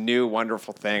like this new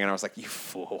wonderful thing. And I was like, you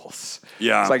fools.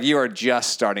 Yeah. It's like you are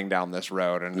just starting down this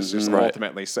road. And it's just Right.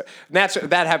 ultimately so. And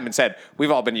that having been said,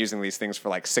 we've all been using these things for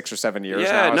like 6 or 7 years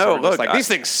Yeah, now. no, so we're just look, like, these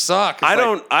things suck. It's I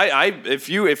like- don't. If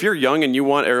you're young and you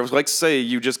want, or like say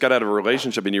you just got out of a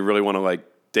relationship and you really want to like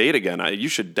date again, you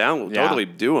should totally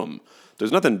do them.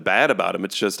 There's nothing bad about them.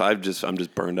 It's just I'm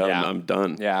just burned out. Yeah. And I'm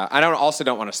done. Yeah, I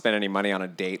don't want to spend any money on a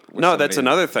date. With No, that's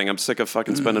somebody. another thing. I'm sick of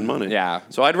fucking spending money. Yeah.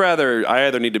 So I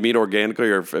either need to meet organically,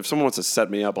 or if someone wants to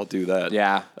set me up, I'll do that.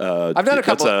 Yeah. I've done a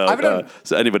couple-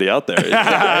 So anybody out there?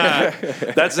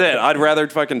 That's it. I'd rather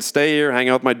fucking stay here, hang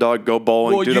out with my dog, go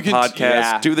bowling, Well, do you the can- podcast,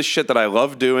 yeah. do the shit that I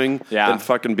love doing, Yeah. than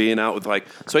fucking being out with like.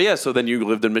 So yeah. So then you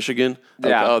lived in Michigan.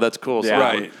 Yeah. Oh, that's cool. So Yeah.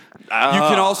 Right. You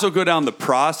can also go down the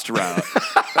Prost route.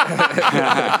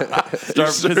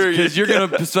 Because you're going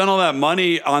to spend all that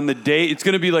money on the date. It's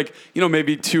going to be like,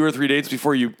 maybe 2 or 3 dates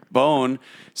before you bone.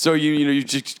 So you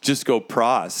just go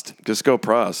Prost. Just go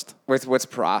Prost. What's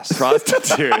Prost?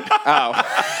 Prostitute.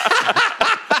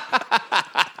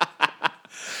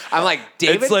 I'm like,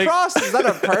 David It's like- Prost? Is that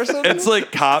a person? It's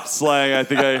like cop slang. I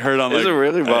think I heard on Is like. it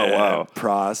really? Wow.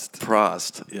 Prost.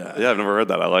 Prost. Yeah. Yeah, I've never heard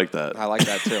that. I like that. I like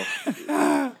that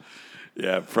too.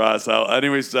 Yeah, Prost.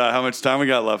 Anyways, how much time we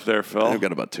got left there, Phil? I've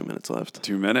got about 2 minutes left.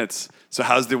 2 minutes. So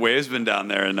how's the waves been down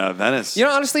there in Venice?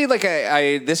 Honestly, like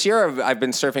I this year I've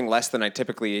been surfing less than I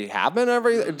typically have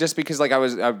been just because like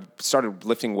I started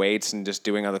lifting weights and just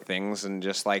doing other things and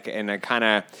just like and I kind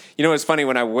of it's funny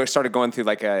when I started going through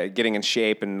like getting in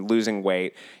shape and losing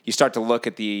weight, you start to look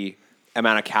at the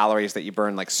amount of calories that you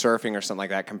burn like surfing or something like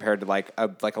that compared to like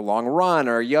a long run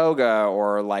or yoga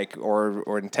or like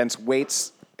or intense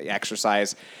weights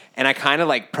exercise. And I kind of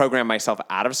like programmed myself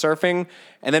out of surfing.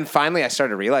 And then finally I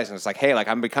started realizing it's like, hey, like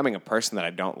I'm becoming a person that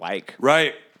I don't like.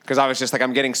 Right. Because I was just like,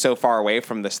 I'm getting so far away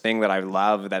from this thing that I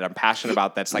love, that I'm passionate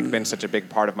about, that's like been such a big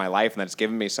part of my life and that's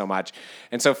given me so much.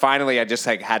 And so finally I just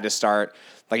like had to start,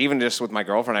 like even just with my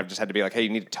girlfriend, I've just had to be like, hey, you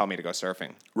need to tell me to go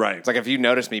surfing. Right. It's like if you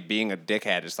notice me being a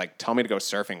dickhead, it's like, tell me to go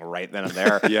surfing right then and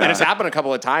there. Yeah. And it's happened a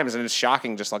couple of times and it's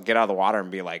shocking just like get out of the water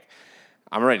and be like,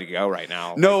 I'm ready to go right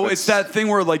now. No, Like, it's that thing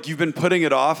where like you've been putting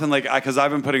it off, and like because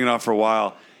I've been putting it off for a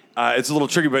while. It's a little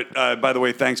tricky, but by the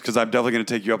way, thanks because I'm definitely going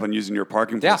to take you up on using your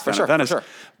parking place for down sure, at Venice. for sure.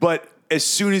 But as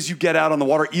soon as you get out on the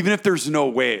water, even if there's no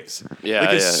waves, Yeah, like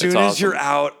as yeah, it's soon as awesome. you're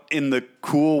out in the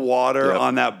cool water Yep.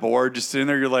 on that board, just sitting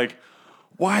there, you're like,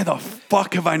 why the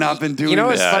fuck have I not been doing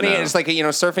what's this? funny? I know. It's like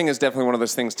surfing is definitely one of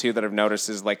those things too that I've noticed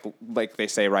is like they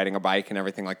say riding a bike and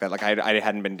everything like that. Like I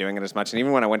hadn't been doing it as much, and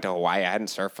even when I went to Hawaii, I hadn't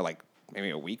surfed for like maybe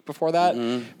a week before that.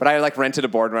 But I like rented a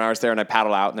board when I was there, and I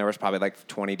paddled out, and there was probably like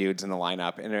 20 dudes in the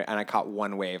lineup, and I caught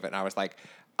one wave, and I was like,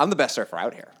 I'm the best surfer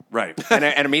out here. Right. And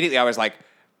immediately I was like,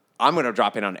 I'm going to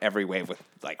drop in on every wave with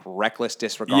like reckless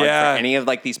disregard Yeah. for any of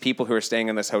like these people who are staying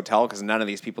in this hotel because none of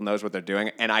these people knows what they're doing.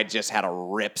 And I just had a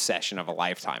rip session of a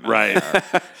lifetime. Out Right.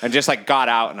 there. And just like got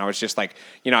out and I was just like,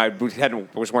 I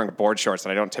was wearing board shorts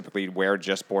and I don't typically wear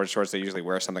just board shorts. I usually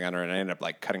wear something under and I ended up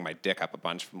like cutting my dick up a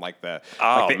bunch from like the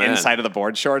man. inside of the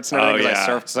board shorts and everything because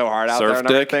I surfed so hard out Surf there and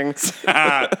dick. everything.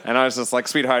 And I was just like,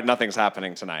 sweetheart, nothing's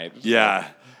happening tonight. Yeah.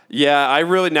 Yeah, I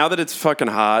really, now that it's fucking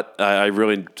hot, I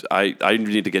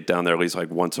need to get down there at least like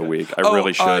once a week. I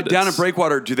really should. Down at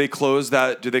Breakwater, do they close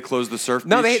that? Do they close the surf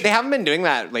No, beach? they haven't been doing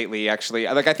that lately, actually.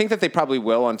 Like, I think that they probably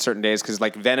will on certain days because,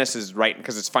 like, Venice is right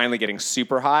because it's finally getting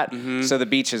super hot. Mm-hmm. So the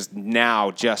beach is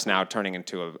just now turning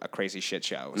into a crazy shit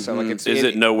show. So, like, Is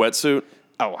it no wetsuit?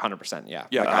 Oh, 100%, yeah.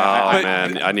 Yeah. Like,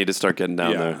 Man, I need to start getting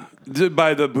down there.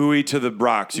 By the buoy to the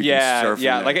rocks, you can surf.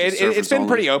 yeah. in Like, there. it's been Surfers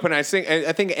pretty only. open. I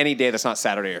think any day that's not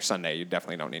Saturday or Sunday, you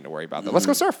definitely don't need to worry about that. Let's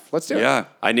go surf. Let's do it. Yeah.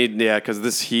 I need, because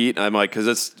this heat, I'm like, because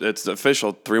it's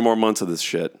official, 3 more months of this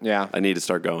shit. Yeah. I need to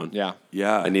start going. Yeah.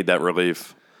 Yeah. I need that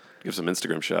relief. Give some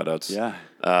Instagram shout outs. Yeah.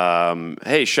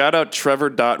 Hey, shout out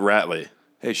Trevor.Ratley.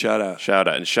 Hey, shout out. Shout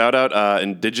out. And shout out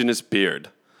Indigenous Beard.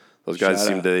 Those guys Shout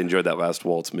seem out. to enjoy that last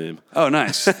waltz meme. Oh,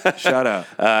 nice. Shout out.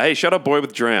 Hey, shout out Boy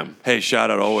with Dram. Hey,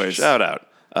 shout out always. Shout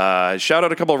out. Shout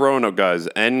out a couple of Roanoke guys.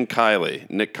 Nick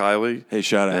Kiley. Hey,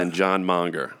 shout out. And John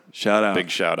Monger. Shout out. Big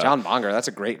shout out. John Monger, that's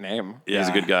a great name. He's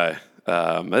a good guy.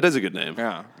 That is a good name.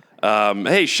 Yeah.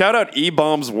 Hey, shout out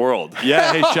E-Bombs World.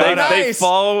 Yeah, hey, shout out. They Nice.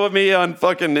 follow me on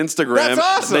fucking Instagram. That's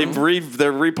awesome.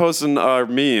 They're reposting our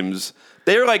memes.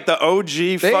 They're like the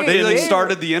OG fucking. They like They-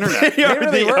 started the internet. They are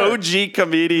really the were. OG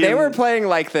comedian. They were playing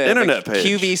like the Internet page.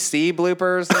 QVC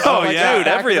bloopers. And stuff Oh, like yeah. that Dude,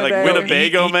 back in the day.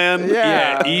 Winnebago man.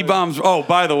 Yeah. E-Bombs. Oh,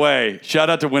 by the way, shout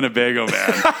out to Winnebago,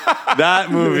 man. That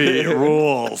movie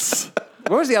rules.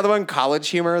 What was the other one? College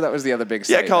Humor? That was the other big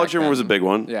Yeah, site College back Humor then. was a big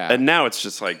one. Yeah. And now it's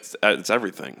just like, it's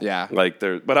everything. Yeah. Like,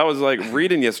 but I was like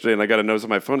reading yesterday and I got a notice on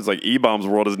my phone. It's like E-Bombs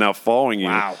World is now following you.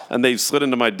 Wow. And they slid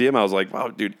into my DM. I was like, wow,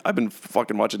 dude, I've been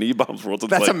fucking watching E-Bombs World since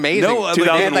That's like, amazing. No, like, they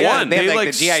had, 2001. They had They, like like,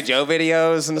 the G.I. Joe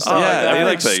videos and stuff Oh, like Yeah, that. they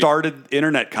like they- started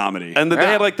internet comedy. And then they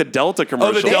Yeah. had like the Delta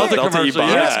commercial. Delta commercial,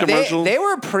 E-Bombs yeah. commercial. They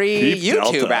were pre-YouTube,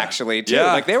 Delta. actually, too.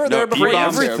 Yeah. Like, they were No, there before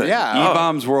E-Bombs- YouTube. everything. Yeah.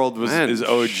 E-Bombs World is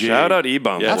OG. Shout out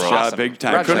E-Bombs Yeah, That's World. shout out awesome. big time.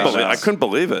 I couldn't Congratulations.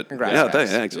 believe it. Congrats, Yeah,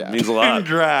 guys. thanks. Yeah. It means a lot.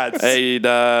 Congrats. Hey,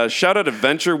 shout out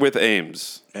Adventure with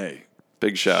Ames. Hey,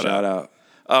 Big shout shout out.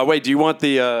 out. Wait, do you want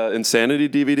the Insanity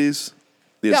DVDs?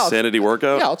 The Yeah, I'll- Insanity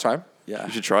workout? Yeah, I'll try. Yeah.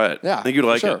 You should try it. Yeah. I think you'd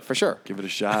like it. For sure. Give it a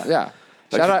shot. Yeah.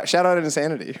 Shout out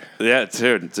Insanity. Yeah,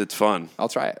 dude, it's fun. I'll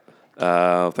try it.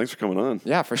 Thanks for coming on.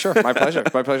 Yeah, for sure. My pleasure.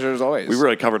 My pleasure as always. We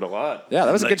really covered a lot. Yeah,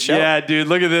 that was a good show. Yeah, dude,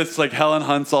 look at this. Like Helen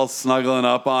Hunt's all snuggling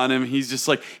up on him. He's just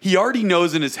like, he already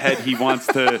knows in his head he wants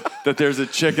that there's a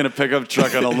chick in a pickup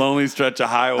truck on a lonely stretch of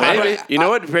highway. Maybe. You know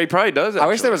what? He probably does. I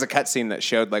wish actually. there was a cutscene that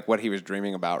showed like what he was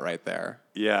dreaming about right there.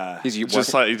 Yeah. He's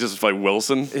Just like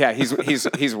Wilson. yeah,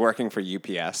 he's working for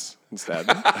UPS instead.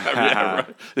 Yeah,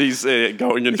 right. He's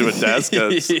going into a desk,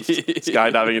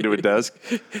 skydiving into a desk.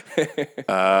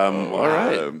 All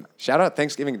right. Shout out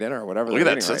Thanksgiving dinner or whatever. Look at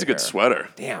they're that. eating That's a right good here. sweater.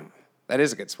 Damn, that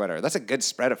is a good sweater. That's a good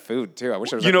spread of food too. I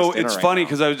wish it was. You like know, this dinner it's right funny now.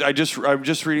 because I'm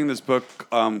just reading this book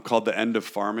called The End of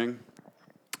Farming.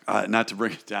 Not to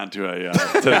bring it down to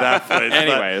that place.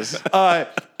 Anyways.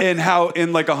 And how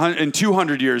in like in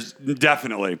 200 years,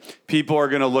 definitely people are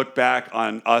going to look back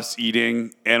on us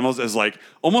eating animals as like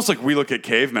almost like we look at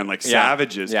cavemen, like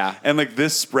savages. Yeah. And like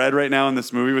this spread right now in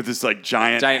this movie with this like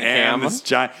giant ham. this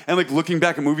giant, and like looking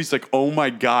back at movies, like oh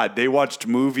my god, they watched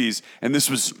movies and this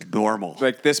was normal.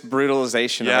 Like this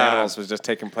brutalization Yeah. of animals was just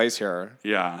taking place here.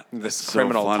 Yeah, This It's so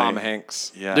criminal funny. Tom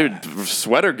Hanks. Yeah, Dude,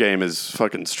 sweater game is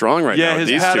fucking strong right now. Yeah, with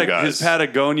these two guys. his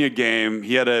Patagonia game.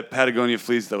 He had a Patagonia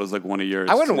fleece that was like one of yours.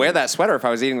 I wouldn't wear that sweater if I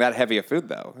was eating that heavy of food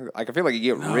though. Like I feel like you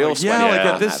get real sweaty. Yeah, like on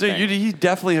at this, that thing. you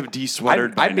definitely have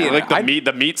de-sweatered. I'd be by now. like like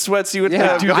the meat sweats you would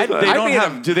Yeah. have. Dude, I'd- they I'd don't be in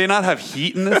have. a- Do they not have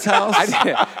heat in this house?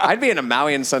 I'd be in a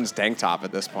Maui and Sons tank top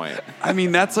at this point. I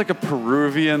mean, that's like a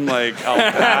Peruvian like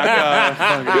alpaca.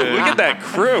 fucking- Look at that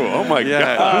crew. Oh my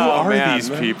Yeah, god. who are man. these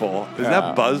people? Is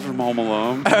that Buzz from Home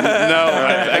Alone? No,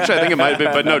 actually, I think it might be,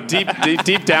 but no.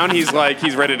 Deep down, he's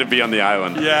ready to be on the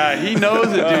island. Yeah, he knows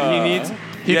it, dude.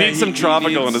 He needs some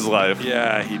tropical in needs- his life.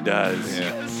 Yeah, he does.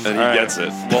 And he All right. gets it.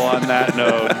 Well, on that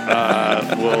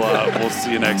note, we'll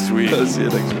see you next week. See you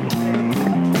next week.